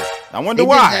figure. I wonder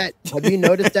why. Have you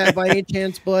noticed that by any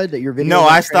chance, Bud? That your videos? No,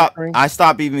 I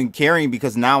stopped even caring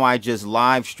because now I just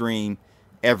live stream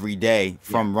every day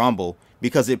from Rumble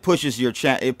because it pushes your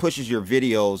chat. It pushes your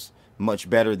videos much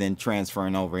better than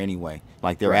transferring over anyway.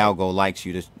 Like their algo likes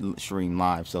you to stream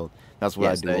live, so. That's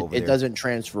what I do over there. It doesn't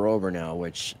transfer over now,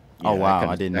 which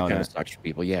I didn't know that. Kind of sucks for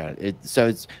people. Yeah,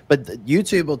 but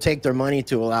YouTube will take their money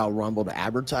to allow Rumble to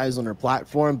advertise on their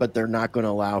platform, but they're not going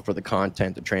to allow for the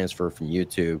content to transfer from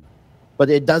YouTube. But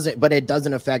it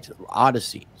doesn't affect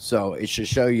Odyssey, so it should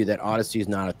show you that Odyssey is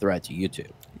not a threat to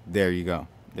YouTube. There you go.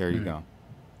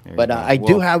 But I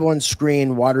do have on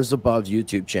screen Waters Above's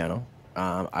YouTube channel.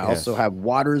 I also have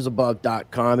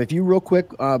watersabove.com. If you real quick,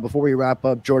 before we wrap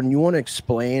up, Jordan, you want to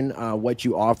explain what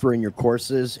you offer in your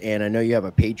courses? And I know you have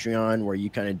a Patreon where you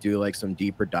kind of do like some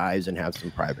deeper dives and have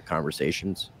some private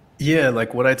conversations. Yeah,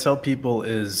 like what I tell people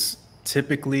is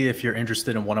typically if you're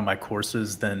interested in one of my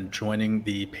courses, then joining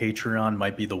the Patreon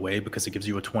might be the way because it gives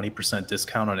you a 20%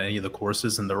 discount on any of the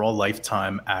courses and they're all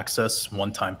lifetime access,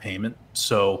 one-time payment.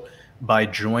 So by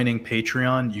joining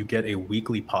Patreon, you get a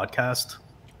weekly podcast.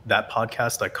 That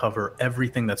podcast, I cover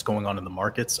everything that's going on in the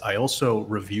markets. I also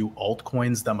review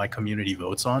altcoins that my community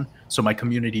votes on. So my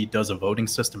community does a voting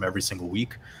system every single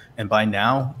week. And by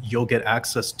now, you'll get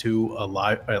access to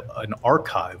an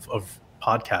archive of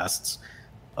podcasts,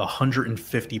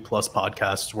 150 plus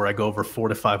podcasts where I go over 4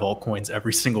 to 5 altcoins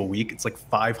every single week. It's like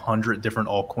 500 different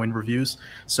altcoin reviews.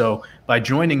 So by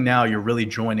joining now, you're really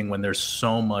joining when there's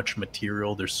so much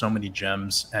material, there's so many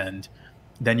gems, and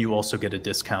then you also get a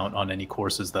discount on any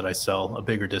courses that I sell, a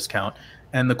bigger discount.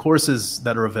 And the courses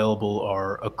that are available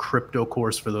are a crypto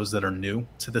course for those that are new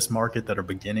to this market, that are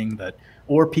beginning,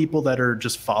 or people that are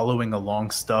just following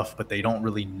along stuff, but they don't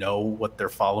really know what they're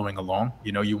following along.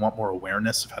 You know, you want more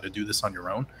awareness of how to do this on your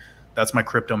own. That's my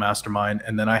crypto mastermind.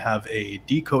 And then I have a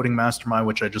decoding mastermind,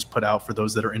 which I just put out for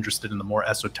those that are interested in the more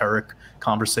esoteric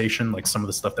conversation, like some of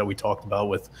the stuff that we talked about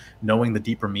with knowing the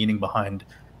deeper meaning behind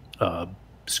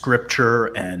scripture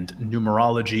and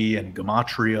numerology and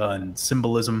gematria and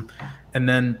symbolism. And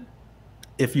then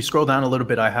if you scroll down a little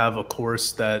bit, I have a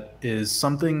course that is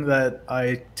something that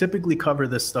I typically cover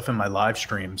this stuff in my live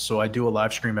stream. So I do a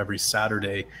live stream every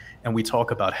Saturday and we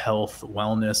talk about health,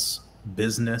 wellness,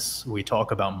 business. We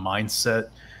talk about mindset,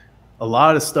 a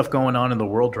lot of stuff going on in the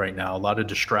world right now, a lot of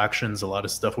distractions, a lot of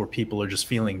stuff where people are just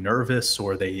feeling nervous,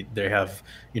 or they have,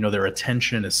 you know, their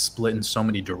attention is split in so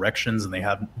many directions and they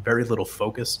have very little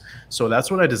focus. So that's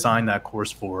what I designed that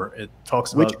course for. It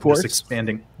talks Which about course? just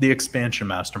expanding the expansion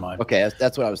mastermind. Okay,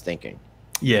 that's what I was thinking.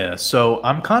 Yeah, so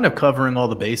I'm kind of covering all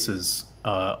the bases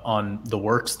on the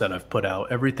works that I've put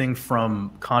out, everything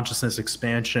from consciousness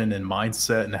expansion and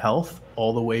mindset and health,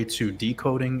 all the way to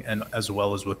decoding, and as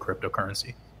well as with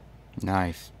cryptocurrency.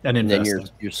 Nice. And then investing.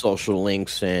 your social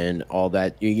links and all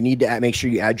that. You need to make sure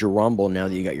you add your Rumble now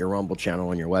that you got your Rumble channel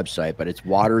on your website, but it's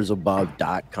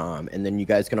watersabove.com. And then you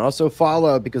guys can also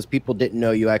follow, because people didn't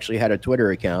know you actually had a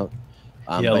Twitter account.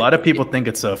 Yeah, a lot of people think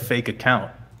it's a fake account.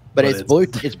 But it's blue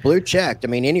checked. I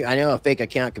mean, I know a fake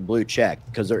account can blue check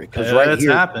because right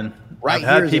here, happened. Right I've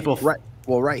here, had people.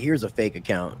 Right here's a fake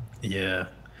account. Yeah.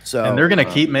 So and they're gonna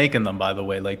keep making them. By the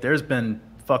way, like there's been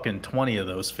fucking 20 of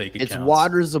those fake accounts. It's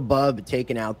Waters Above,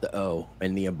 taking out the O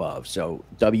and the above. So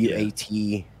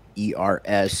WATERSABVE.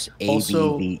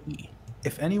 Also,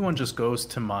 if anyone just goes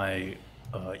to my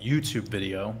YouTube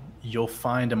video, you'll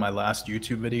find in my last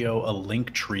YouTube video a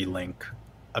Linktree link.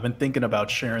 I've been thinking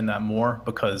about sharing that more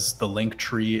because the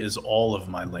Linktree is all of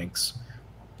my links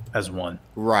as one.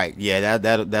 Right. Yeah,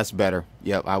 that's better.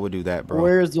 Yep, I would do that, bro.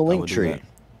 Where's the Linktree?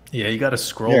 Yeah, you got to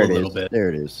scroll a little bit. There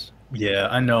it is. Yeah,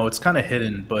 I know it's kind of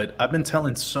hidden, but I've been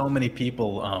telling so many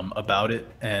people about it,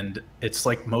 and it's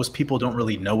like most people don't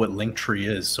really know what Linktree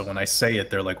is. So when I say it,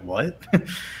 they're like, "What?"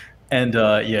 And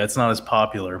yeah, it's not as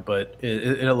popular, but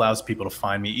it allows people to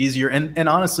find me easier. And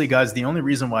honestly, guys, the only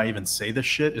reason why I even say this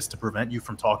shit is to prevent you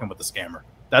from talking with the scammer.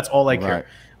 That's all I care.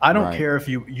 I don't care if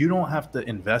you don't have to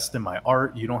invest in my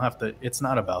art. You don't have to. It's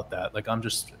not about that. Like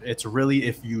it's really,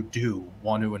 if you do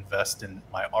want to invest in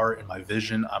my art and my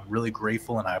vision, I'm really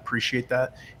grateful and I appreciate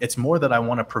that. It's more that I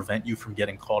want to prevent you from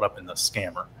getting caught up in the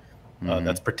scammer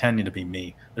that's pretending to be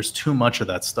me. There's too much of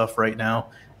that stuff right now.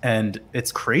 And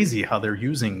it's crazy how they're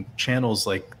using channels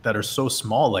like that are so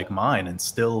small like mine and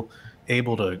still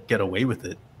able to get away with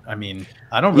it. I mean,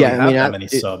 I don't really have that many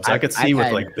subs. I could see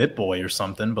with like BitBoy or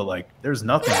something, but like there's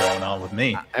nothing going on with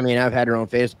me. I mean, I've had her on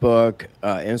Facebook,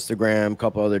 Instagram, a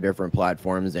couple other different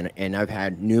platforms, and I've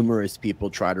had numerous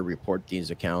people try to report these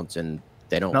accounts and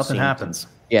they don't. Nothing happens.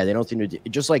 Yeah, they don't seem to do,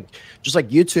 just like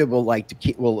YouTube will like to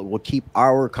keep will keep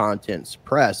our content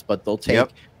suppressed, but they'll take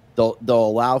they'll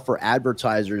allow for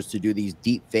advertisers to do these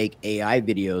deep fake AI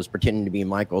videos pretending to be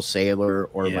Michael Saylor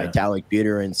or Vitalik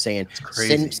Buterin and saying,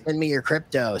 send me your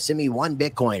crypto, send me 1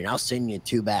 Bitcoin and I'll send you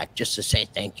 2 back just to say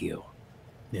thank you.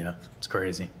 Yeah, it's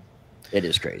crazy. It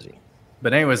is crazy.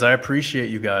 But anyways, I appreciate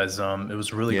you guys. It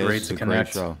was really great to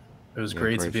connect. It was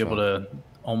great to be able to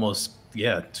almost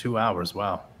 2 hours.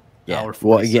 Wow. Yeah.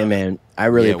 Well, again, man, I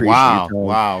really appreciate it.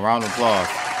 Wow. Round of applause.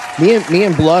 Me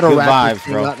and Blood will wrap this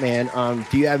thing up, man.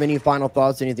 Do you have any final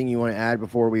thoughts? Anything you want to add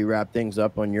before we wrap things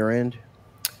up on your end?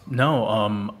 No.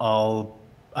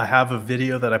 I have a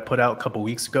video that I put out a couple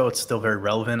weeks ago. It's still very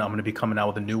relevant. I'm going to be coming out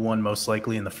with a new one most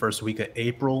likely in the first week of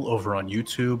April over on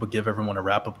YouTube. I'll give everyone a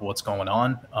wrap up of what's going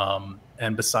on.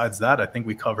 And besides that, I think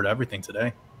we covered everything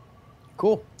today.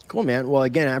 Cool, man. Well,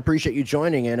 again, I appreciate you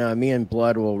joining, and me and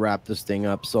Blood will wrap this thing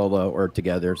up solo or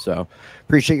together. So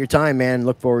appreciate your time, man.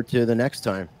 Look forward to the next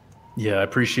time. Yeah, I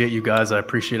appreciate you guys. I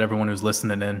appreciate everyone who's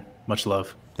listening in. Much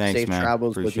love. Thanks, Safe man.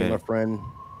 Travels with you, my friend.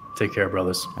 Take care,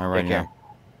 brothers. All right, now.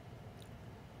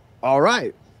 All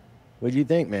right. What do you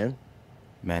think, man?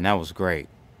 Man, that was great.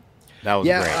 That was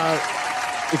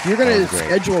great. If you're gonna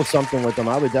schedule something with them,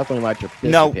 I would definitely like to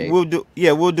participate. No, we'll do.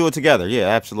 Yeah, we'll do it together. Yeah,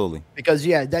 absolutely. Because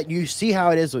that you see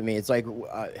how it is with me. It's like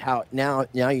how now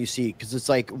you see, because it's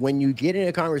like when you get in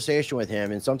a conversation with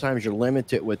him, and sometimes you're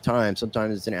limited with time.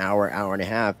 Sometimes it's an hour and a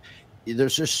half.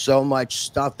 There's just so much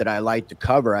stuff that I like to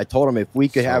cover. I told him if we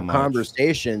could have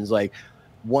conversations like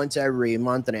once every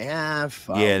month and a half.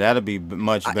 Yeah, that'd be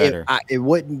much better. I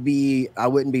wouldn't be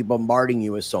bombarding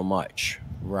you with so much.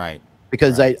 Right.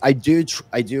 Because I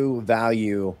do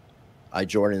value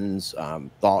Jordan's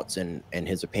thoughts and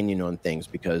his opinion on things,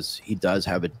 because he does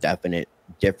have a definite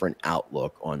different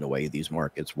outlook on the way these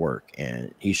markets work,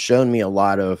 and he's shown me a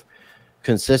lot of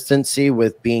consistency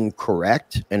with being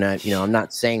correct. And I'm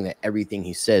not saying that everything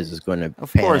he says is going to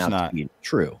pan out to be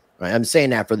true. Right? I'm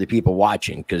saying that for the people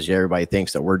watching, because everybody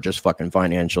thinks that we're just fucking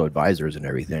financial advisors and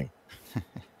everything.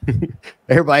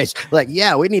 Everybody's like,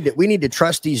 yeah, we need to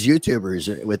trust these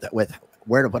YouTubers with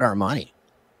where to put our money.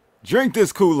 Drink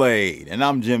this Kool-Aid, and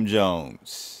I'm Jim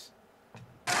Jones.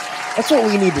 That's what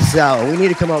we need to sell. We need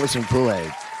to come up with some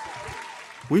Kool-Aid.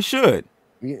 We should.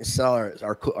 We need to sell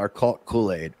our cult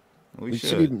Kool-Aid. We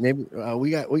should. Maybe we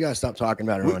got to stop talking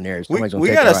about it on there. We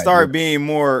got to start being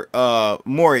more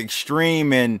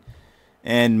extreme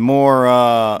and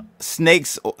more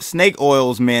snake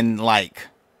oilsmen like.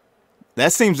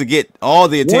 That seems to get all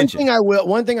the attention.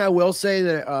 One thing I will say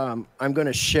that I'm going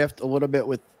to shift a little bit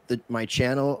with my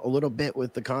channel, a little bit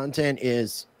with the content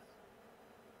is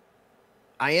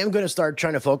I am going to start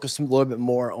trying to focus a little bit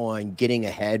more on getting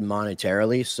ahead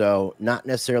monetarily. So not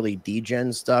necessarily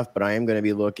degen stuff, but I am going to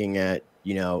be looking at,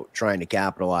 you know, trying to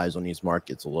capitalize on these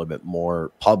markets a little bit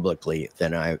more publicly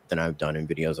than I've done in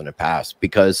videos in the past,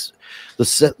 because the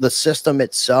system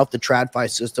itself, the TradFi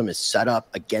system, is set up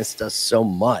against us so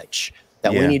much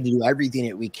that we need to do everything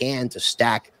that we can to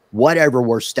stack whatever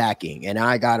we're stacking. And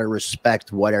I got to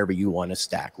respect whatever you want to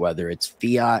stack, whether it's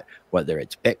fiat, whether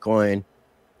it's Bitcoin,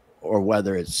 or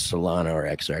whether it's Solana or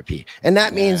XRP. And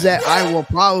that means that I will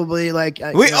probably like...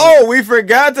 we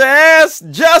forgot to ask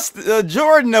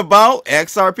Jordan about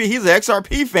XRP. He's an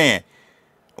XRP fan,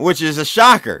 which is a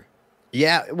shocker.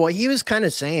 Yeah, well, he was kind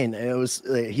of saying it was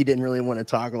he didn't really want to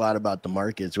talk a lot about the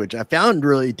markets, which I found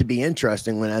really to be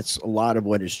interesting when that's a lot of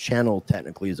what his channel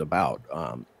technically is about.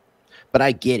 But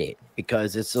I get it,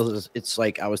 because it's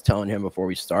like I was telling him before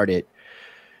we started.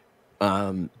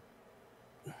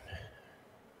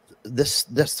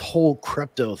 This whole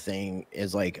crypto thing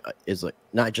is like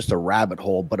not just a rabbit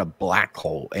hole, but a black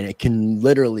hole, and it can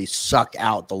literally suck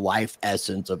out the life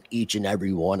essence of each and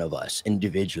every one of us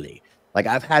individually. Like,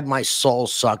 I've had my soul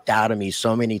sucked out of me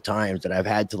so many times that I've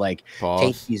had to like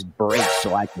take these breaks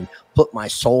so I can put my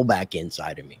soul back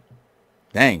inside of me.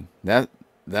 Dang,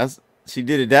 that's she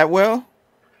did it that well.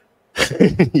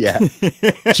 Yeah.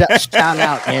 Shout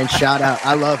out, man. Shout out.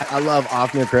 I love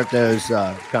Offner Crypto's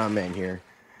comment here.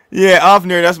 Yeah,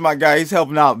 Offner, that's my guy. He's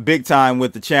helping out big time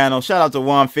with the channel. Shout out to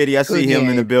Juan Fitty. I see him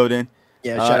in the building.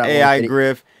 Yeah, shout out AI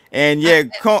Griff. And yeah,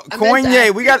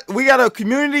 Coinye. We got a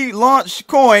community launch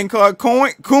coin called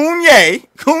Coinye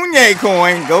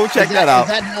coin. Go check that out. Is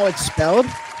that how it's spelled?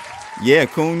 Yeah,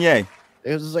 Coinye.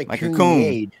 It was like a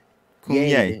coon.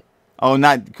 Coinye. Oh,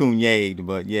 not Coonyade,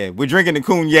 but yeah, we're drinking the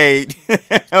Coonyade.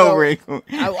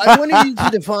 I wanted you to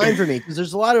define for me, because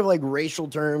there's a lot of like racial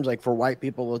terms, like for white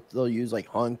people, they'll use like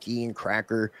hunky and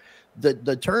cracker.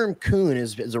 The term coon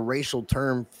is a racial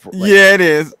term for it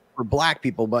is for black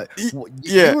people, but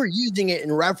you were using it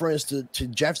in reference to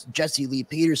Jesse Lee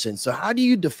Peterson. So how do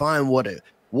you define what a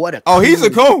coon he's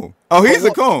a coon. Oh, he's a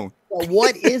coon.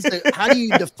 What is how do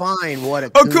you define what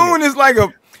a coon is like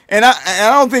a... And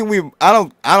I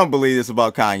don't believe this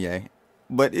about Kanye,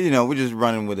 but you know, we're just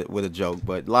running with it with a joke.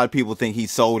 But a lot of people think he's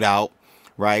sold out,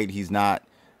 right? He's not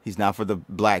for the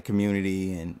black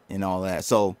community and all that.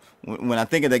 So when I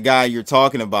think of the guy you're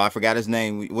talking about, I forgot his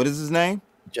name. What is his name?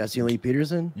 Jesse Lee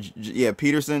Peterson. Yeah,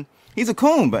 Peterson. He's a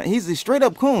coon, but he's a straight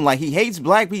up coon. Like, he hates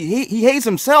black people. He hates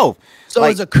himself. So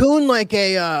like, is a coon like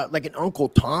an Uncle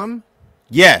Tom?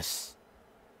 Yes.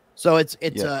 So it's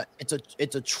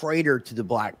a traitor to the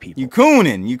black people. You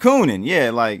cooning, yeah,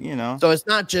 like, you know. So it's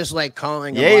not just like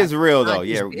calling. Yeah, is real though.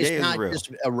 Yeah, it's not real.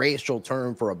 Just a racial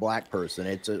term for a black person.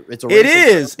 It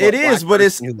is, but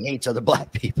it's who hates other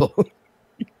black people.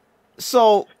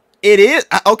 So it is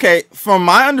okay. From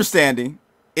my understanding,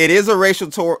 it is a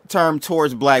racial term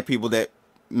towards black people that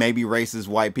maybe racist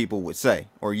white people would say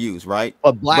or use, right?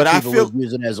 But people would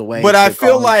use it as a way. But I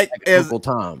feel like as Uncle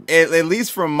Tom. At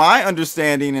least from my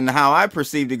understanding and how I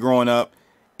perceived it growing up,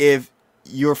 if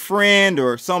your friend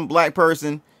or some black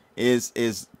person is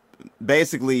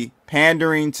basically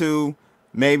pandering to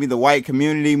maybe the white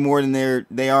community more than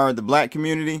they are the black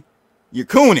community, you're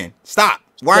cooning. Stop.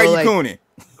 Why are you cooning?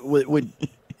 Would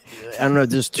I don't know,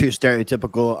 just too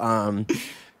stereotypical.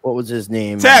 What was his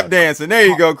name? Tap dancing. There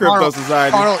you go, Crypto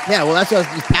Society. Yeah, well, that's what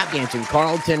he's tap dancing.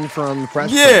 Carlton from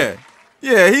Fresh. Yeah,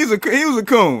 he was a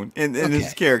coon in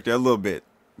his character a little bit.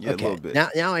 Yeah, okay. A little bit.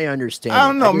 Now I understand. I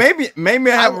don't know. Maybe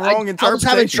I have a wrong interpretation. I was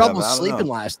having trouble sleeping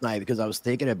last night because I was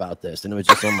thinking about this, and it was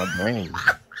just on my brain.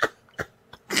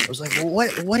 I was like, well,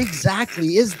 what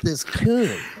exactly is this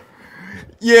coon?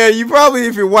 Yeah, you probably,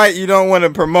 if you're white, you don't want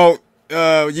to promote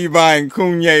you buying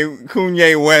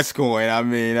Kanye West coin. I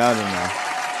mean, I don't know.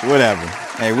 Whatever.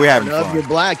 Hey, we're having fun. If you're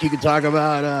black, you can talk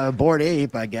about Bored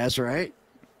Ape, I guess, right?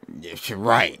 Yeah,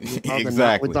 right.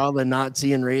 With all the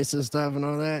Nazi and racist stuff and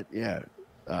all that. Yeah.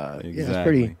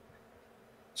 Exactly. Yeah,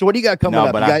 it's So what do you got coming No,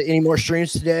 up? but You got any more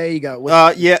streams today? You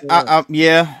got yeah,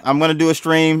 I'm gonna do a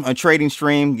trading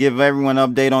stream, give everyone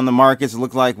an update on the markets. It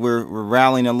looks like we're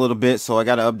rallying a little bit, so I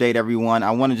got to update everyone.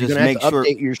 I want to just make sure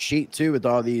update your sheet too with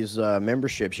all these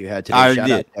memberships you had today. I Shout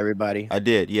did. out to everybody. I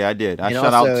did. Yeah, I did. And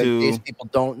shout also, out to. in case people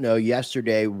don't know,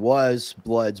 yesterday was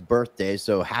Blood's birthday,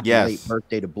 so happy late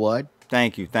birthday to Blood.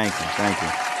 Thank you.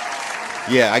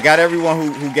 Yeah, I got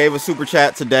everyone who gave a super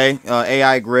chat today.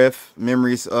 AI Griff,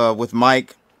 Memories with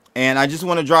Mike. And I just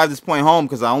want to drive this point home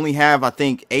because I only have, I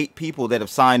think, 8 people that have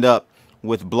signed up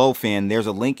with Blowfin. There's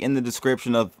a link in the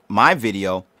description of my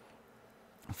video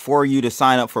for you to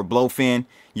sign up for Blowfin.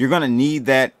 You're going to need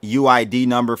that UID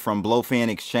number from Blowfin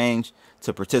Exchange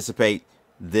to participate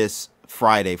this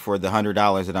Friday for the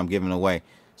 $100 that I'm giving away.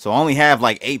 So I only have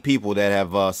like 8 people that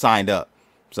have signed up.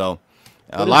 So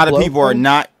a lot of people are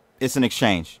not. It's an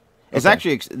exchange. It's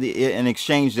actually an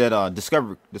exchange that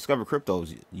Discover Crypto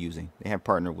is using. They have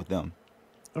partnered with them.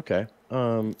 Okay.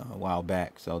 A while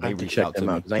back, so they reached out to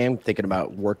me. Because I am thinking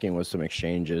about working with some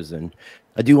exchanges, and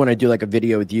I do want to do like a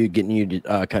video with you, getting you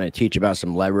to kind of teach about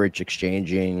some leverage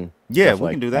exchanging. Yeah,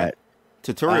 we can do that.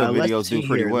 Tutorial videos do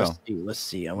pretty well. Let's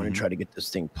see. I want to try to get this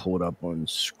thing pulled up on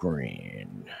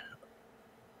screen.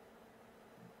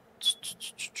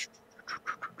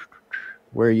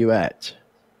 Where are you at?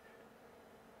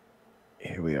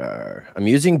 Here we are. I'm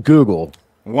using Google.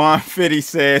 Juan Fitty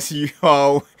says, you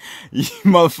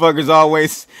motherfuckers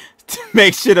always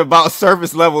make shit about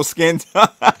surface level skin tone.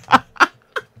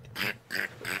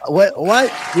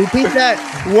 What? Repeat that.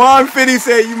 Juan Fitty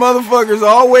said, you motherfuckers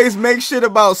always make shit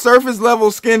about surface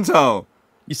level skin tone.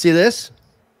 You see this?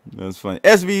 That's funny.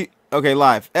 SB, okay,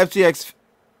 live. FTX,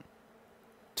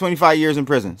 25 years in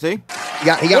prison. See? He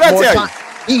got more time.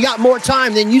 He got more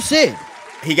time than you said.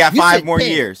 He got 5 more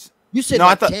years. You said no,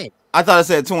 like 10. I thought I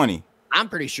said 20. I'm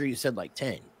pretty sure you said like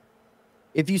 10.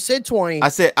 If you said 20, I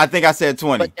think I said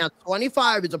 20. But now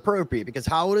 25 is appropriate because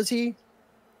how old is he?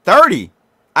 30.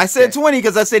 I said 20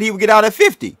 because I said he would get out at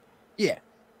 50. Yeah.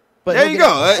 But there you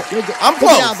go. I'm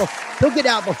close. He'll get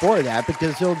out before that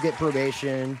because he'll get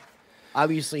probation.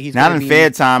 Obviously, he's not in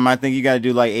Fed time. I think you got to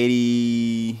do like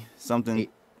 80 something.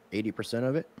 80%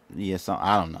 of it. Yeah, so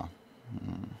I don't know.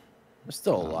 It's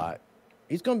still a lot.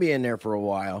 He's going to be in there for a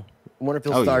while. I wonder if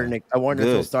he'll start. I wonder if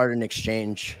he'll start an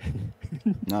exchange.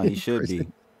 No, he should be.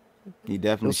 He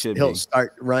definitely should be. He'll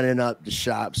start running up the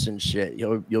shops and shit.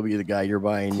 You'll be the guy you're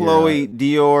buying. Chloe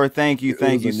Dior, thank you,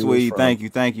 sweetie.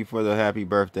 Thank you for the happy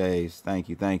birthdays. Thank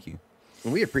you. And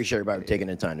we appreciate everybody taking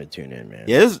the time to tune in, man.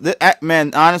 Yeah,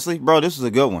 man, honestly, bro, this is a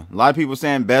good one. A lot of people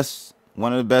saying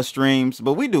one of the best streams,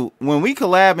 but when we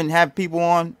collab and have people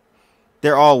on,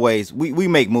 they're always we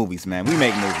make movies, man. We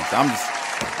make movies. I'm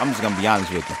just gonna be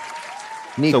honest with you.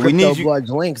 We need Blood's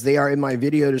links. They are in my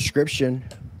video description.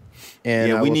 And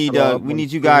yeah, we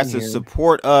need you guys to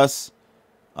support us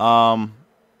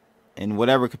in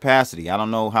whatever capacity. I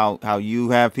don't know how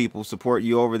you have people support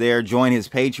you over there. Join his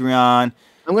Patreon.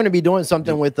 I'm going to be doing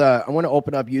something with I want to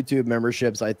open up YouTube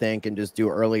memberships, I think, and just do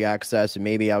early access. And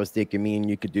maybe I was thinking me and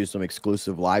you could do some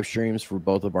exclusive live streams for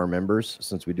both of our members,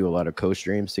 since we do a lot of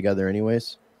co-streams together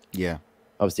anyways. Yeah.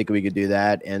 I was thinking we could do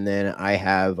that. And then I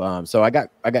have so I got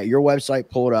your website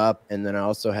pulled up, and then I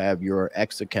also have your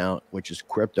X account, which is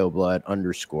cryptoblood_.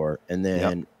 And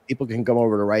then people can come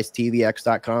over to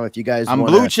ricetvx.com if you guys I'm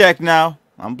blue check now.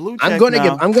 I'm going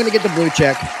to get the blue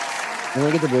check. I'm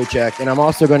going to get the blue check, and I'm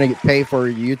also going to pay for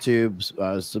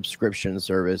YouTube's subscription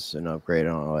service and upgrade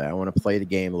and all that. I want to play the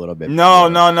game a little bit. No,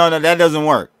 that doesn't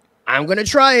work. I'm going to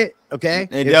try it. Okay.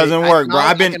 It doesn't work, bro.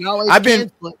 I've been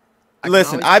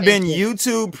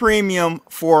YouTube Premium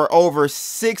for over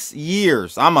 6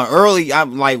 years. I'm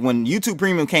like when YouTube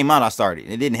Premium came out, I started.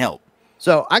 It didn't help.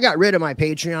 So I got rid of my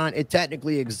Patreon. It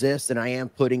technically exists, and I am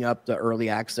putting up the early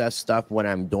access stuff when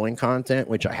I'm doing content,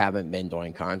 which I haven't been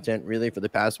doing content really for the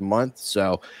past month.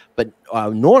 So, but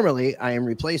normally I am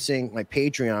replacing my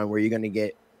Patreon, where you're going to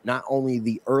get not only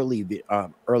the early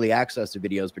access to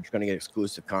videos, but you're going to get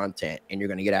exclusive content, and you're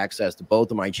going to get access to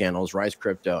both of my channels, Rice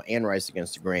Crypto and Rice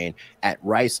Against the Grain, at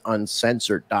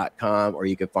riceuncensored.com, or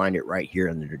you can find it right here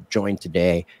in the Join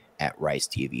Today at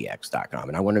ricetvx.com.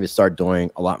 And I wanted to start doing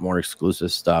a lot more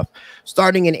exclusive stuff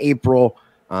starting in April.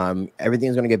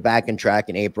 Everything's going to get back in track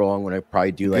in April. I'm going to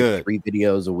probably do like 3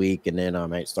 videos a week, and then I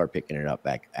might start picking it up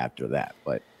back after that.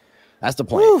 But that's the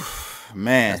plan. Whew,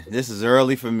 man, this is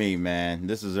early for me, man.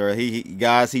 This is early.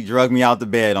 Guys, he drugged me out the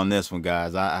bed on this one,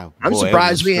 guys. I'm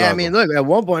surprised we had. I mean, look, at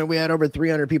one point we had over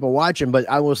 300 people watching, but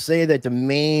I will say that the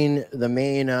main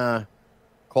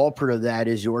culprit of that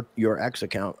is your X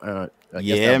account. I guess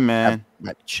Yeah, man.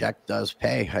 That check does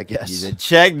pay, I guess. The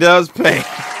check does pay.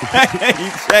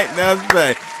 Check does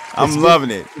pay. I'm loving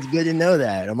it. It's good to know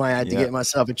that. I might have to get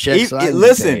myself a check.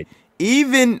 Listen,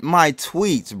 even my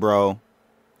tweets, bro,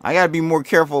 I got to be more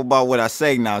careful about what I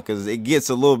say now because it gets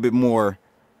a little bit more,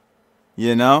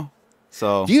 you know?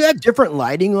 So do you have different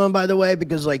lighting on, by the way?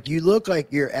 Because like you look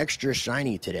like you're extra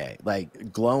shiny today,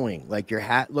 like glowing. Like your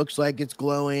hat looks like it's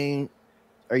glowing.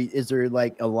 Is there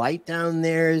like a light down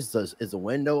there? Is the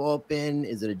window open?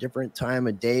 Is it a different time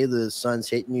of day? The sun's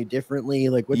hitting you differently.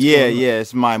 Like what's going on?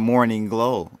 It's my morning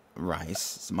glow,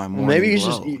 Rice. It's my morning maybe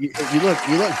glow. You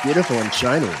look beautiful and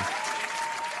shiny.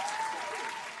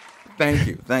 Thank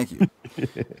you.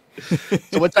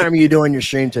 So what time are you doing your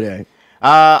stream today?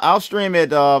 I'll stream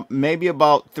it maybe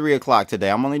about 3 o'clock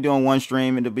today. I'm only doing one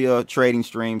stream. It'll be a trading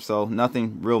stream, so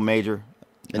nothing real major.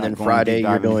 And then Friday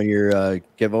you're doing your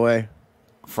giveaway.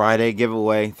 Friday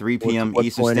giveaway, 3 p.m.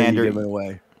 Eastern Standard.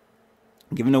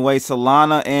 Giving away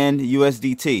Solana and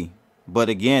USDT. But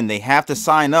again, they have to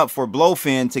sign up for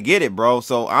Blowfin to get it, bro.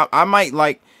 So I might,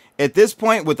 like, at this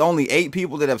point with only 8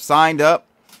 people that have signed up,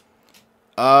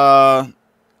 I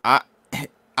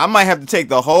might have to take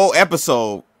the whole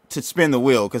episode to spin the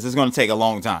wheel because it's going to take a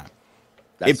long time.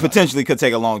 It potentially could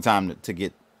take a long time to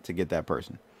get that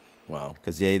person. Wow.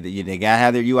 Because they got to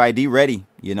have their UID ready.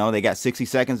 You know, they got 60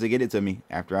 seconds to get it to me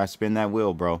after I spin that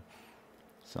wheel, bro.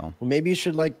 So. Well, maybe you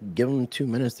should, like, give them 2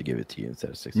 minutes to give it to you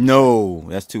instead of 60 No,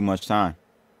 that's too much time.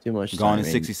 Too much time. Gone in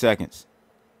 60 seconds.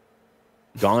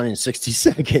 Gone in 60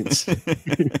 seconds.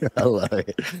 I love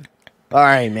it. All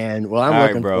right, man. Well, I'm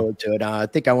looking forward to it. I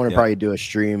think I want to probably do a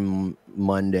stream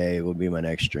Monday. Will be my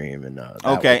next stream, and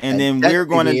okay. And then we're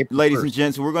going to, ladies and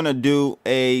gents, we're going to do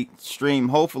a stream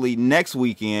hopefully next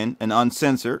weekend, an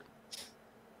uncensored.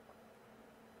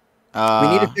 We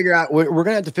need to figure out. We're going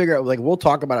to have to figure out. Like, we'll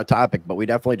talk about a topic, but we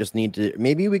definitely just need to.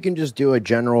 Maybe we can just do a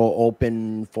general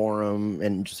open forum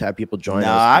and just have people join us.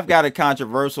 No, I've got a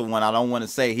controversial one. I don't want to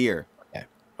say here. Okay.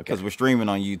 Because we're streaming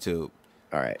on YouTube.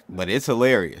 All right. But it's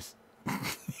hilarious.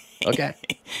 Okay.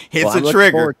 It's a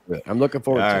trigger. I'm looking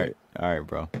forward to it. All right,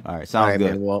 bro. All right. Sounds good.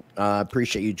 Man. Well,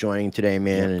 appreciate you joining today,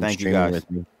 man. And thank you, guys.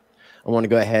 with me. I want to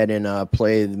go ahead and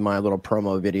play my little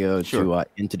promo video to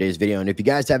in today's video. And if you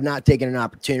guys have not taken an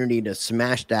opportunity to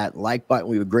smash that like button,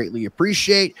 we would greatly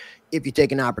appreciate if you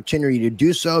take an opportunity to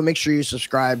do so. Make sure you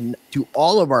subscribe to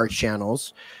all of our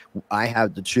channels. I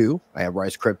have the two. I have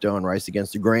Rice Crypto and Rice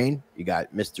Against the Grain. You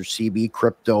got Mr. CB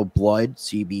Crypto Blood,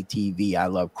 CBTV. I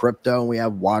Love Crypto. And we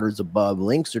have Waters Above.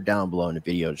 Links are down below in the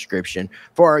video description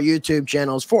for our YouTube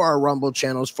channels, for our Rumble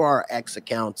channels, for our X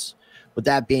accounts. With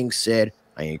that being said,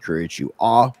 I encourage you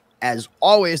all, as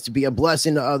always, to be a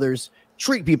blessing to others.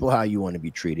 Treat people how you want to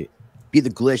be treated. Be the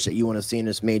glitch that you want to see in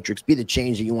this matrix. Be the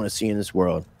change that you want to see in this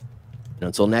world. And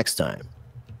until next time,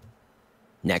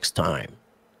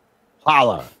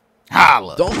 holla.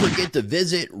 Holla. Don't forget to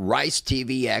visit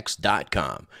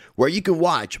ricetvx.com, where you can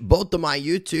watch both of my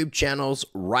YouTube channels,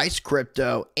 Rice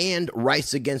Crypto and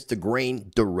Rice Against the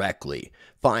Grain, directly.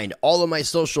 Find all of my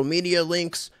social media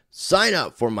links, sign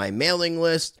up for my mailing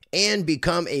list, and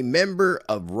become a member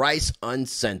of Rice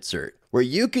Uncensored, where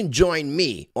you can join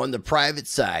me on the private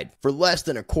side for less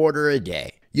than $0.25 a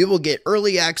day. You will get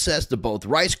early access to both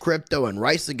Rice Crypto and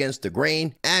Rice Against the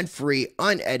Grain, ad-free,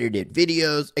 unedited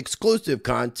videos, exclusive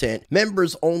content,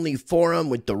 members-only forum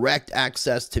with direct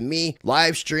access to me,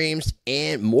 live streams,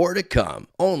 and more to come,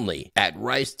 only at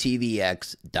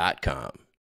ricetvx.com.